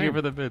 It's Thank insane. you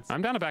for the bits.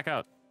 I'm down to back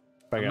out.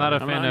 I'm not a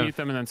fan gonna of. mute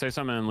them and then say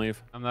something and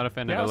leave. I'm not a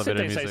fan Yeah, of I'll sit elevator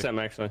there and music. say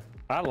something actually.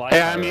 I like.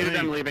 Hey, I muted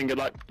them leaving. Good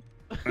luck.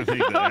 I think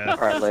that.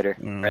 Alright, later.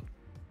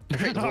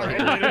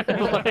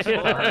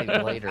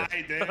 Later.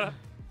 I did.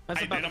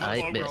 that's I about did. the I'm I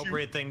most did.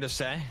 appropriate thing to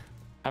say.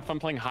 Have fun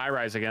playing High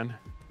Rise again.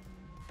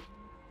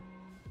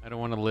 I don't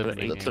want to live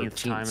The in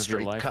 18th time of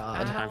your life.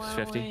 COD. Times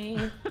 50.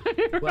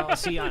 Well,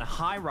 see, on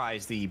high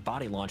rise, the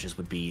body launches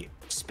would be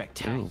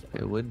spectacular. Ooh,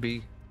 it would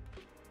be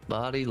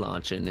body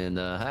launching in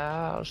the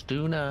house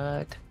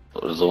tonight.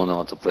 I was the one that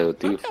wants to play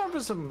with you. Down for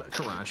some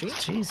Karachi.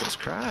 Jesus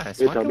Christ.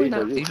 Hey, Why can Tommy, we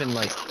not are you- even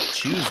like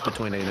choose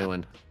between a new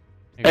one?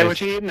 Hey,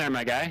 what you eating there,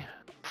 my guy?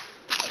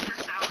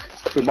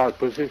 Good mark,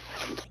 pussy.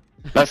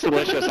 That's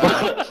delicious.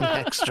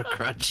 Extra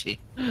crunchy.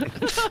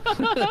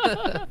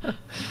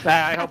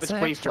 I hope it's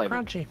That's queef extra flavor.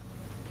 crunchy.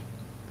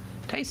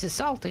 Taste is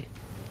salty.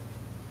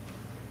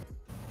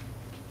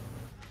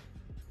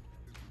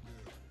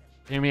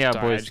 Hear me out,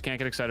 Sorry, I boys. just can't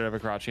get excited over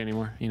Karachi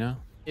anymore, you know?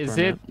 Is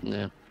Where I'm it?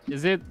 Yeah.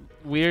 Is it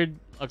weird?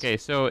 Okay,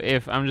 so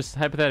if I'm just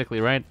hypothetically,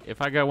 right?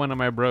 If I got one of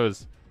my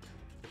bros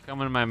to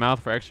come in my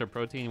mouth for extra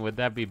protein, would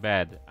that be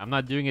bad? I'm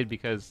not doing it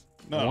because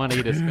I want to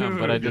eat a scum,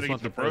 but I You just gotta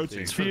want the get protein.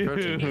 It's for the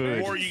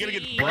protein. Or you gotta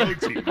get the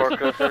protein.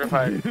 Porco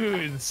certified.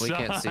 We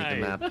can't see the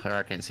map, or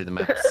I can't see the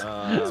map.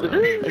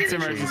 It's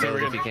emergency. Vote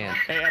We're if good. you can.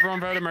 Hey, everyone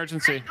vote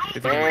emergency. If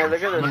you Man, can.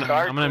 look at this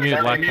dark. I'm gonna mute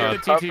Black Mute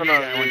Cloud. the TTV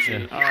guy. I want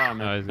you. Oh, No,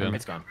 man. he's gone.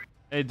 It's gone.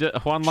 Hey,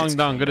 Juan Long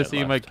Dong, good to see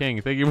you, my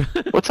king. Thank you.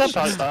 What's up,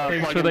 Thanks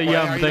for the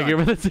yum. Thank you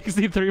for the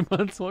 63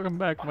 months. Welcome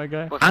back, my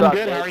guy. What's I'm up,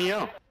 good. dude? How are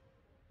you?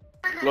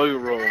 Low you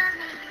roll.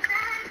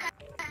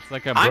 It's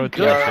like a I'm protein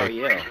good. How are shake.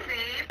 you?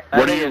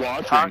 What are That you nigga's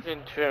watching?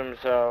 Talking to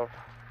himself.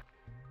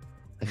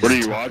 What are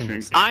you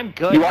watching? I'm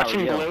good. You how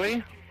watching are you?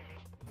 Bluey?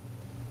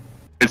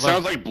 It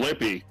sounds like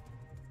Blippy.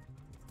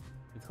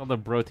 It's called a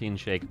protein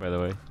shake, by the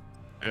way.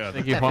 Yeah,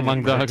 Thank you, Juan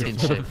Long Dong. Protein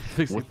for the shake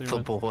 63 with the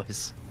months.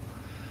 boys.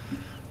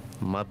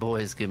 My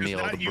boys give me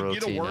all the you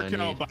get a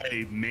protein I workout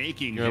need. by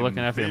making You're him looking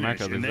after your finish,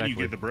 macros, and then exactly. you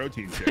get the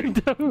protein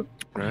shake.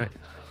 Right.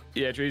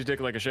 Yeah, treat his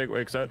dick like a shake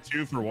weight set.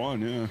 2 for 1,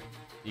 yeah.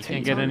 You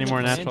can't get any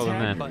more natural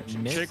than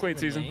that. Shake weight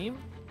season.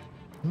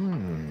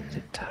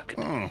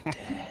 Talking Oh.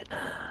 dead.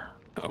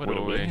 Oh, what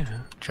a way.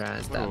 Try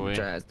and What a way.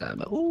 stop. Try and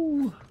stop.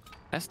 Ooh.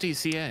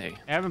 SDCA.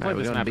 I haven't played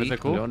this map. Is it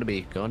cool? Going to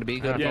B. Going to B.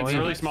 Go to Yeah, B. it's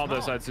really small though,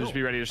 so just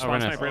be ready to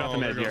spawn snipe right off the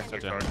mid here.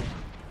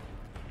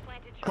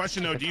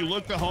 Question though, do you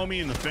look the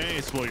homie in the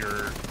face while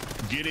you're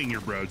getting your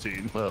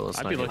protein? Well,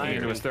 I'd be looking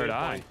into his third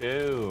eye.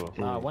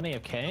 One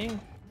AFK?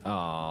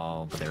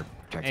 Oh, but they're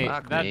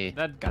hey,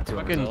 that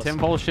fucking Tim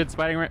bullshit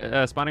spawning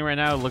right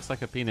now looks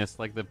like a penis,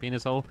 like the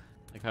penis hole,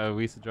 like how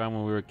we used to draw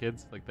when we were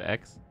kids, like the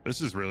X.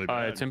 This is really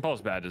bad. Tim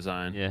Paul's bad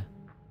design. Yeah.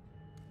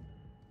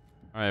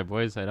 All right,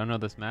 boys. I don't know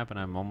this map, and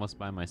I'm almost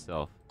by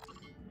myself.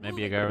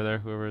 Maybe a guy over there,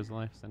 whoever is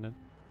alive, send it.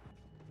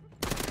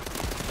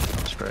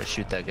 Just try to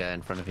shoot that guy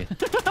in front of you.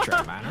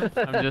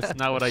 I'm just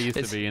not what I used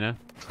to be, you know.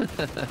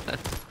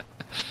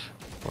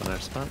 One our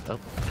spot. Oh,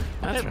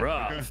 that's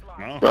rough.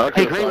 Well,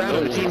 hey, great round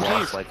of the Team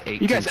G's. Like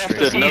you guys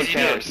did no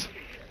chance.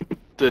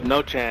 Did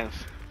no chance.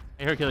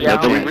 Hey, Hercules.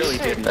 Yeah, we really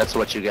didn't. That's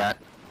what you got.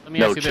 Let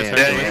me ask you this.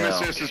 Yeah, aim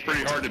assist is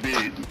pretty hard to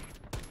beat.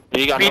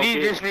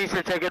 BD just needs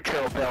to take a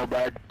chill pill,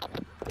 bud.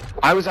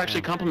 I was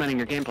actually complimenting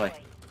your gameplay.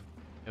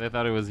 Yeah, they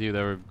thought it was you.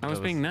 They were. I was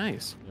being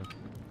nice.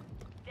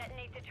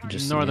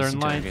 Just Northern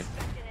Lights.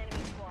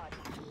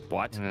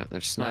 What? They're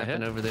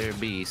sniping over there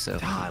B, so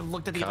I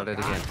looked at the caught it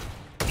again.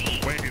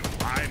 Wait,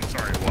 I'm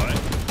sorry, what?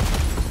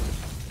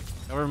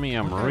 Cover me,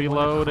 I'm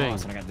reloading.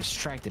 And I got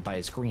distracted by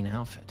his green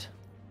outfit.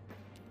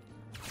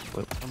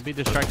 Don't be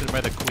distracted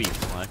by the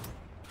queef, like.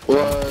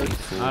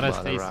 What? Not as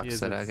tasty rocks as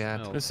that I got.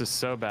 smells. This is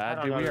so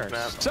bad, dude. We are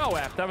so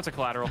apt. That was a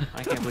collateral.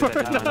 I can't believe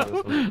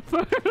that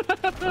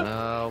did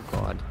Oh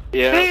god.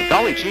 Yeah.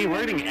 Golly gee,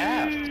 we're getting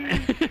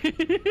aft.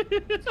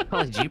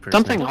 Golly jeepers.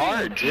 Something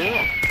hard, too.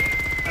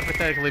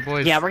 Hypothetically,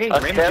 boys. Yeah, we're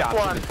getting rim step jobs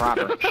one. in the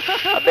proper.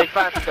 A big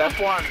fan, step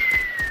one.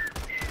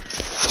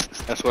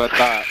 That's what I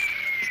thought.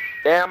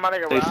 Damn, my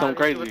nigga. They sound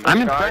crazy.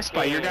 I'm impressed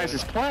by your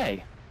guys'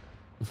 play.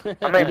 You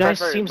guys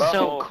seem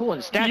so cool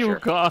in stature. You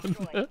god.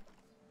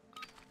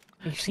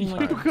 You seem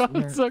like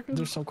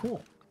they're so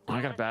cool.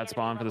 I got a bad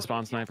spawn for the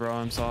spawn sniper.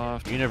 I'm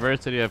soft.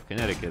 University of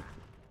Connecticut.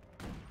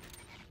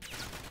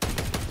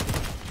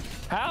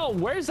 How?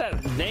 Where's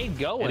that nade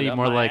going? Eddie, Up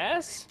more my like-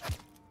 ass?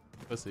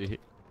 Pussy.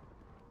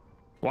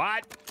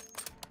 What?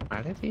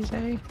 What did he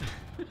say?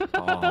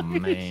 Oh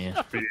man.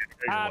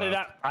 How did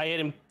I hit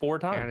him 4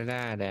 How times? did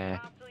I die?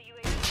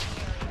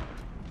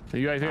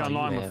 You guys Oh,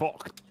 online you with have.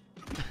 fucked.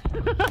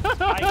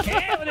 I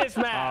can't with this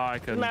map. Oh, I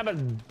couldn't. This map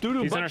is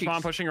doo-doo He's in our butt spawn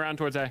cheeks. pushing around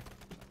towards A.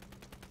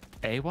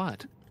 A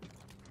what?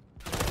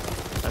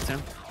 That's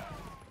him.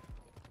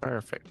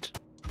 Perfect.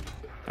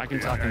 I can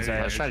talk and say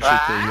I it. was trying to shoot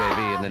the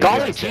UAV and then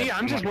Golly he gee,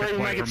 got I'm just worried we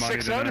might get for money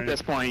 6-0 at tonight.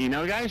 this point, you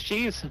know, guys?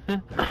 Jeez.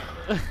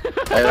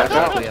 Hey, that's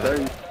all.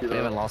 We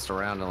haven't lost a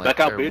round in like, Back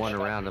out, or bitch. won a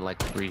round in like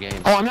 3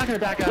 games. Oh, I'm not going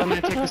to back out. I'm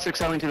going to take the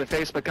 6-0 to the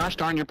face, but gosh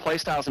darn, your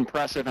playstyle's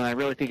impressive, and I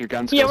really think your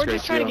gun skills we're great,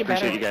 just trying too. to get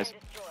Appreciate better. you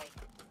guys.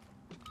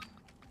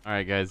 All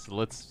right, guys.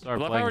 Let's start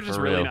Love how playing we're for just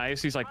real. really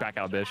nice. He's like, back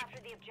out, bitch.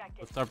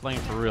 Let's start playing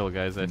for real,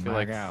 guys. I feel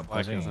like Back out,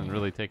 Black pussy. isn't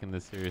really taking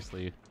this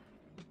seriously.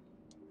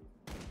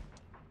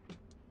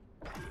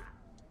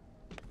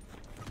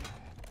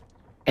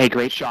 Hey,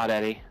 great shot,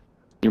 Eddie.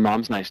 Your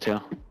mom's nice, too.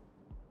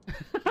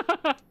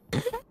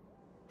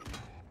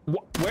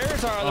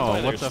 Where's our other Oh,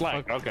 player? what the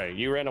Slack. fuck? Okay,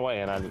 you ran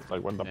away, and I was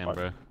like, what the Damn, fuck?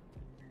 bro.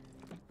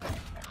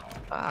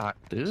 Ah,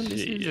 dude,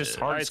 this is just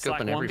All hard right,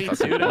 Slack scoping every 1v2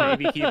 fucking to point.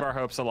 maybe keep our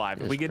hopes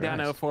alive. If we get down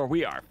Christ. 0-4,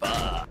 we are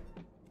fucked.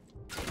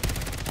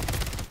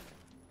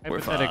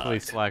 Hypothetically,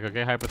 fucked. Slack.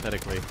 Okay,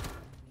 hypothetically.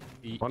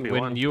 1v1.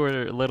 When you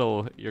were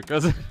little, your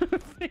cousin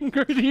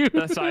fingered you.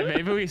 That's fine.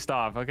 Maybe we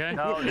stop, okay?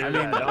 Don't do I mean,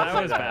 that. Don't that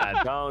say was that.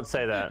 bad. Don't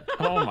say that.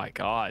 Oh my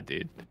god,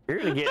 dude. You're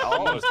gonna get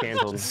all those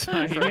canceled.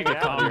 You need to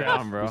calm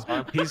down, bro.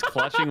 He's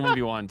clutching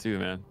 1v1 too,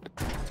 man.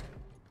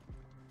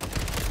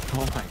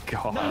 Oh my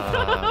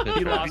god. Good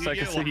He try. lost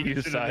like a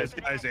CU side. This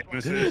guy's aim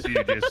assist,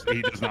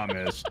 he does not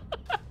miss.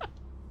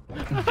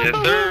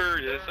 Yes, sir.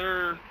 Yes,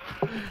 sir.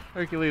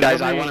 Hercules,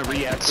 Guys, let I me- want to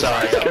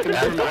re-emphasize. Sorry,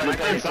 My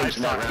PlayStation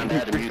that round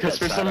had to mute because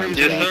that for some side.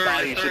 reason Yes, sir.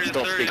 Thought he Yes, should sir.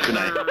 still Yes, speak sir.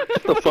 tonight.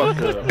 The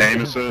fuck up.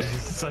 Aim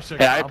assist.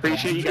 Hey, I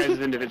appreciate you guys as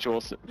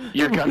individuals.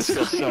 Your gun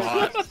skills so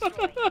hot.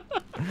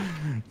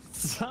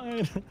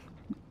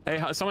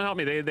 Hey, someone help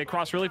me. They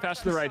cross really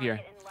fast to the right here.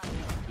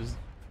 Just,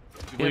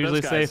 people Yeah, usually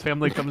those say guys.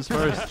 family comes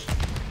first.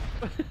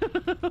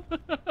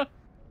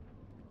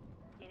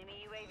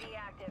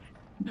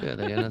 Yeah,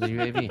 they got another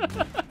UAV.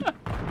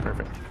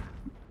 Perfect.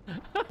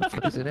 What the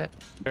fuck is it at?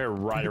 They're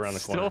right around the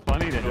corner. Still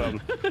funny to him.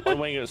 One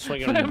wing is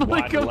swinging Family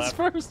wide to comes left.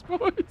 first,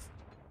 boys.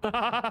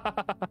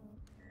 I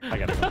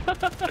gotta go.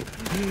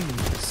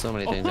 So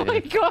many Oh things. I my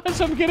gotta-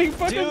 gosh, I'm getting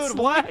fucking Dude, what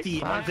slacked. the?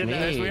 Fuck We me,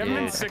 haven't been dude. I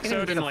can't 6-0 even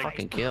in get a like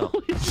fucking kill.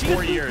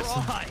 4 years.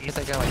 I guess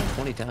I got like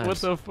 20 times. What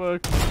the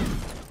fuck?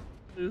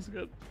 This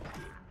got...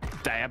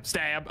 Stab,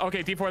 stab.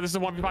 Okay, D4, this is a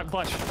 1v5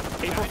 clutch.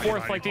 April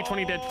 4th, like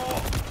D20 did.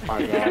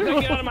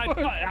 Get out of my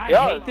I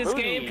hate this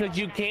game because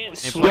you can't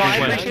switch. No, I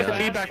appreciate the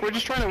feedback. We're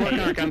just trying to work on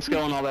our gun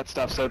skill and all that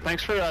stuff. So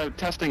thanks for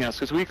testing us,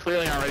 because we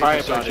clearly aren't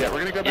ready for switch yet. We're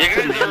gonna go back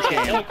to the man's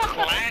game.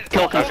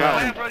 Kill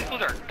confirmed.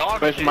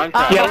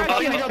 Yeah, we're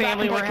seeing the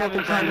family. We're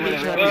having fun.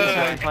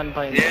 Having fun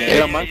playing the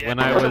game. When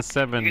I was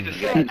 7,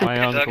 my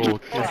uncle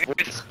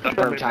kissed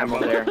Confirmed time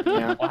over there.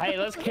 Yeah. Well, hey,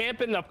 let's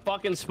camp in the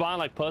fucking spawn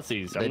like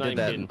pussies. I'm They not did even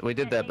that. kidding. We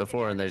did that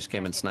before, and they just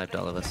came and sniped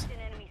all of us.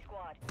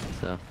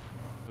 So.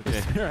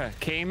 Okay.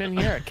 Cayman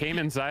here, a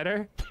Cayman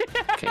insider.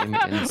 Came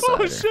insider.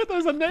 Oh shit,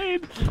 there's a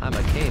nade! I'm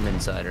a Came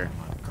insider.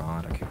 Oh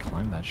god, I could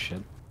climb that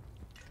shit.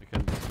 I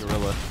can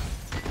gorilla.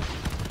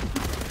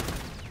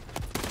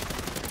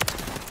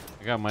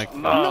 I got Mike.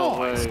 No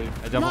way.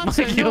 I doubled my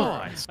kill.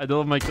 I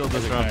doubled my kill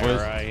this round, boys.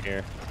 Right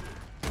here.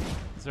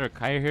 Is there a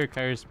Kyer here?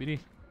 Kyer Speedy?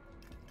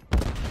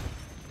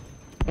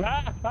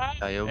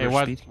 Hey,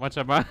 watch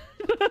out, man.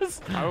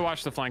 I would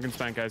watch the flank and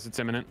spank, guys. It's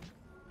imminent.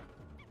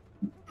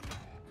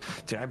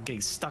 Dude, I'm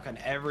getting stuck on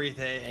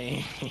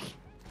everything.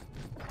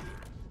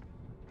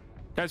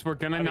 Guys, we're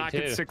gonna knock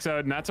it 6-0,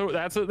 and that's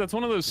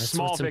one of those That's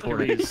small what's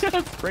victories.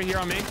 Right here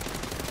on me.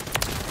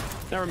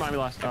 Never mind, we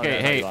lost.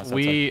 Okay,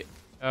 hey,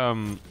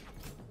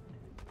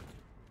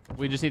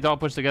 we just need to all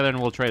push together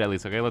and we'll trade at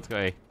least. Okay, let's go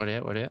A. What are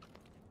you? What are you?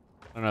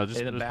 No, no, just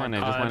plan A.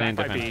 Just plan A and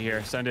defend.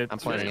 Here, send it. I'm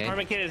playing A.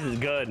 Apartment Kids is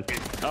good.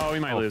 Oh, we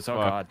might lose. Oh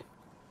fuck. god.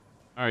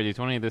 All right,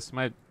 D20. This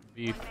might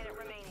be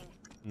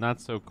not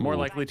so cool. More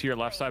likely to your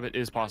left side, but it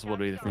is possible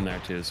to be from there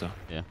too. So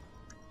yeah.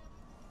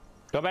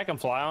 Go back and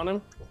fly on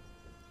him.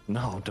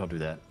 No, don't do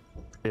that.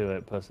 Do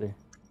it, pussy.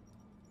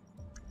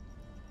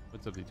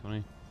 What's up,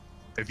 D20?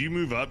 If you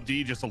move up,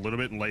 D, just a little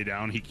bit and lay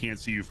down, he can't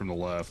see you from the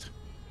left.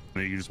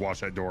 And you can just watch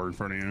that door in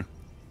front of you.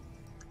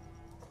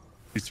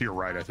 He's to your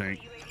right, I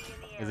think.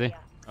 Is he?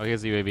 Oh, he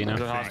has the UAV now.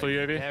 is it hostile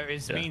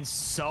UAV? It means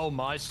so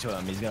much to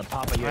him. He's gonna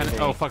pop a UAV.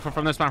 Oh fuck!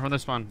 From this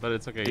spawn, but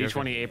it's okay. D20,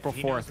 okay. April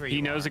 4th.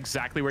 He knows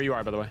exactly where you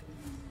are, by the way.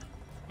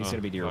 He's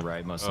gonna be to your fuck.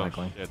 right, most Oh,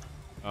 likely. Shit.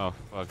 Oh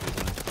fuck!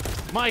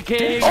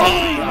 Mikey!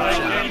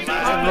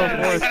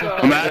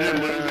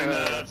 Imagine losing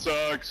that.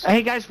 Sucks.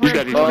 Hey guys, we're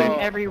improving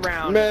every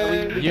round.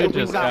 You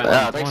just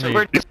got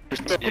 20.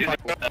 Hey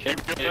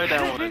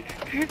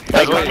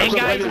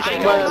guys, I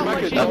know how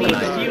much it means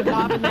to you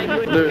popping that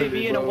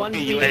UAV in a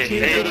 1v2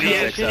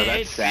 situation.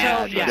 It's so,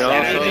 yeah.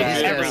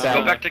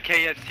 Go back to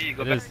KFC.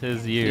 Go back. This is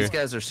his year. These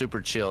guys are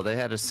super chill. They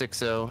had a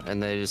 6-0,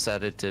 and they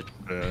decided to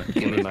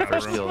give me my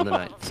first kill of the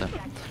night. So,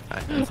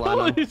 alright, I'm flying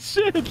on. Holy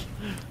shit!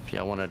 If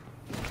y'all want to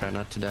try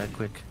not to die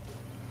quick.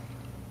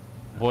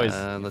 Boys.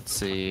 Let's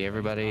see.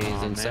 Everybody's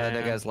inside.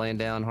 That guy's laying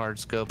down, hard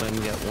scoping.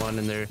 Got one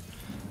in there.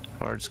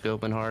 Hard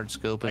scoping, hard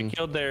scoping. I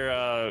killed their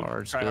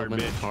hard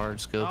scoping, hard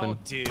scoping. Oh,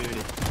 dude.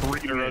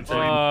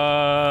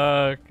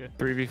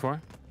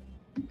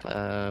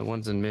 3v4.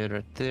 One's in mid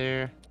right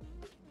there.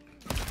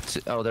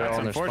 Oh, they're all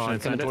in their spawn.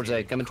 Coming towards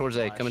A. Coming towards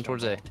A. Coming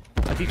towards A.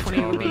 A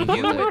D20 would be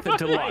you with the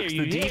deluxe, the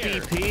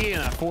DVP,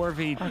 and a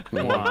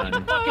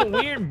 4v1. Fucking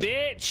weird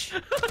bitch.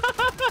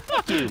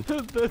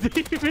 The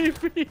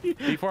DVP.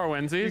 D4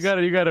 wins these.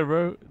 You got it,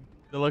 bro.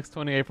 Deluxe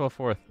 20 April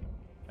 4th.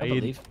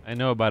 I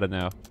know about it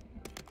now.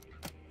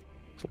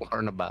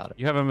 Learn about it.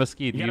 You have a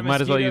mesquite. You might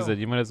as well use it.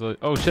 You might as well.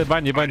 Oh shit!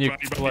 Behind you,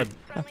 blood.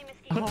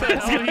 What the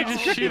hell? He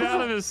just shoot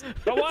out of his.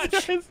 Go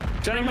watch.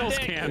 General's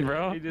can,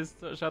 bro. He just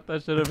shot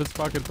that shit out of his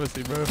pocket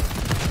pussy, bro.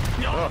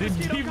 No,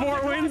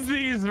 D4 wins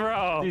these,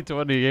 bro.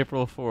 D20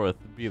 April 4th.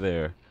 Be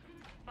there.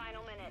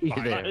 Be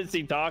there. Why is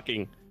he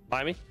talking?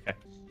 By me? Okay.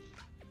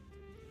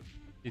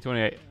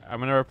 D20. I'm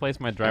gonna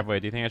replace my driveway.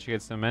 Do you think I should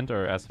get cement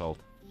or asphalt?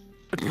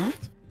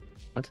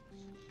 What?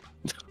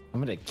 I'm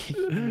gonna kick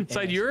you.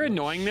 Side, your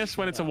annoyingness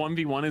when it's a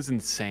 1v1 is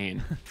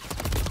insane.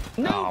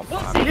 No,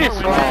 brings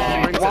a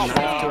knife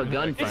to a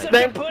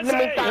gunfight.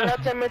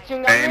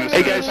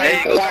 Hey guys,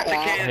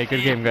 Hey,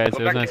 good game, guys.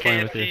 It was nice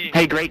playing with you.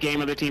 hey, great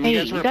game of the team. You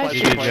guys were a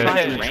pleasure did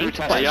playing.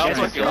 good. Y'all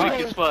fucking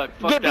weak as fuck.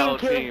 Fuck that whole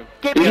team.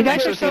 You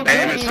guys are so good Aim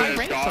at my assist,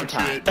 rank dog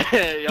sometimes.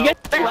 shit. Y'all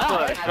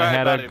fuck. I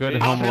had a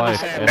good home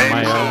life, and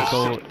my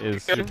uncle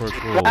is super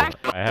cool. I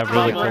have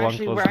really cool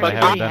uncles, but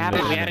I haven't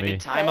done We had this a to me.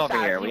 good time over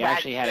here. We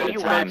actually had a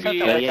good time. I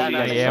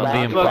am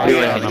the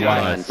imposter on the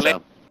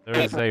line. There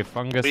is a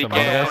fungus among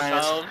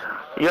us.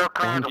 Y'all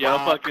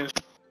fucking.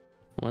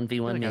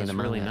 1v1 me That's and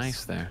really Among Us.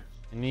 nice there.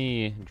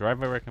 Any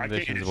driveway I can't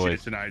recommendations, get boys?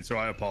 shit tonight, so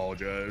I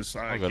apologize.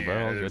 I All good, bro.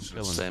 All can't. good. It's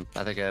Chilling. just- Same.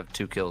 I think I have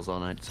 2 kills all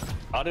night. So.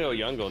 I'll do a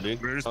Youngo,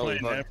 dude. We're just Holy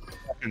playing fuck. every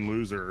fucking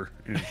loser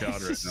in COD right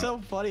It's just now. so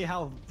funny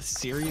how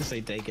serious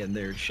they take in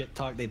their shit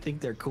talk. They think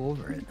they're cool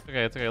for it.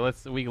 Okay, it's okay.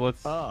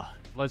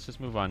 Let's just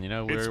move on. You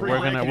know, It's we're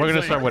really gonna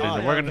insane. start winning. Oh,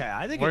 yeah, We're okay.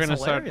 I think gonna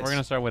it's start. hilarious. We're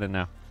gonna start winning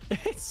now.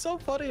 It's so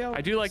funny how.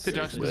 I do like the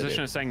Seriously,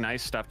 juxtaposition of saying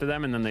nice stuff to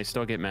them and then they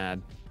still get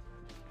mad.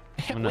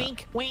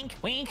 Wink, wink,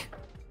 wink.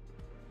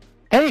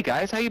 Hey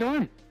guys, how you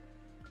doing?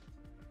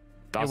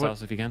 Boss what-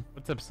 house if you can.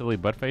 What's up, silly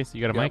buttface? You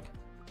got a Yep.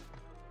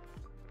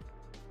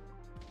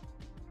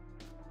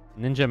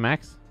 mic? Ninja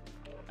Max?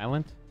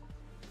 Island?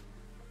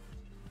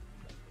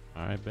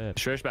 All right, bet.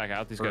 Shush back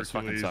out. These guys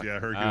fucking suck. Yeah,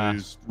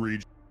 Hercules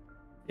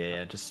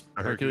Yeah, just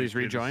Hercules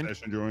rejoined.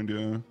 Session joined.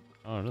 Yeah.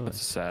 Oh, really?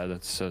 That's sad.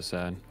 That's so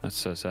sad. That's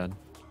so sad.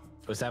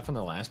 Was that from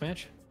the last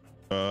match?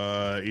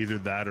 Either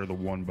that or the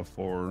one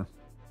before.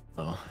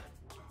 Oh,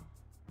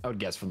 I would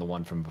guess from the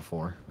one from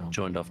before. Oh.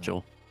 Joined off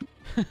Joel.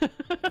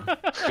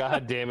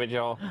 God damn it,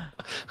 y'all.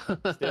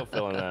 Still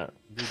feeling that.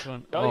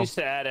 Y'all used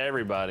to add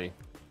everybody.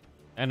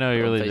 I know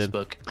you really did.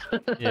 Facebook.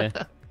 Yeah.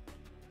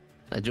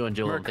 I joined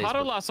Joel on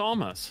Mercado Facebook. Las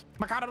Almas.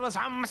 Mercado Las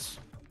Almas.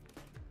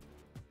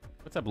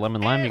 What's up,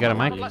 Lemon Lime? You got a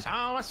mic?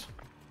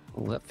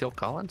 Oh, that Phil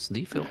Collins?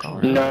 The Phil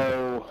Collins?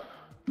 No.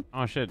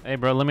 Oh shit. Hey,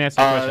 bro. Let me ask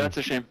you a question. That's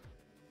a shame.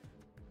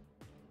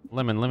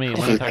 Let me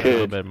talk a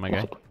little bit, my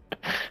guy.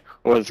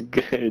 Was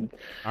good.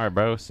 All right,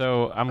 bro.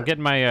 So I'm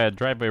getting my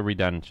driveway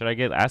redone. Should I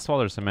get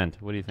asphalt or cement?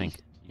 What do you think?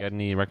 You got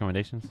any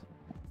recommendations?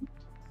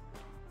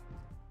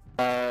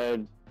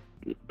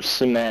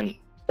 Cement.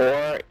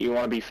 Or you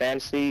want to be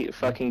fancy?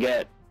 Fucking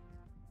get.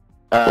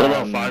 What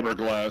about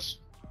fiberglass?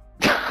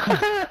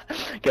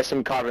 Get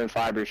some carbon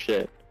fiber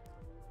shit.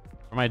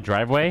 For my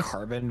driveway?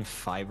 Carbon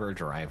fiber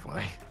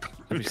driveway.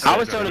 I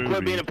was told to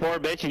quit being a poor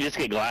bitch and just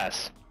get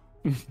glass.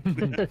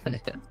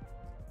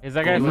 Is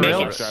that guy for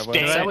real? Is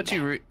that what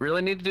you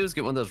really need to do? Is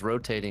get one of those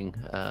rotating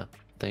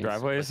things?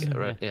 Driveways?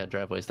 Like, yeah,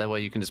 driveways. That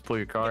way you can just pull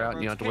your car out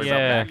and you don't have to worry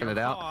about backing it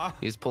out.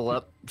 You just pull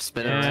up,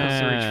 spin it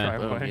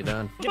around, boom, you're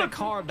done. Get a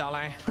car,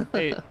 darling.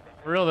 Hey,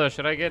 for real though,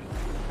 should I get?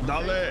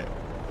 Dale.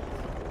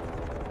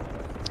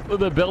 Well,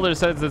 the builder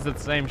says it's the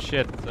same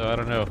shit, so I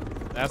don't know.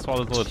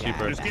 Asphalt is a little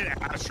cheaper. Just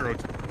get Astro.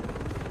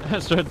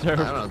 Astro Turf.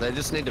 I don't know. They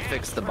just need to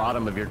fix the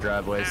bottom of your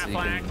driveway so you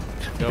can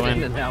go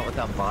in and out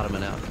without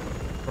bottoming out.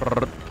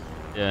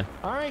 Yeah.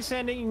 All right,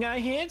 Sandy, you got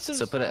hits.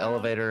 So put an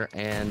elevator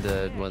and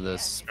one of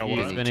those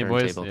spinny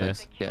boys.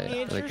 things.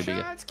 Yeah, that could be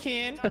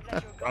good.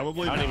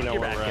 Probably. I don't even know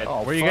where we're at.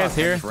 Oh, were you guys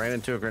here? I just ran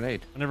into a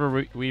grenade. Whenever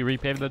we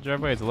repaved the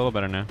driveway, it's a little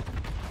better now.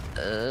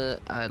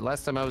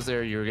 Last time I was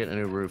there, you were getting a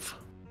new roof.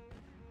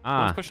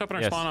 Let's push up in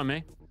our spawn on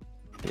me.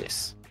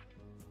 Yes.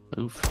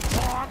 Oof.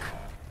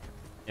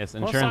 Yes,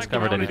 insurance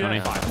covered it, Tony.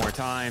 5 more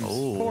times.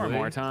 4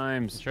 more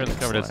times. Insurance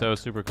covered it, so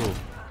super cool.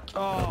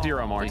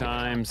 0 more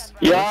times.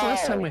 Yeah. When's the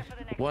last time we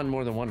won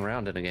more than one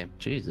round in a game?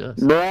 Jesus.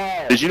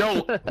 Bruh. Did you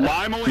know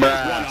Lime only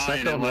has one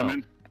eye in it,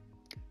 Lemon?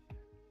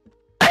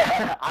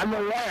 I'm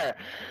aware.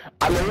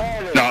 I'm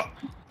aware. No.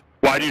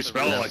 Why do you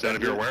spell it like that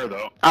if you're aware,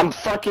 though? I'm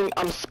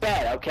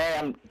sped,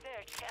 okay?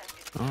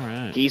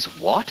 Alright. He's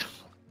what?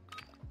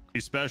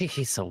 He's special.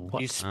 He's a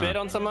what? You spit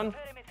on someone?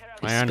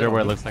 My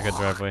underwear looks like a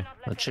driveway.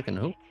 A chicken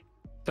who?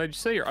 So did you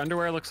say your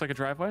underwear looks like a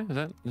driveway? Is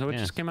that what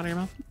just came out of your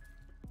mouth?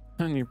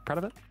 And you're proud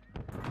of it?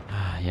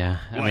 Yeah.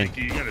 I mean,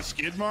 You got a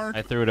skid mark?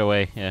 I threw it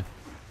away. Yeah.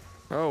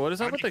 Oh, what is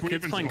up with the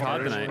kids playing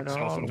COD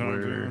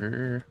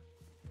tonight?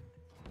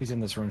 He's in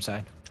this room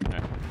side.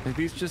 Like,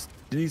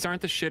 these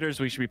aren't the shitters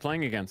we should be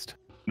playing against.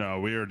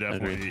 No, we are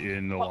definitely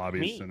in the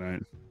lobbies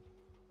tonight.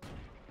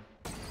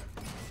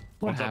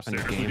 What happened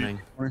to gaming?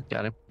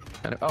 Got him.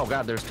 Oh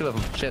god, there's 2 of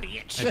them. Shit.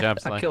 Good job,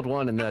 I Sly. killed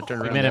one and then I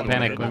turned around. We made him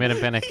panic. We made him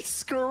panic. He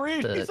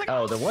screamed.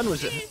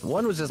 The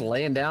one was just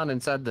laying down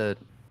inside the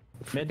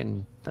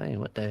freaking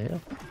thing. What the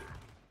hell?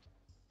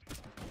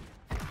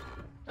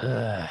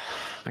 That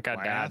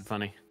got dad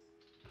funny.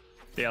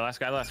 Yeah, last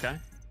guy.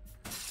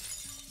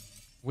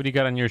 What do you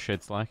got on your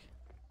shit, Slack?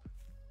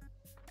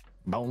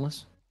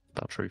 Boneless.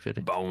 About 350.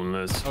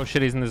 Boneless. Oh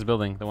shit, he's in this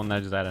building. The one that I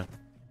just added.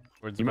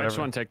 You might just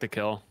want to take the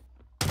kill.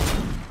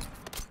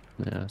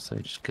 Yeah, so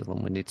you just kill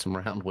them. We need some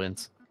round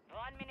wins.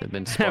 They've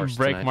been sparse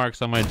Break tonight.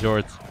 marks on my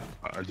jorts.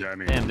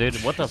 Damn, dude,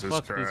 what the Jesus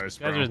fuck? Christ, These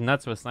guys bro. are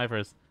nuts with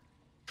snipers.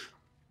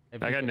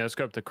 I got no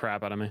scoped the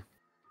crap out of me.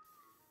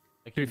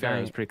 To be fair,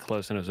 it was pretty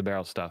close and it was a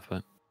barrel stuff,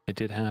 but it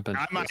did happen.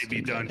 I might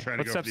be done trying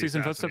to go for the Footstep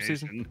season.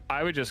 assassination.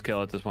 I would just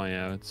kill at this point,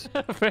 yeah. It's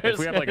Ferris if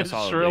we have like a got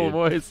solid shrill lead.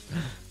 voice.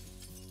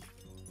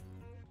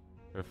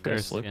 Her Go fair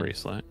slippery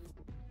skin.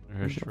 slut.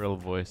 Her shrill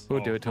voice. Ooh,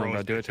 do it to him,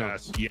 bro. Do it to him.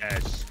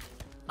 Yes.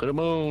 To the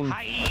moon.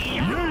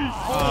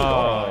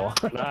 Oh,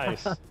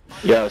 nice.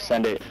 Yo,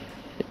 send it.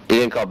 He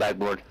didn't call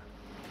backboard.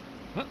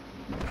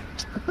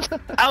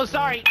 Oh,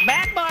 sorry.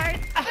 Backboard.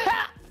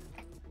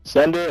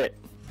 Send it.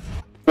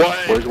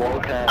 What? Where's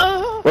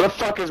Wildcat? Where the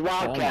fuck is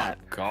Wildcat?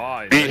 Oh my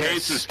god. He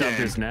hates this Stubbed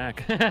game. his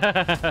neck. He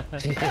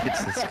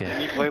hates this Did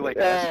he game. play like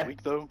last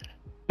week though?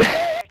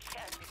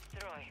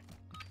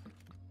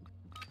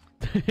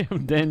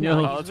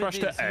 Daniel. Oh, let's rush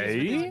to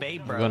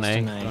A. We're going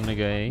A. Going to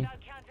go A.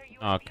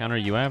 Oh, counter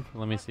UAV?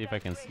 Let me see if I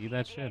can see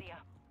that shit.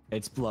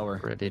 It's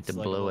blower. Ready to It's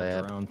like blow a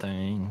ab. drone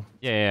thing.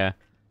 Yeah.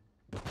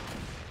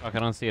 Fuck, I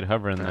don't see it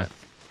hovering there.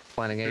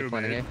 Planning A,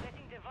 planning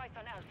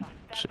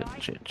A.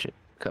 Shit.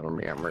 Cover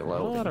me, I'm A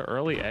reloading. lot of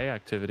early A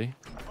activity.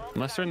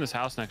 Unless they're in this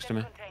house next to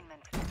me.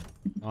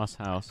 Lost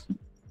house.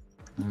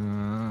 They It's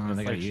got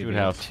like a shoot UAV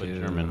house, but too.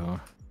 German.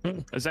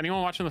 Is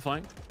anyone watching the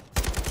flank?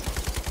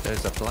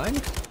 There's a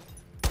flank?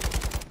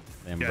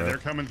 Damn, Yeah, bro. they're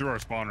coming through our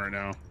spawn right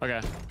now.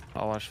 Okay,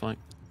 I'll watch flank.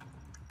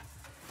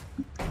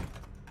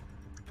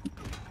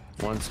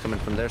 One's coming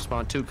from their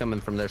spawn, 2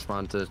 coming from their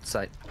spawn to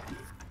site.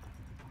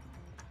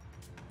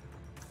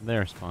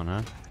 Their spawn,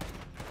 huh?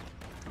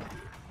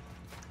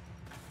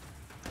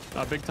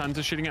 Big tons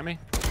are shooting at me.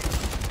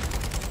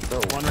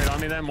 One right on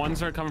me then. One's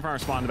coming from our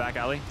spawn in the back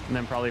alley. And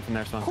then probably from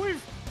their spawn. Queef!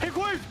 Hey,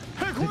 Queef!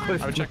 Hey,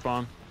 Queef! I would check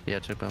bomb. Yeah,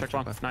 check bomb. Check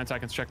bomb. 9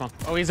 seconds. Check bomb.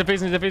 Oh, he's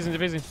defusing, he's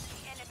defusing.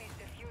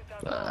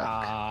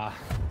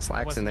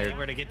 Slacks in there.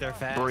 Where to get there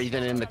fast.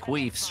 Breathing in the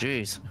queefs.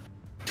 Jeez.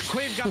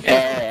 Queef got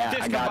Yeah,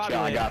 I got you.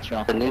 I got you.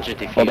 The ninja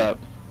defuse.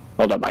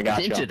 Hold up. I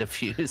got you. Ninja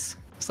defuse.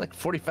 It's like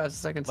 45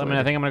 seconds. I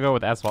think I'm gonna go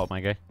with asphalt,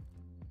 my guy.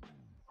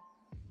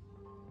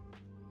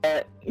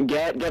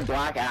 Get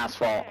black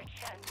asphalt.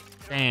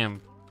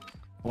 Damn.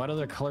 What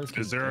other colors?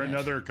 Is there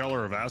another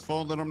color of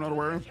asphalt that I'm not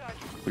aware of?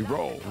 We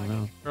roll.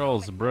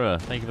 Girls,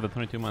 bruh. Thank you for the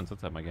 22 months.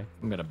 What's up, my guy?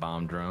 I'm gonna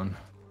bomb drone.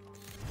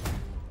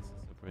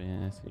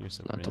 You're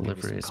so Not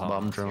delivery, it's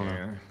bomb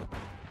drone.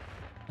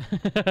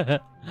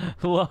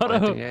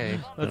 Lotto.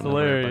 That's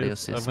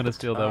hilarious. I'm gonna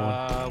steal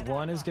that one.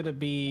 One is gonna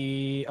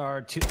be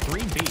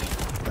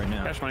 3B right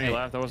now. Cash money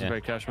left. That wasn't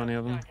very cash money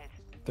of them.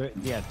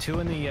 Yeah, 2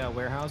 in the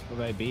warehouse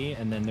by B,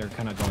 and then they're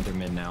kind of going through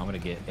mid now. I'm gonna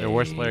get Their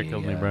worst player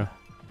killed me, bro.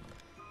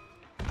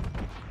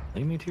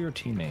 Leave me to your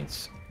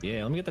teammates.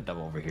 Yeah, let me get the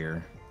double over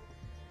here.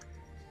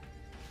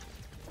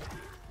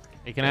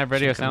 Hey, can I have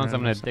radio silence?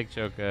 I'm gonna dick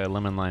choke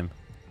lemon lime.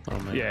 Oh,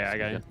 man. Yeah, I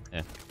got you.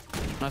 Yeah.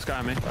 Nice guy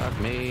on me.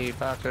 Fuck me,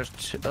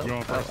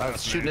 fuckers. I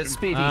was shooting at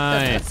Speedy.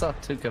 Nice. I saw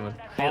 2 coming.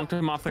 Bonked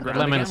him off the ground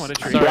Lemon. again. What a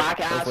treat.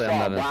 Black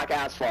asphalt. Black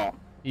asphalt.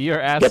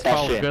 Your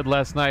asphalt was good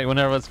last night when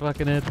I was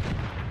fucking it.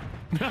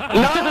 No!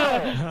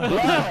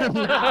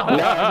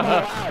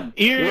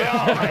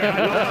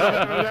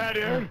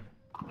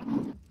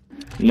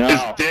 No!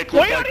 His dick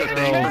looks like the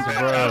thing Girls, his head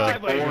bro.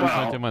 has, like,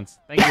 22 months.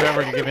 Thank you,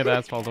 whoever can give me the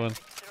asphalt one.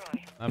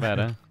 Not bad,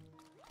 huh?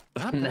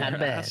 Not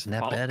bad.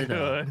 Not bad at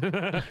all. Good.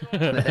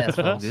 That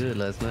felt good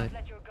last night.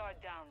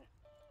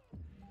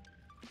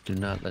 Do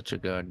not let your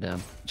guard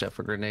down. Jeff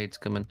for grenades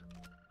coming.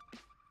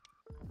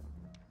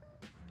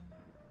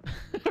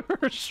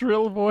 Her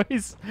shrill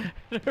voice,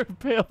 her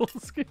pale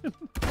skin.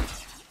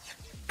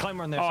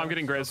 Climber in there. Oh, I'm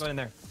getting grizzed. Go in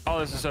there. Oh,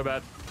 this is so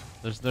bad.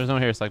 There's no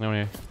hair, like no one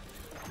here.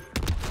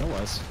 There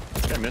was.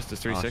 I missed his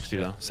 360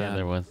 though. Yeah, Sad.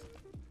 there was.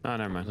 Oh,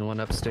 never mind. There's one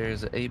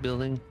upstairs at A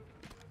building.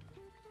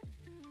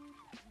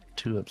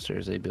 2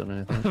 upstairs A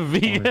building, I think.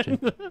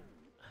 Vegan.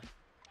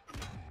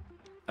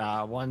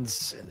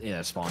 One's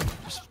spawn.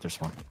 They're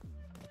spawn.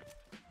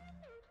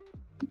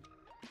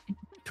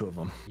 2 of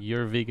them.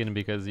 You're vegan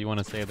because you want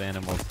to save the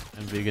animals.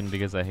 I'm vegan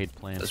because I hate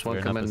plants. This one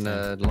We're not coming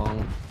the same.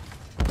 long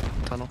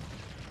tunnel.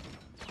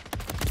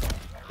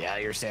 Yeah,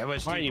 you're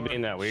sandwiched. Why are you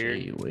being that weird?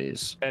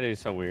 Jeez. That is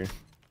so weird.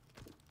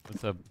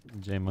 What's up,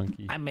 J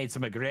Monkey? I made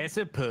some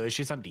aggressive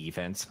pushes on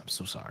defense. I'm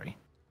so sorry.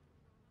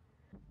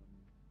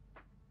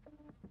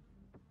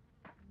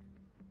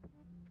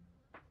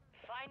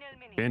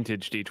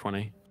 Vintage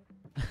D20.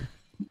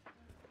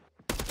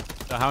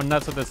 So how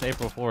nuts with this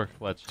April 4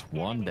 clutch?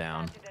 1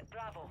 down.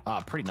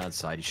 Pretty nuts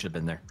side. You should have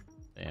been there.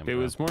 Damn, It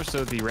was more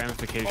so the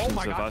ramifications of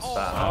us.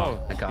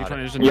 I got D20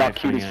 it. isn't Yeah, very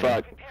cute as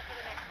funny, fuck.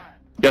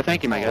 Yeah,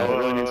 thank you, my guy. It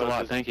really means a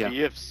lot. Does Thank you.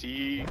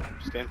 BFC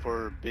stand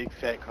for big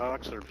fat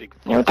cocks or big?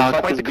 What the fuck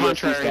Quite does the BFC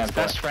contrary. stand It's for?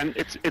 best friend.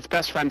 It's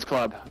best friends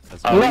club.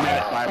 That's We right.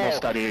 met at Bible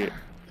study.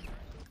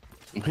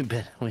 We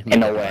met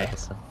no way.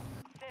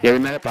 Yeah, we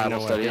met at Bible No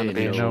study way, on the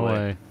beach. No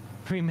way.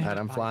 Alright,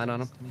 I'm flying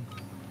on him.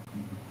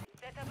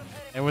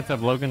 Hey, what's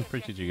up, Logan?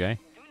 Appreciate you, guy.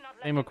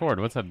 Hey, McCord,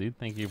 what's up, dude?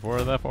 Thank you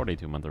for the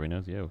 42-month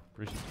arenas. Yo,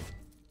 appreciate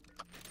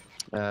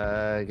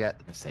you. Got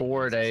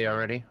 4 a day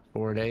already.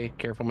 4 a day.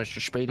 Careful,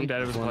 Mr. Speedy. I'm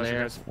dead. It was a One pleasure,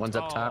 there. guys. One's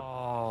up top.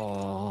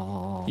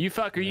 Oh. You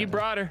fucker, you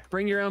brought her.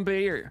 Bring your own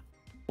beer.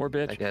 Or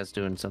bitch. That guy's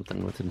doing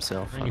something with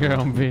himself. Bring your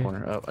own beer.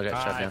 Corner. Oh, I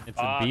got shot down. It's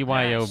a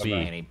BYOB.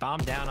 Speedy.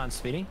 Bomb down on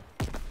Speedy.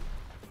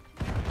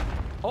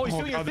 Oh, he's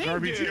doing your the thing,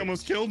 RPG dude.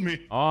 almost killed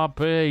me.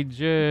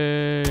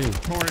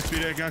 RPG. Don't worry,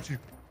 Speedy, I got you.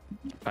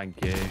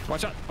 Thank you.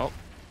 Watch out. Oh,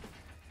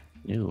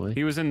 Ew,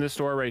 he was in this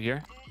door right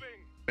here.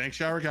 Bank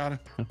shower got him.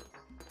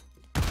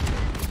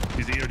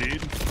 He's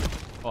EOD'd.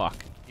 Fuck.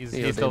 He's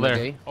Yeah, still they there.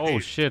 gay. Oh,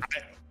 shit.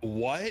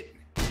 What?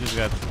 He just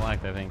got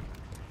slacked, I think.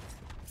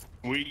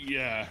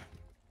 Yeah.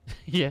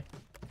 Yeah.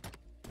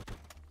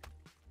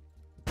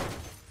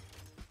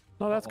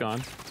 Oh, that's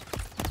gone.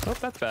 Oh,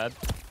 that's bad.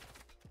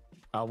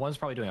 One's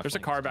probably doing. There's a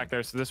car back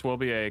there, so this will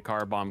be a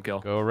car bomb kill.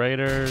 Go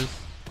Raiders.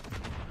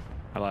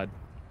 I lied.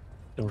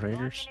 Go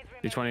Raiders.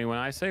 D20, when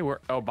I say we're...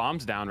 Oh,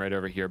 bomb's down right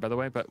over here, by the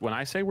way. But when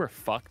I say we're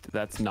fucked,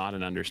 that's not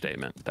an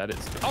understatement. That is...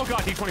 Oh, God,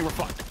 D20, we're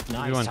fucked.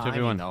 Nice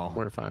timing, though.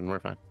 We're fine. We're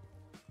fine.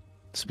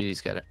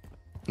 Speedy's got it.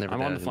 Never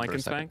I'm on doubted the him for a flanking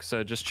second. spank,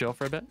 so just chill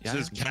for a bit. This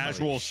is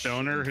casual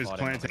stoner. His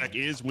plant attack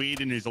is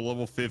weed, and he's a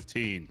level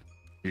 15.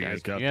 You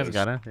guys got You guys this.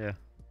 got it? Yeah.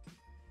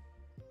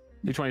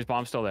 D20's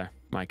bomb's still there.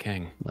 My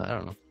king. I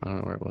don't know. I don't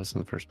know where it was in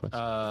the first place.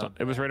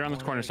 It was right around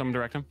this corner. Someone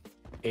direct him.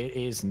 It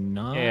is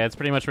not. Yeah, it's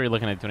pretty much where you're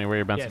looking at, Tony, where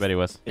your bouncy Yes. Betty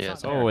was.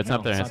 Yes. Oh, it's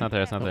not there. No, It's not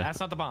there. It's not there. That's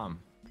not the bomb.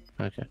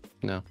 Okay.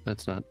 No,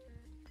 that's not.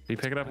 Do you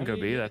pick it up and go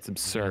B? That's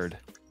absurd.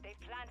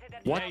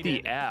 What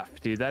the F,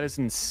 dude? That is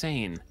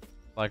insane.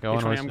 Like, I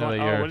want to D20, wish I'm you know going...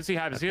 that Oh, you're... what does he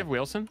have? Does he have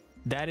Wilson?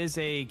 That is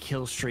a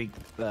kill streak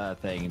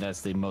thing.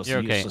 That's the most You're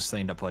okay. useless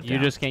thing to put You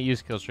down. just can't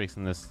use kill streaks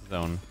in this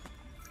zone.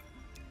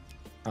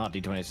 Oh,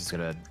 D20 is just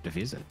gonna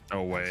defuse it.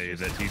 No way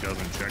that he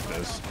doesn't check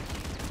this.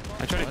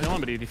 I tried to kill him,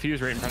 but he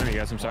defused right in front of me,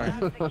 guys. I'm sorry.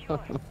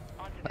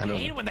 I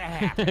hate when that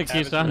happens.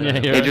 Keeps on. Yeah,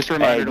 Hey, just a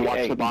reminder to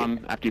watch the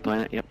bomb after you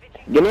plant it. Yep.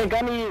 Give me a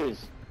gun to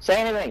use. Say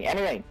anything,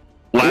 anything.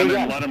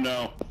 Let him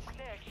know.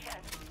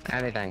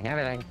 Everything.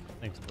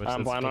 Thanks, Butch. I'm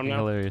That's blind on fucking now.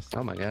 hilarious.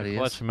 Oh my god, he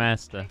Clutch is.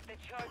 master.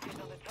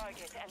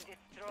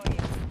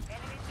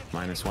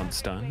 -1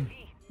 stun.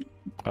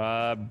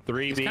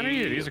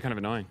 3B. These are kind of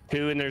annoying.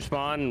 2 in their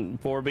spawn.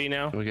 4B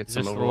now. We get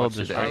Just some a little Overwatch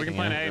today. Alright, we can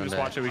plan Yeah. A. Just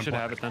watch it. We should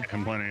have it then.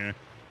 I'm playing A.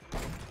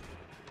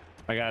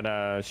 I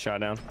got shot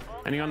down.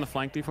 Any on the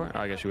flank D4? Oh,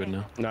 I guess you wouldn't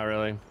know. Not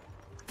really.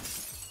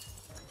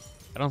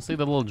 I don't see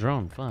the little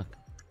drone. Fuck.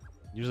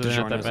 Usually The they're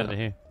not drone that bad is to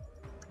hear.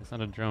 It's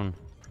not a drone.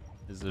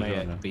 It's a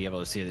Might drone. be able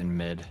to see it in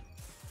mid.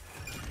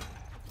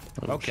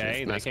 Oh, Okay,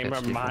 shit. they Nice came catch,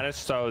 from Steve. behind us,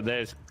 so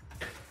there's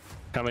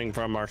coming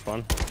from our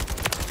spawn.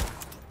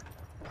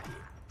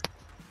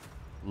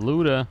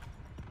 Luda.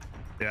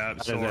 Yeah,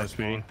 Got so his our ass,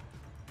 Speedy.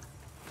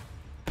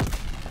 spawn.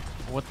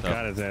 What the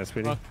Got his ass,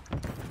 Speedy. fuck?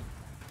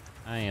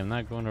 I am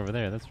not going over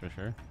there, that's for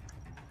sure.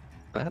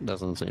 That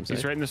doesn't seem He's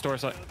safe. right in the store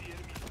site.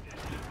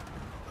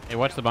 Hey,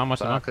 watch the bomb, watch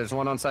the bomb. There's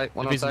one on site.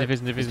 One on Defusing, site.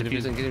 defusing, He's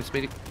defusing, defusing. Get him,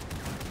 Speedy.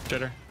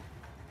 Jitter.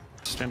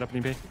 Stand up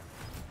and EP.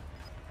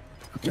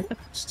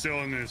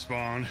 Still in this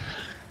spawn. It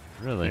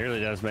Really? really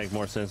does make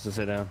more sense to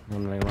sit down.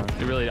 I'm not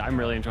gonna lie. I'm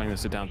really enjoying the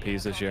sit down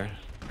P's this year.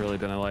 Really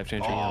been a life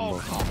changer.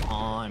 Oh, come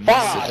on. Fuck,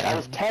 I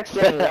was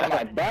texting one of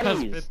my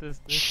buddies. Fit this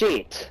thing.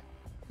 Shit.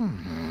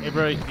 Hey,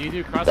 bro, do you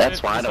do CrossFit?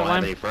 That's why I don't Missile have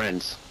Lamb? any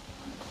friends.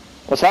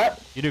 What's that?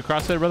 You do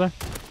CrossFit, brother?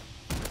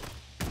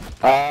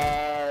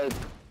 What?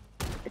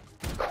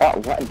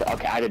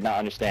 Okay, I did not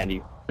understand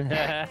you.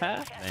 Man.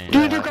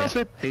 Do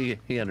CrossFit?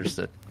 He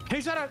understood.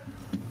 Hey, shut up!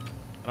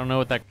 I don't know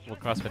what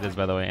CrossFit is,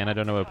 by the way, and I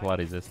don't know what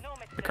Pilates is.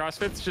 The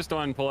CrossFit's just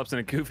on pull-ups in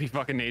a goofy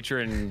fucking nature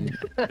and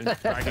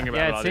bragging about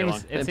Yeah, it all day long.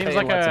 it seems paying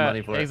like lots of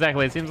money for it.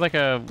 exactly. It seems like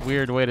a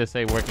weird way to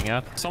say working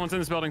out. Someone's in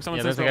this building.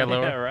 Someone's Yeah, in there's this a guy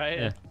building. lower.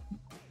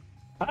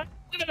 Yeah, right.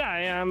 Yeah. I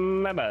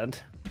am my bad.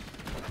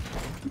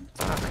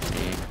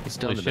 He's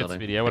still Holy in the shit, building.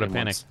 Speedy, I would have Hit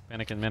him panicked.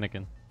 Panicking,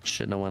 mannequin.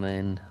 Shouldn't have went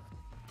in.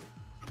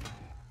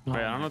 Wait,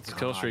 I don't know what this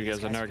kill streak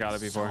is. I've never got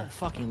it before. So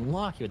fucking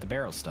lucky with the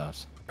barrel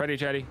stuffs. Ready,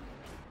 Chatty?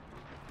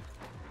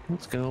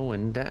 It's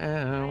going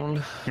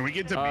down. Can we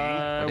get to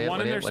B?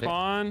 One in their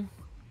spawn.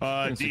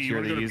 I can D, you secure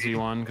wanna the go to easy B?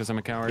 one because I'm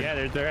a coward.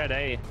 Yeah, they're at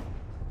A.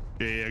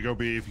 Yeah, go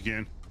B if you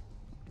can.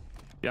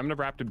 Yeah, I'm gonna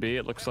wrap to B.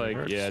 It looks like,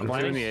 yeah, two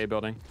in the A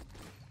building.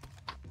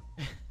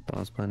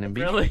 Bomb's playing in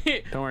B.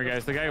 Really? Don't worry,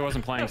 guys. The guy who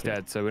wasn't playing's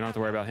dead, so we don't have to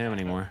worry about him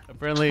anymore.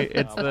 Apparently,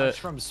 it's the Watch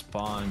from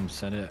spawn.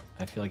 Send it.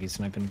 I feel like he's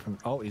sniping from.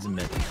 Oh, he's in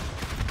mid.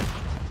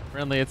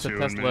 apparently it's a Two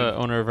in Tesla mid.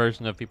 owner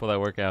version of people that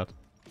work out.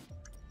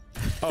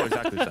 Oh,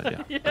 exactly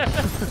that, yeah.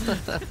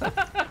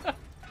 Yeah.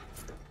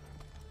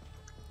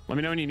 Let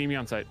me know when you need me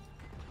on site.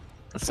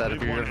 Sad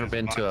if you've ever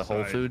been to a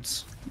Whole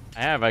Foods.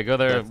 I have. I go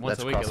there once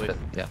That's a week at CrossFit. least.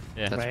 Yeah,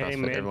 Yeah. that's Hey, CrossFit.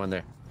 man. Everyone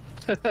there.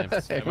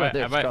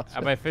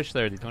 I buy fish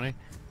there, D20.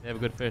 They have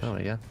good fish. Oh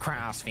yeah.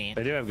 CrossFit.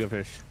 They do have good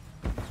fish.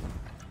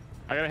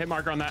 I got a hit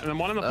marker on that, and then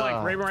one on the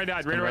flank. Right where I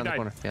died. Right where I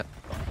died. Yeah.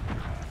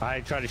 I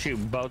tried to shoot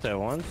both at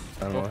once.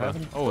 I don't know what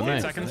happened. Oh, 8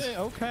 nice. seconds.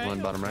 Okay. One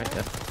bottom right.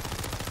 Yeah.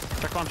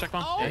 Check bomb, check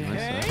bomb.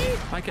 Okay.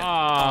 I can.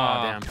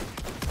 Aw. Oh, damn.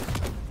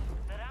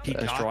 He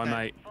destroyed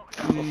my.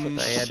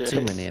 They had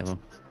too many of them.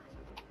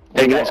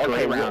 Hey guys,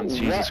 great rounds.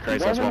 Jesus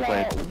Christ, that's well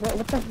played.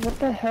 What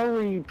the hell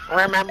are you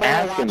Remember,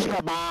 asking me? watch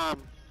the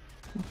bomb.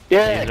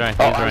 Yeah. He's right.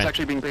 Oh, He's I was right.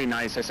 actually being pretty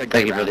nice. I said Thank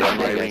great you for rounds. the I'm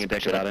not update. getting a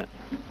dick about it.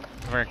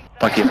 Work.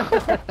 Fuck you.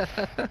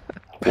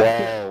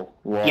 Whoa.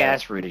 Whoa. Yeah,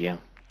 that's rude of you.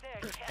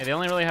 Hey, they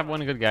only really have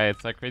one good guy.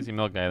 It's that crazy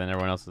milk guy. Then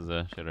everyone else is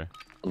a shitter.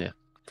 Yeah,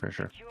 for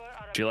sure.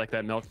 Do you like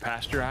that milk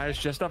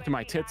pasteurized? Just up to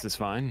my tits is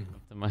fine.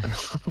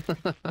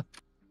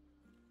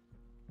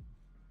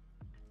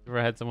 You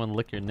ever had someone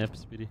lick your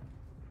nips, Speedy?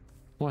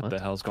 What the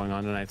hell's going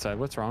on tonight, side?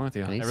 What's wrong with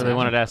you? I really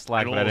wanted to ask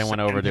Slack, but I didn't want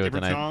to overdo it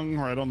tonight. Tongue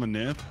right on the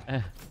nip.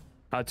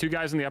 Two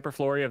guys in the upper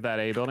floor of that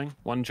A building.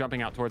 One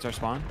jumping out towards our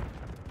spawn.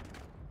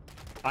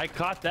 I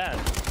caught that.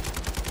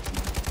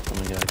 Oh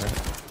my god.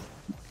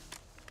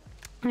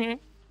 Right?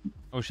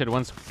 Oh shit,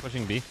 one's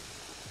pushing B.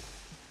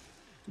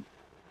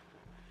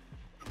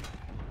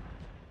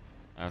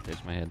 I have to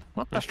touch my head.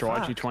 What the Destroy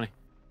fuck? G20.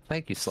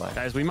 Thank you, Slack.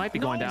 Guys, we might be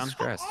going down.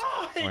 Stressed.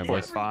 Don't worry,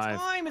 boys. Five.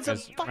 It's a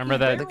Guys, fucking remember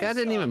that? The guy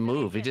didn't even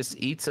move. He just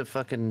eats a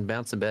fucking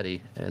bouncing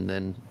Betty and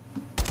then.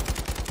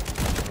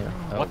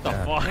 What the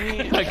fuck?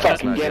 You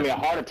fucking gave me a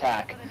heart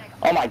attack.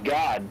 Oh my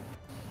god.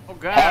 Oh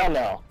Hell god.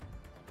 no.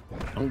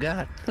 Oh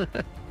god.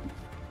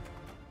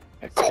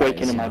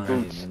 Quaking in my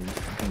boots.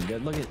 Fucking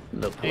good. Look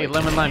at. Hey,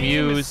 Lemon Lime,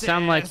 you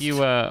sound like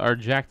you are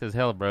jacked as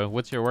hell, bro.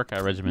 What's your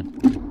workout regimen?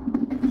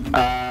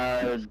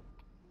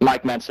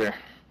 Mike Metzer.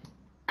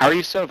 How are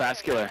you so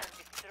vascular?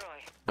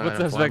 What's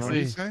up, What did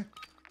you Sexy? say?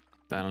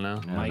 I don't know.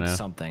 Mike know.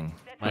 something.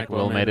 Mike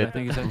Will made it. I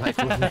think he said Mike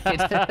Will made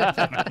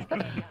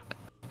it.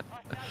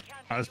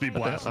 I just be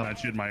blasting that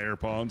shit in my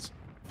AirPods.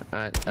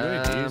 Alright,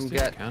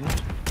 got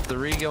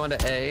 3 going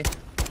to A.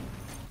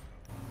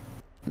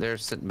 They're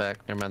sitting back.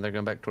 Never mind, they're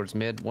going back towards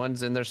mid.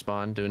 One's in their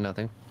spawn, doing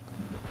nothing.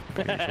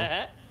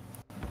 I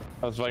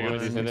was fucking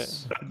with you, didn't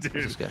it?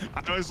 Dude,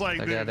 I was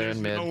like, there's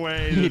in mid. no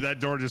way that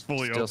door just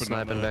fully Still opened.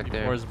 sniping back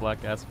there. Pours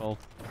black asphalt.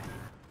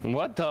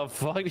 What the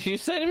fuck did you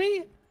say to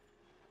me?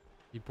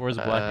 He pours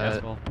black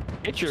asphalt.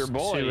 It's your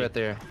boy. 2 right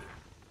there.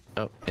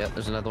 Oh, yeah,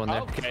 there's another one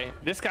there. Okay,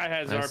 this guy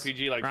has an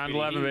RPG like round Speedy.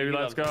 11, baby.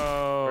 Let's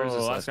go. Where's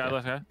this Last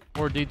guy.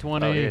 4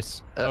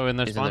 D20. Oh, in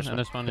their he's spawn. In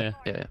their spawn. Yeah.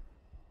 Yeah.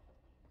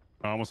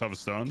 I almost have a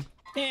stun.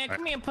 Yeah,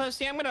 come here,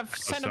 pussy. I'm gonna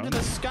send him to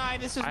the sky.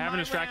 This is I haven't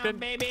my distracted. round,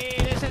 baby.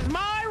 This is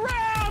my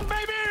round,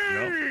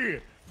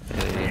 baby.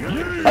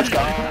 Let's go.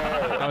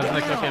 I was in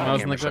the clip game. I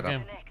was in the clip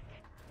game.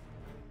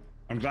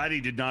 I'm glad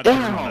he did not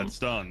turn on that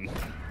stun.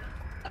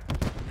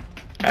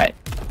 Alright.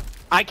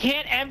 I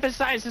can't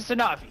emphasize this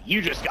enough.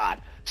 You just got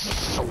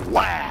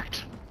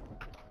slacked.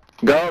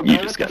 Go, You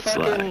go just with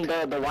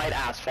got the white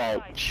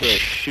asphalt shit.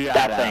 Shut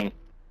that up. thing.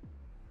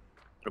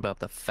 What about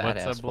the fat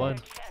What's ass up,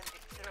 blood?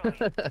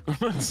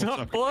 What's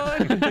up,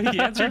 blood? He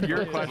answered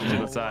your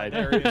question aside.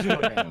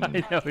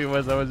 I know he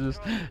was. I was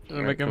just trying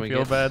to make him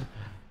feel bad.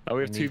 Oh,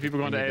 we have 2 people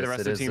going to A. The rest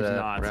of the team's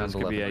not. So this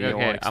could be a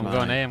Okay, I'm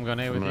going A. I'm going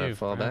A with you.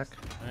 Fall back.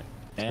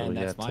 And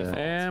that's my fault.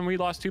 And we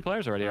lost 2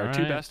 players already. Our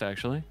 2 best,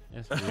 actually.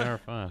 Yes, we are.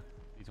 Fuck.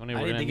 We're I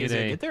didn't gonna think he was need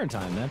gonna a get there in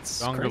time. That's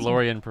stronger crazy.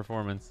 DeLorean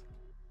performance.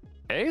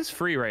 A is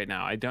free right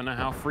now. I don't know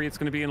how free it's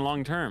going to be in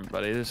long term,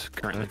 but it is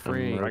currently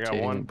free. I got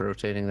one.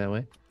 Rotating that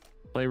way.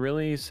 Play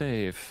really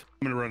safe.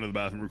 I'm gonna run to the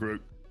bathroom real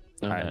quick.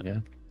 Alright, yeah.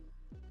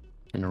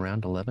 In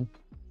around 11.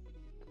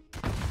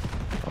 Oh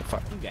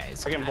fuck. You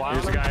guys. I can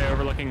There's a guy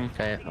overlooking.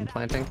 Okay, I'm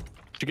planting.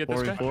 Did you get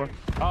this guy? 4v4.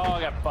 Oh, I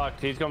got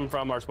fucked. He's coming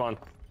from our spawn.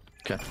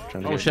 Okay.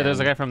 Oh shit, there's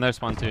a guy from their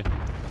spawn too.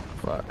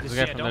 Fuck. There's a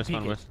guy from their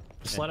spawn with.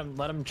 Just let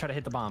him try to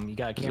hit the bomb. You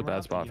got a This is a camera.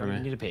 bad spot you for don't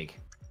me. need a peek.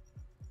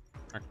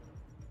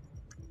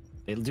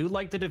 They do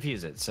like to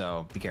defuse it,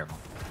 so be careful.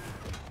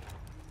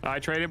 I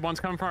traded.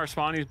 One's coming from our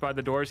spawn. He's by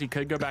the doors. He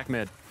could go back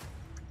mid.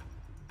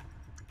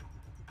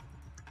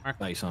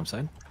 Oh, you saw him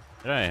side?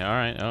 Did I? All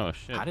right. Oh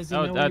shit. How does he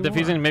oh, know where you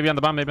defusing. are? Maybe on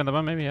the bomb. Maybe on the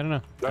bomb. Maybe I don't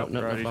know. No,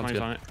 no, Bro, no, bomb's D20's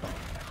good. on it.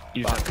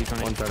 Use that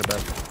D20. One started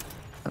back.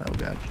 Oh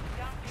god.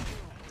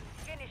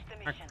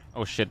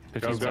 Oh shit.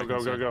 Go, go,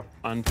 go, go, go.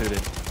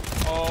 Untooted.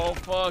 Oh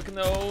fuck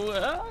no!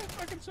 I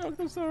fucking choked.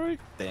 I'm sorry.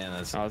 Damn,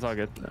 that's Oh, it's all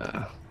good.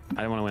 I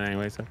didn't want to win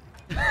anyway, so.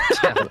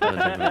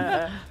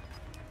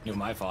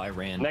 my fault. I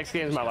ran. Next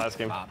game's my last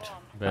game. Popped.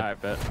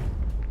 Alright, bet.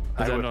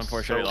 I don't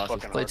unfortunately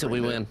lost. Wait till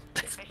we win.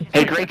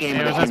 Hey, great game.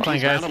 Hey, what's this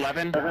playing, guys? Round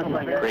 11.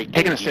 Great.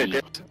 Taking a shit.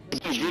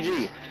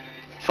 GG.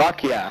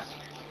 Fuck yeah.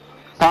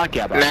 Fuck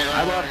yeah, bro.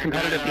 I love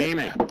competitive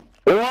gaming.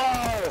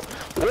 Whoa!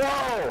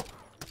 Whoa!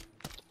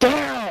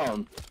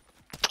 Damn!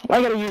 Why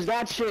I gotta use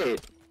that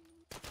shit?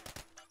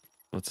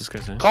 What's this guy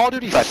saying? Call of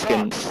Duty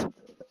sucks.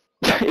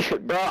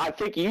 Bro, I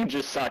think you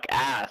just suck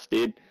ass,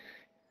 dude.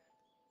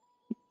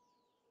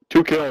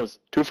 2 kills.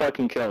 2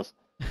 fucking kills.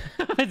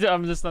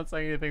 I'm just not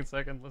saying anything so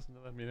I can listen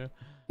to them, you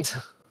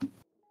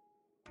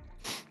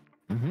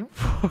know?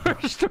 4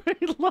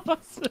 straight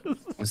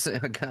losses.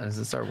 Oh god, is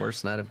this our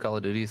worst night of Call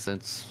of Duty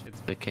since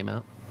it came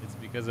out? It's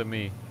because of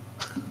me.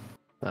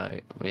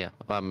 Yeah,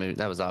 well, I mean,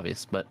 that was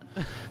obvious, but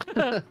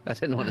I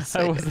didn't want to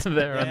say I wasn't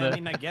there on Yeah, I that.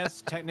 mean, I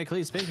guess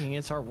technically speaking,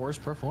 it's our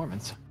worst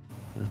performance.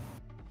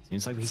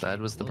 Seems like we Side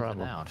was the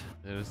problem. out.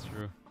 That is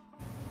true.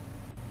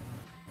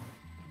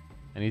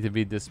 I need to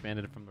be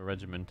disbanded from the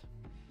regiment.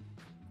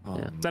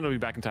 Yeah. Then it'll be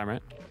back in time,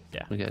 right?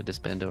 Yeah. We gotta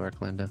disband to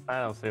Arklando.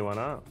 I don't see why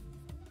not.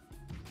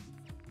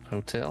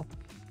 Hotel.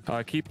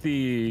 Keep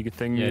the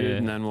thing Yeah, muted, yeah.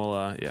 and then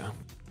we'll, yeah.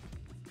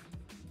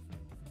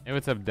 Hey,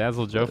 what's up,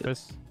 Dazzle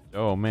Jofus?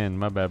 Oh man,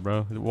 my bad,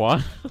 bro.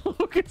 What?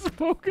 Hocus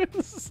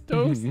Pocus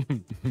toast.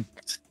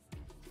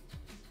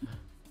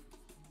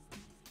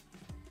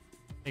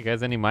 Hey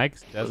guys, any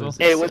mics? Dazzle?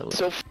 Hey, what's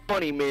so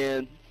funny,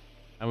 man?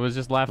 I was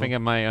just laughing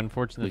at my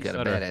unfortunate We got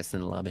stutter. a badass in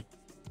the lobby.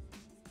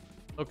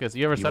 Hocus,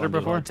 you ever stuttered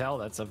before? Hotel,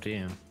 that's up to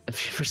you.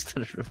 Have you ever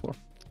stuttered before?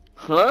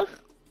 Huh?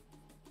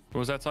 What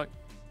was that, Suck?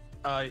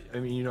 I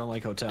mean, you don't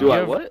like hotel. Do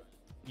I what?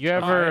 You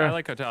ever? I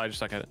like hotel. I just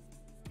suck at it.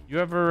 You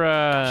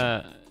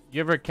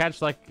ever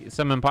catch like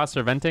some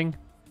imposter venting?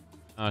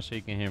 Oh shit,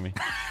 you can hear me.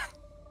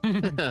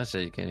 Oh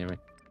shit, you can't hear me.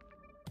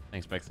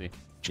 Thanks, Bexy.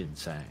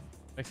 Ginseng.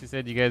 Bexy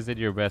said you guys did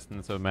your best, and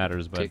that's what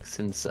matters. But Kicks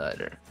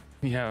Insider.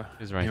 Yeah,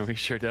 he's right. Yeah, we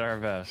sure did our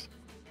best.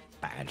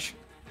 Badge.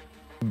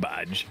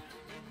 Badge.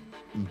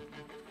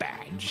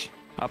 Badge.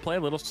 I'll play a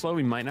little slow.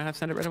 We might not have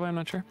sent it right away. I'm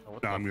not sure.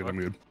 No, I'm good. I'm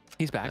good.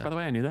 He's back, by the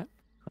way. I knew that.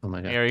 Oh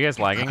my god. Hey, are you guys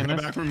lagging in I'm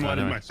this? back from Oh,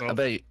 letting no. myself. I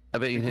bet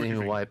you didn't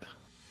even wipe.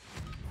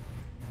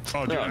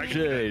 Oh, dude, I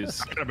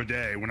jeez. got a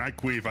bidet. When I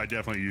queef, I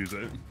definitely use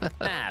it.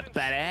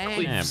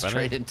 Yeah, Straight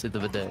buddy. into the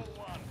bidet.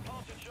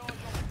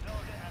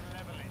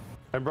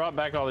 I brought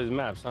back all these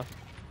maps, huh?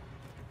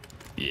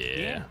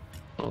 Yeah.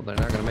 Well, they're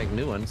not gonna make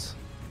new ones.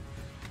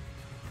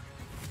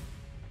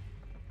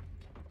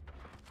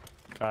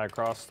 Guy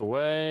across the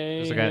way.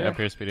 There's a guy up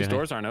here, Speedy. These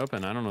doors aren't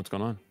open. I don't know what's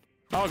going on.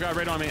 Oh god,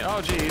 right on me.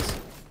 Oh jeez.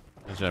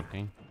 Good job,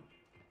 King.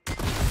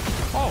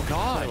 Oh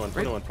God!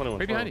 21.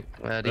 Right behind you.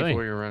 D4, Really?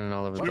 you're running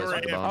all over the place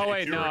with the bomb. Oh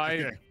wait, no,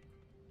 I.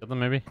 Kill them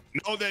maybe.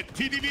 No, that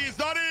TDB is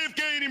not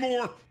AFK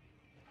anymore.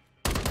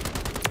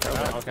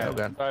 Oh, okay. Oh,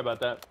 God. Sorry about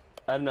that.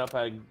 I didn't know if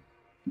I.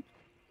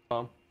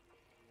 I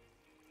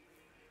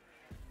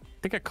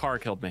think a car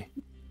killed me.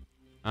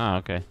 Ah,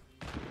 okay.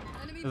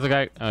 There's a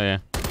guy. Oh yeah.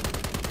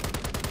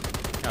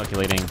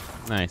 Calculating.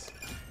 Nice.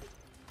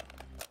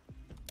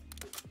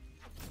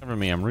 Cover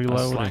me. I'm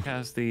reloading. Slack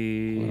has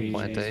the.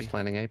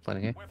 Planning A.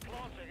 I'm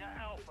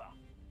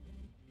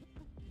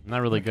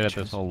not really good at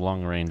this whole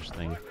long range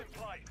thing.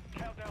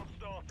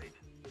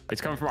 It's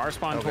coming from our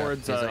spawn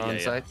towards. He's on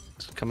site.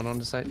 Coming on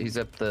the site. He's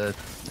up the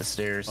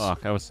stairs.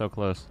 Fuck, I was so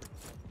close.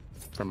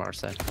 From our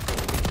side.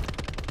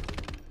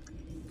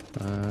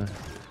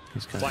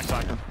 He's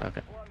Slack him.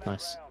 Okay,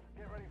 nice.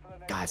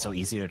 God, it's so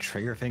easy to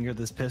trigger finger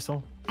this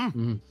pistol. I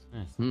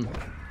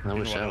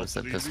wish I was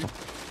that pistol.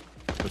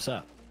 What's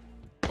up?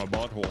 My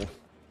butthole.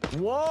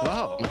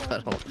 Whoa!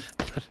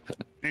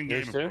 In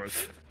game, of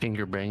course.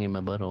 Finger banging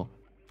my butthole.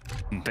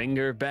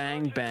 Finger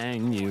bang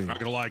bang you. Not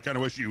gonna lie, I kind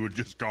of wish you would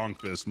just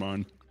gonk this,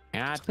 man.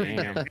 God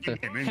damn.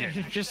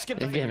 Just skip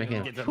the Again.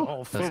 finger. Get the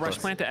whole Full rush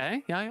plant to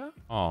A? Yeah.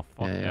 Oh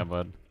fuck yeah,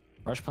 bud.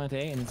 Rush plant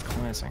A and it's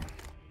classic.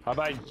 How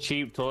about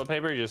cheap toilet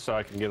paper just so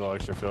I can get a little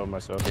extra fill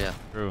myself? Yeah,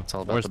 true. It's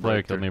all about Worst the player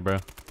breakthrough. killed me, bro.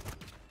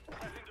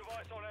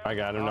 I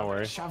got him, no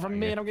worries. Shot from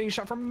mid. I'm getting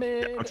shot from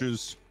mid.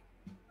 Couches.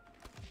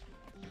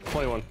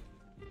 21.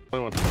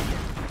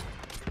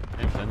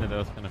 Thanks, I knew that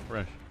was kind of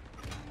fresh.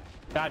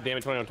 God damn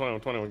it,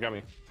 21 got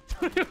me.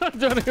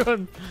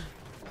 21.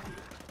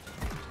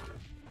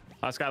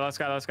 Last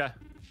guy.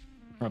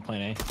 We're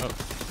playing A.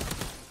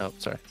 Oh,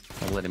 sorry.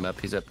 I lit him up.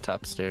 He's up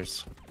top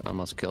stairs.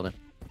 Almost killed him.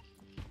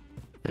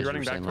 You're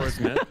running back towards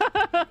mid.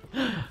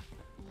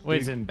 Wait,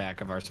 He's in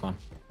back of our spawn.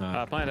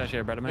 Plant dash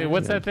here, brother. wait,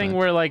 what's that thing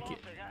where like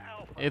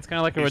it's kind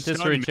of like a It's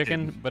rotisserie not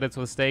chicken, but it's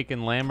with steak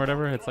and lamb or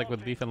whatever? It's like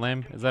with beef and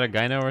lamb. Is that a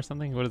gyno or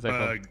something? What is that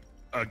called?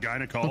 A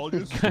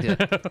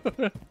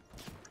gynecologist?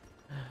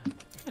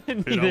 I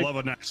Dude, need I a- love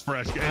a nice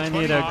fresh guy. I It's need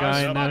funny, a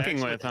guy I'm now.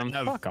 Fucking with him.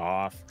 Fuck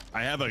off.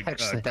 I have a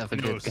Actually have a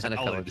no good salad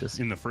gynecologist.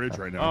 in the fridge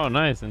right now. Oh,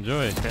 nice.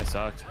 Enjoy. It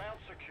sucked.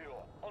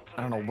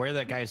 I don't know where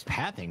that guy's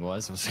pathing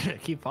was. I was gonna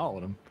keep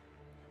following him.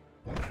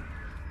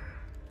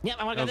 Yep,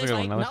 I want to go That was this a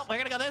way. good one, that Nope, we're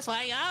gonna go this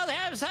way. Oh,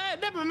 there's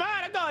never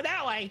mind. I'm going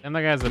that way. And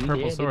that guy has a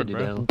purple sword,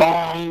 bro.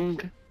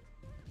 Bong.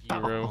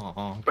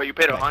 Hero. But you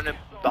paid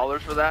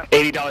 $100 for that?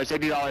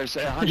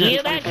 $80.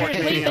 Yeah, that's your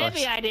sweet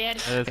baby, I did.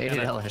 That is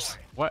kinda- $80.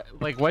 What?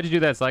 Like, why'd you do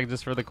that? Like,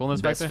 just for the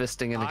coolness Best factor?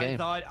 fisting in the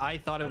game. I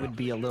thought it would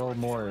be a little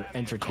more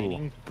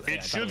entertaining.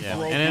 It should Yeah,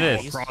 throw and it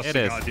people is. across It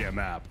the is. goddamn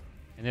map.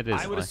 And it is.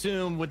 I would like-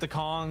 assume with the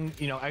Kong,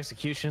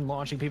 execution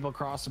launching people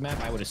across the map,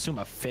 I would assume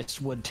a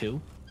fist would too.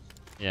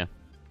 Yeah.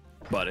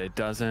 But it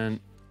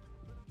doesn't.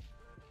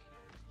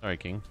 Sorry,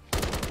 King.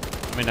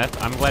 I mean,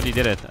 I'm glad you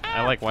did it.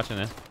 I like watching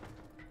it.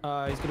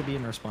 He's gonna be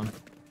in respawn.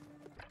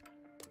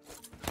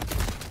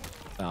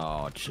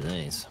 Oh,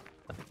 jeez.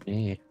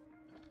 Yeah.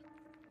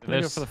 I'm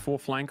gonna go for the full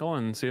flankle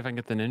and see if I can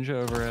get the ninja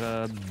over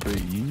at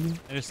B.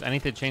 I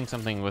need to change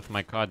something with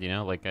my COD,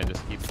 Like, I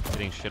just keep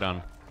getting shit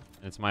on.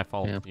 It's my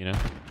fault,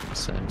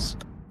 Sims.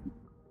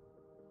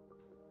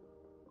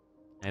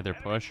 Either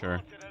push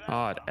or...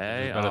 Oh, at A?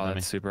 Better than Oh, me.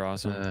 that's super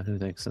awesome. Who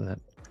thinks of that?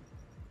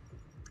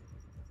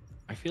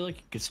 I feel like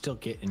you could still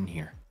get in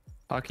here.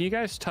 Can you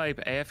guys type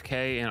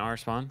AFK in our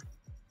spawn?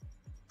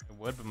 I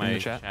would, but In my the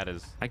chat? chat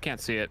is... I can't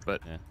see it,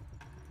 but... Yeah.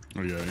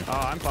 Oh, yeah. Oh,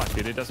 I'm fucked,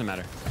 dude. It doesn't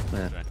matter.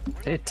 Yeah.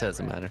 It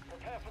doesn't matter.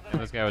 Yeah,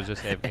 this guy was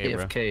just AFK,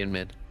 bro. AFK in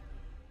mid.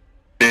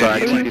 Yeah,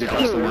 he's like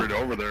across the word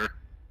over there.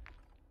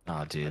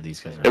 Oh, dude, these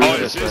guys are. Oh,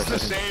 is this the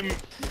same?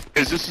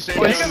 Is this the same?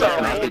 Well, guy you that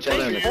got rolled each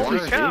other in the you? corner.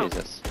 Holy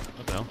Jesus.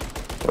 What the hell?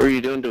 What are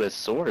you doing to his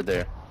sword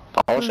there?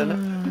 Polishing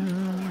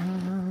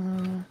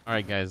it?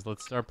 Alright, guys,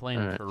 let's start playing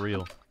Alright. for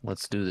real.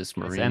 Let's do this,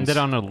 Marines. Let's end it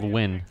on a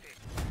win.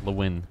 The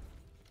win.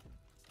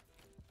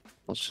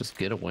 Let's just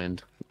get a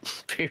wind.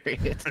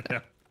 Period.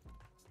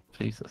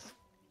 Jesus.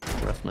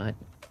 Rough night.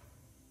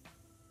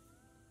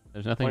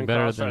 There's nothing One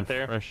better cross than right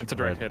there. fresh It's a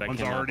direct bread. hit. I One's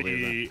cannot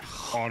believe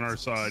already on our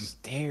side.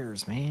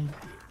 Stairs, man.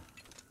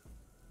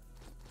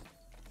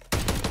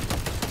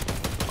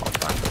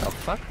 Oh,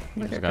 fuck.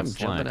 That guy got come jumping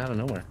slimed. out of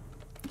nowhere.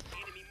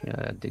 Yeah,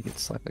 I did get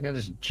slapped. That guy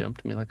just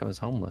jumped me like I was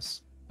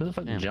homeless. Who the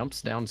fuck Damn.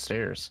 jumps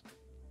downstairs?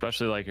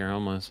 Especially like you're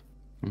homeless.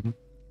 Yeah,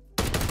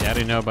 I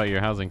didn't know about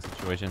your housing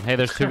situation. Hey,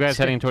 there's two guys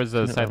heading towards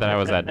the side that I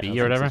was at, B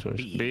or whatever.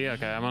 B,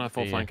 okay, I'm on a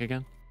full B, flank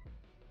again.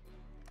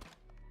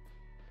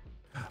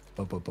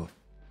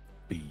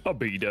 B. Oh,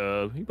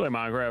 B-dub. You play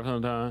Minecraft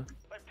sometime.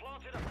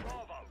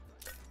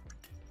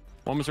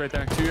 One was right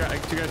there. Two guys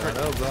right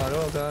there. Oh god,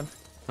 oh god.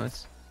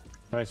 Nice.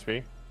 Nice,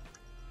 B.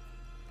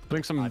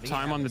 Putting some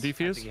time on the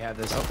defuse. You have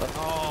this.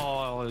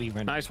 Oh, he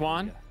ran. Nice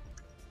one.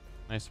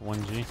 Nice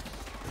 1G.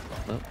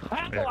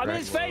 Apple, I'm in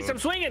his face. I'm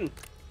swinging.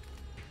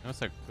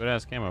 That's a good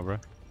ass camo, bro.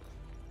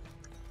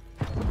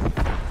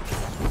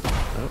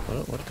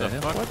 Oh, what the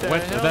hell? What the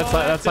What? hell?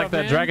 That's like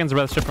that man? Dragon's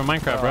Breath shit from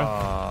Minecraft, bro.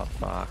 Oh,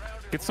 fuck.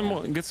 Get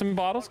some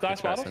bottles,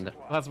 glass bottles. Send it.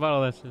 Let's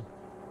bottle that shit.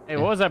 Hey,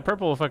 what was that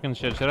purple fucking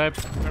shit? Should I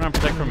turn on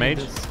protect from mage?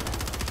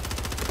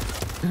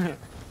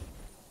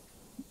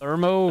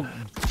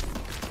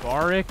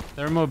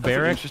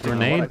 Thermobaric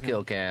grenade. What a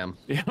kill cam.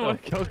 Yeah, what a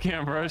kill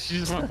cam, bro. She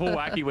just went full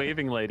wacky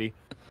waving lady.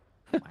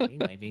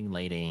 Wacky waving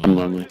lady.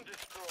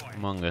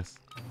 Among Us.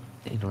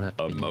 You don't have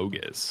to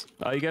Amogus.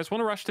 You guys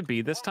want to rush to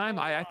B this time?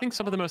 I think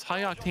some of the most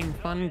high-octane,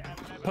 fun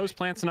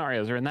post-plant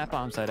scenarios are in that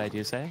bomb site,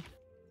 I'd say.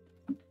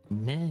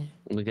 Nah.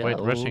 Wait,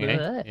 rushing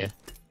A? Yeah.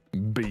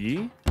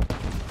 B?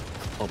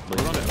 Oh,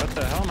 what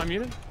the hell? Am I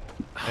muted?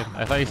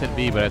 I thought you said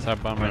B, but I saw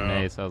bomber in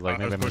A, so I was like,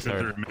 maybe I missed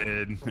through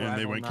mid, and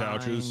they went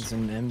couches.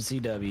 And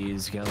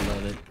MCWs, gotta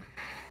love it.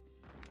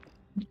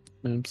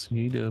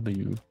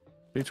 MCW.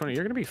 B20,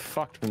 you're gonna be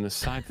fucked from the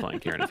side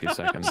flank here in a few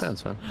seconds.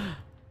 Sounds fun.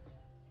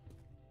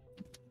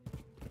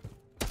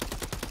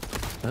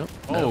 Oh,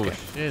 oh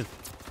shit.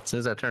 As soon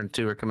as I turn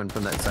 2, we're coming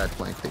from that side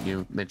flank that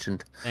you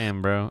mentioned.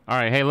 Damn, bro. All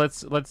right, hey,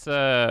 let's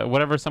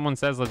whatever someone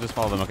says, let's just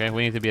follow them, okay?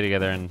 We need to be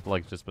together and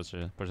like just push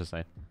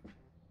aside.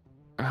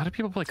 How do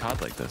people play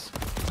COD like this?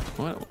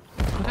 What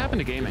happened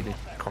to gaming?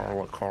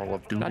 Call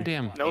of Duty.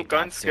 Goddamn. No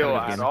gun skill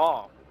at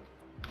all.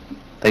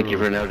 Thank you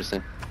for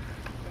noticing.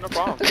 No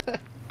problem.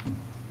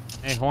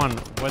 Hey Juan,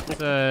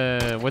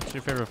 what's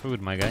your favorite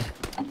food, my guy?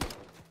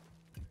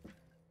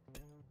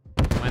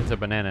 Mine's a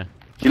banana.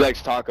 He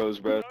likes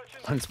tacos, bro.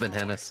 Mine's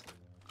bananas.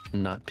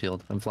 Not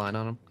peeled. I'm flying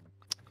on them.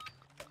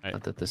 Right.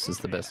 Not that this is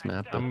the best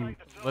map. But...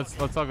 let's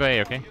all go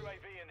A, okay?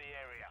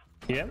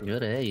 Yeah.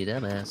 Good A, you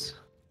dumbass.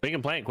 We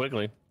can plant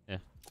quickly. Yeah.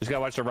 Just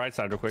gotta watch the right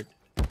side real quick.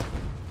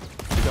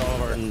 Get all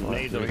of our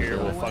nades over here.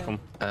 We'll fuck them.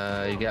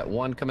 You got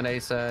one coming A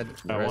side.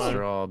 The rest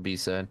are all B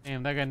side.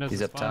 Damn, that guy knows He's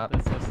the up spot.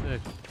 top. That's so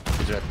sick.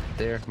 He's right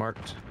there,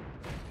 marked.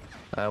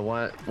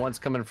 One's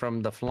coming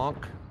from the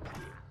flank.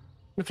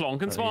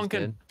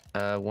 Flonkin.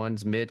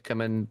 One's mid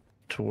coming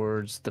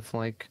towards the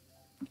flank,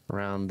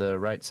 around the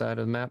right side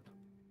of the map.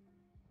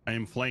 I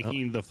am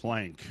flanking the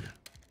flank.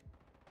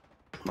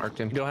 Marked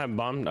him. You don't have a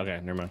bomb? Okay,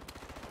 never mind.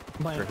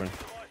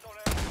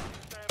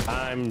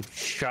 I'm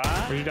shot.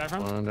 Where'd you die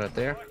from? One right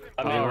there.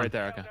 Oh, right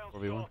there. Okay.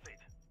 4v1.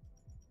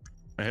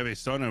 I have a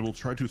stun. I will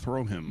try to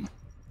throw him.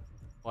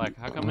 Like,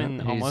 how come in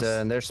He's almost?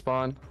 in their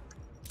spawn.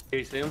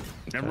 You see him?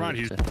 Never mind.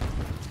 He's.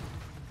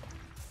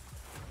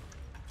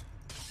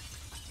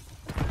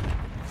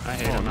 I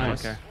hate him. I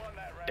don't care.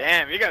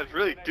 Damn, you guys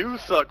really do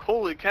suck.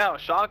 Holy cow.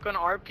 Shotgun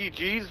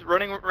RPGs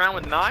running around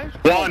with knives?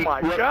 One. Oh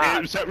my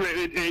god.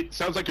 It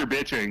sounds like you're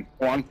bitching.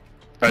 One.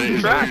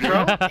 Trash,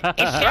 bro.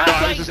 It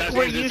sounds like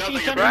we're using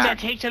something that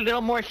takes a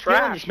little more skill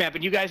on this map,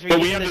 and you guys are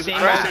using the same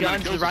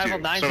guns as Rival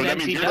 9s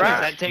and MCWs.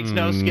 That takes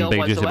no skill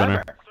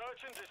whatsoever.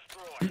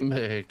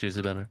 Big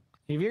juicy banner.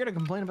 If you're gonna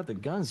complain about the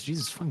guns,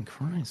 Jesus fucking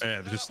Christ.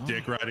 Yeah, just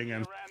dick riding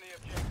and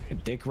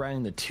dick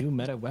riding the 2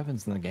 meta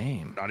weapons in the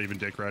game. not even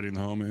dick riding the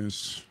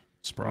homies.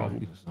 It's a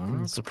problem.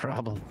 It's a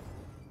problem.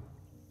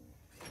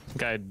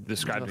 Guy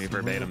described me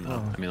verbatim,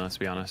 though. I mean, let's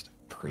be honest.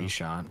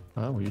 Pre-shot.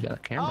 Oh, you got a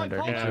camera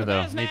there. Me too,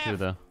 though. Me too,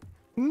 though.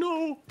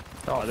 No.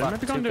 Oh, they might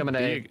be going to coming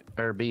B.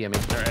 Or B, I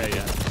mean. Or A,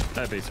 yeah.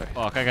 That'd be sorry.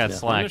 Fuck, I got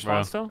slacked,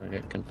 bro. I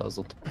get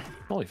confuzzled.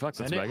 Holy fuck,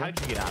 that's big. How'd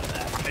you get out of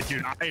that? Hey,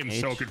 dude, I am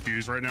so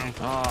confused right now.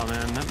 Oh,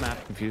 man, that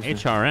map confused me.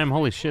 HRM,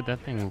 holy shit, that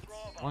thing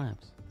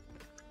slaps.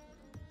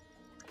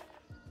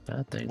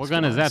 That thing's What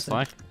gun is that, sick.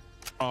 Slack?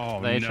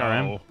 Oh, The no.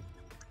 HRM?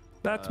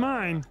 That's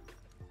mine.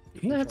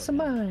 That's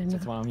mine.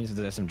 That's why I'm using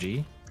the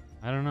SMG.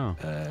 I don't know.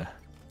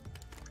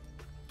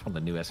 It's one of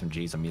the new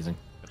SMGs I'm using.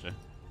 Gotcha.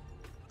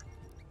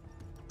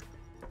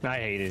 I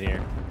hate it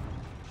here.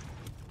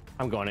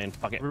 I'm going in.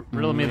 Fuck it.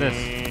 Riddle me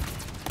this.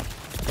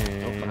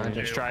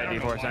 Just try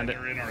it, D4, send it.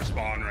 They're in our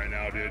spawn right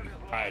now, dude.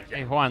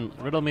 Hey, Juan,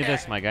 riddle me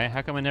this, my guy.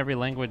 How come in every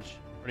language,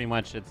 pretty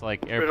much, it's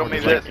like Riddle airport me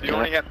is this. like... You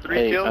only have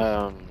 3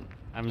 kills?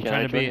 I'm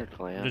trying to be...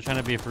 I'm just trying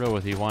to be for real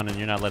with you, Juan, and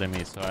you're not letting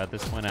me. So at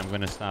this point, I'm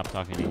going to stop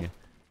talking to you.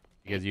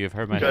 Because you have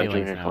hurt my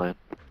feelings now.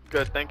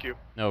 Good, thank you.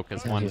 No,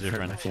 because Juan's your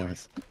friend.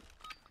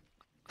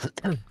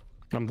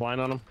 I'm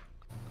blind on him.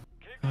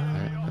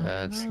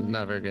 It's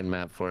not a very good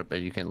map for it,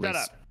 but you can at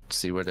least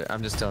see where they're...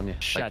 I'm just telling you.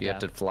 Like, you have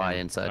to fly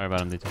inside. Sorry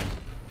about him, D2.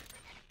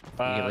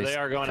 They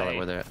are going A.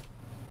 Where they're at.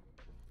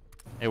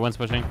 Hey, one's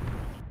pushing.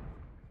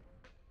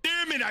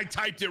 Damn it, I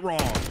typed it wrong.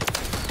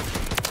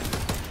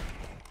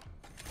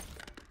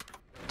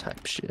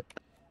 Type shit.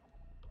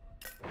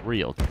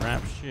 Real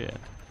crap shit.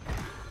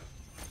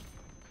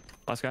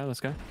 Last guy, Is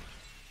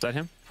that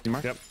him? You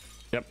mark? Yep.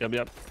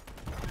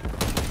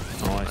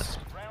 Nice.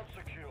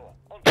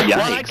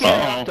 Well, I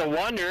can't help to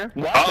wonder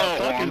what the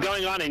fuck is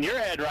going on in your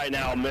head right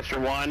now, Mr.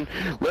 One.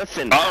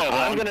 Listen,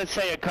 I'm gonna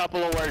say a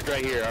couple of words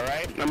right here,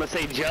 alright? I'm gonna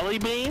say jelly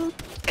bean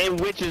and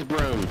witch's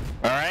broom,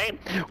 alright?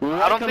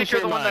 I don't think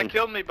you're the one that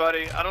killed me,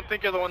 buddy. I don't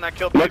think you're the one that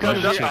killed me. What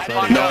comes to your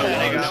mind?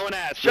 No one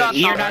asked. Shut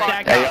You're not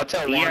that guy. Hey, I'll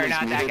tell You're Juan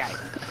not he's that muted. guy.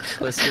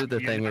 Let's do the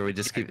thing where we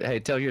just keep. Hey,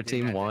 tell your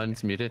team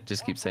Juan's muted.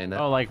 Just keep saying that.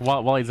 Oh, like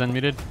while he's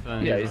unmuted.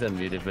 Yeah, he's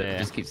unmuted, but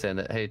just keep saying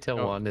that. Hey, tell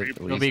Juan that.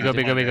 Go B. Go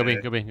B.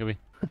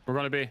 We're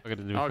gonna be.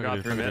 Oh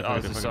god, for a minute. Oh,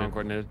 this is so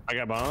uncoordinated. I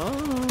got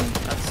bomb.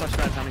 That's such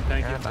bad timing.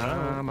 Thank you.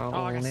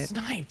 Oh, I got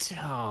sniped.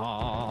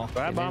 Oh.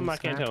 Bad bomb. I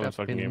can't tell this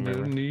fucking game.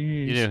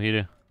 You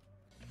do.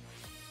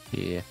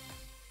 Yeah.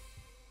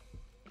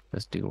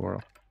 Let's do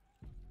world.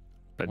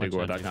 But do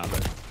world.com.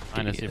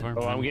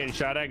 Oh, I'm getting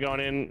shot at going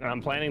in.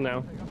 I'm planning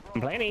now.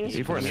 I'm planning.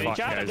 C4 is fucked,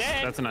 shot guys.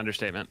 at. That's an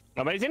understatement.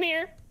 Nobody's in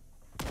here.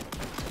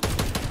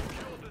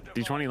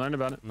 D20 learned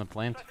about it. In the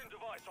plant.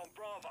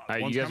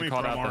 Alright, you guys are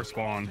caught out our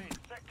spawn.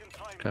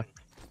 Okay.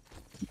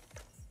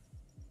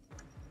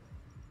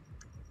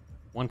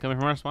 One coming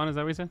from our spawn, is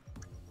that what you said?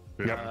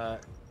 Yeah.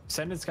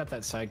 Sendit's got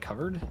that side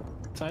covered.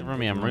 Cover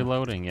me, I'm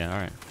reloading. Yeah,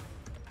 alright.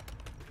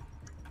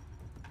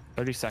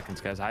 30 seconds,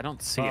 guys. I don't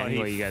see any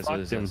way you guys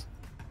lose this.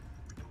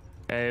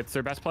 Hey, it's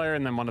their best player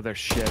and then one of their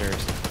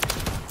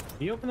shitters.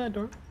 Can you open that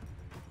door?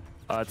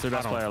 It's their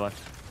best player left.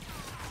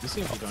 You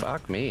see him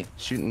Fuck me.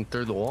 Shooting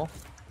through the wall?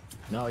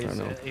 No, he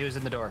was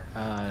in the door.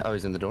 Oh,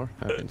 he's in the door?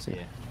 I didn't see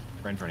it.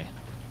 Right in front of you.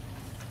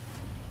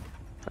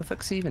 How the fuck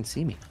does he even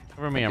see me?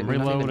 Cover me, I'm Not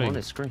even reloading. on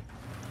his screen.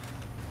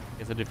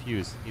 It's a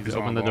diffuse. He's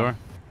opened the door.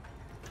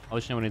 I'll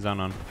let you know when he's on.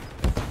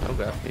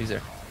 Okay, he's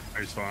there.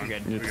 He's fine.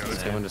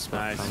 Let's go into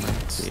smoke.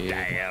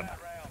 Stab.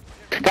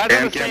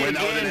 Guys, can we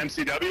know an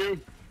MCW?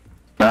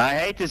 I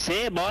hate to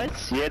see it, boys.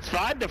 It's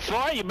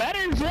 5-4. You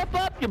better zip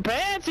up your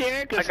pants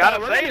here, because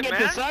we're gonna get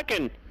to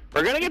sucking.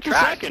 We're gonna get to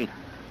sucking.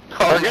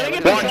 We're gonna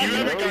get to Juan, sucking. you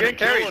haven't got a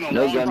kill in a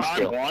long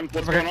time, Juan.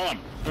 What's going on?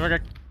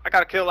 I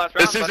got a kill last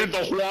round. This isn't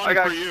the Juan I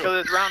got for to you. kill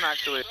this round,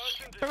 actually.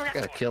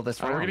 Gotta kill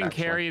this round. We're getting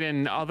carried,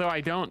 and although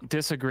I don't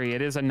disagree,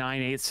 it is a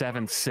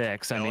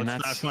 9-8-7-6. I mean,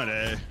 that's not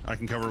A. I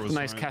can cover it with a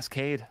nice science.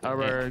 cascade.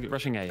 We're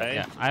rushing A.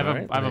 Yeah, I have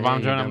a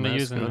bomb drone I'm gonna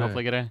use and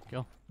hopefully get a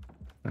kill.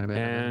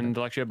 And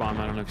actually a bomb.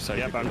 I don't know if you saw it.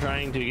 Yep, I'm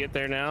trying to get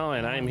there now,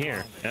 and I'm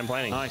here. I'm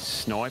planning. Nice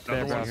snipe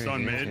there, bro.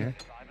 Sun mid.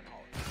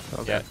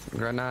 Okay.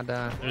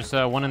 Granada. There's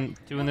 1 and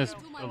 2 in this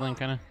building,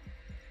 kind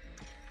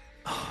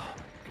of.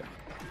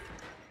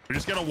 We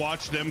just gotta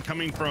watch them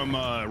coming from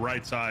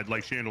right side,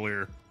 like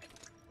chandelier.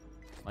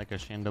 Like a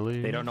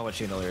chandelier. They don't know what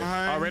chandelier is.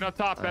 Oh, right on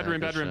top,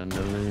 bedroom.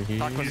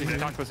 Talk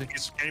pussy.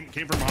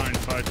 Came from behind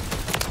side.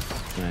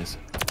 Nice.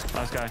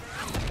 Last guy.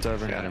 It's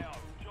over. Got him.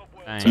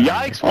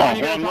 Yikes! Juan,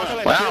 you gotta talk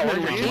about Wow, that where'd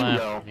shit your with team Juan.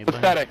 go?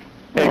 Pathetic.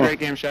 Hey, great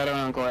game, Shadow and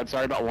Uncle Ed.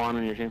 Sorry about Juan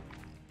on your team.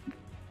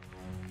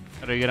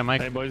 How do you get a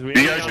mic? Hey, boys, You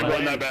guys should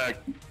run that back.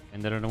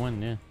 And they're to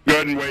win, yeah. Go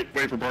ahead and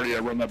wait for party. Yeah,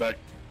 run that back.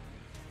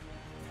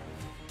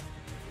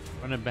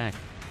 Run it back.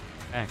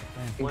 Back.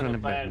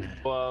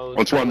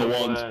 Let's run the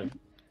ones.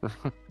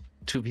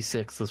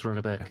 2v6. Let's run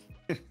it back.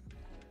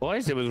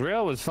 Boys, it was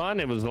real. It was fun.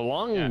 It was a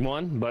long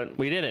one, but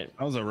we did it.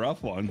 That was a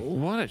rough one.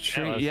 What a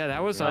treat. Yeah,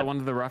 that was one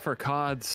of the rougher CODs.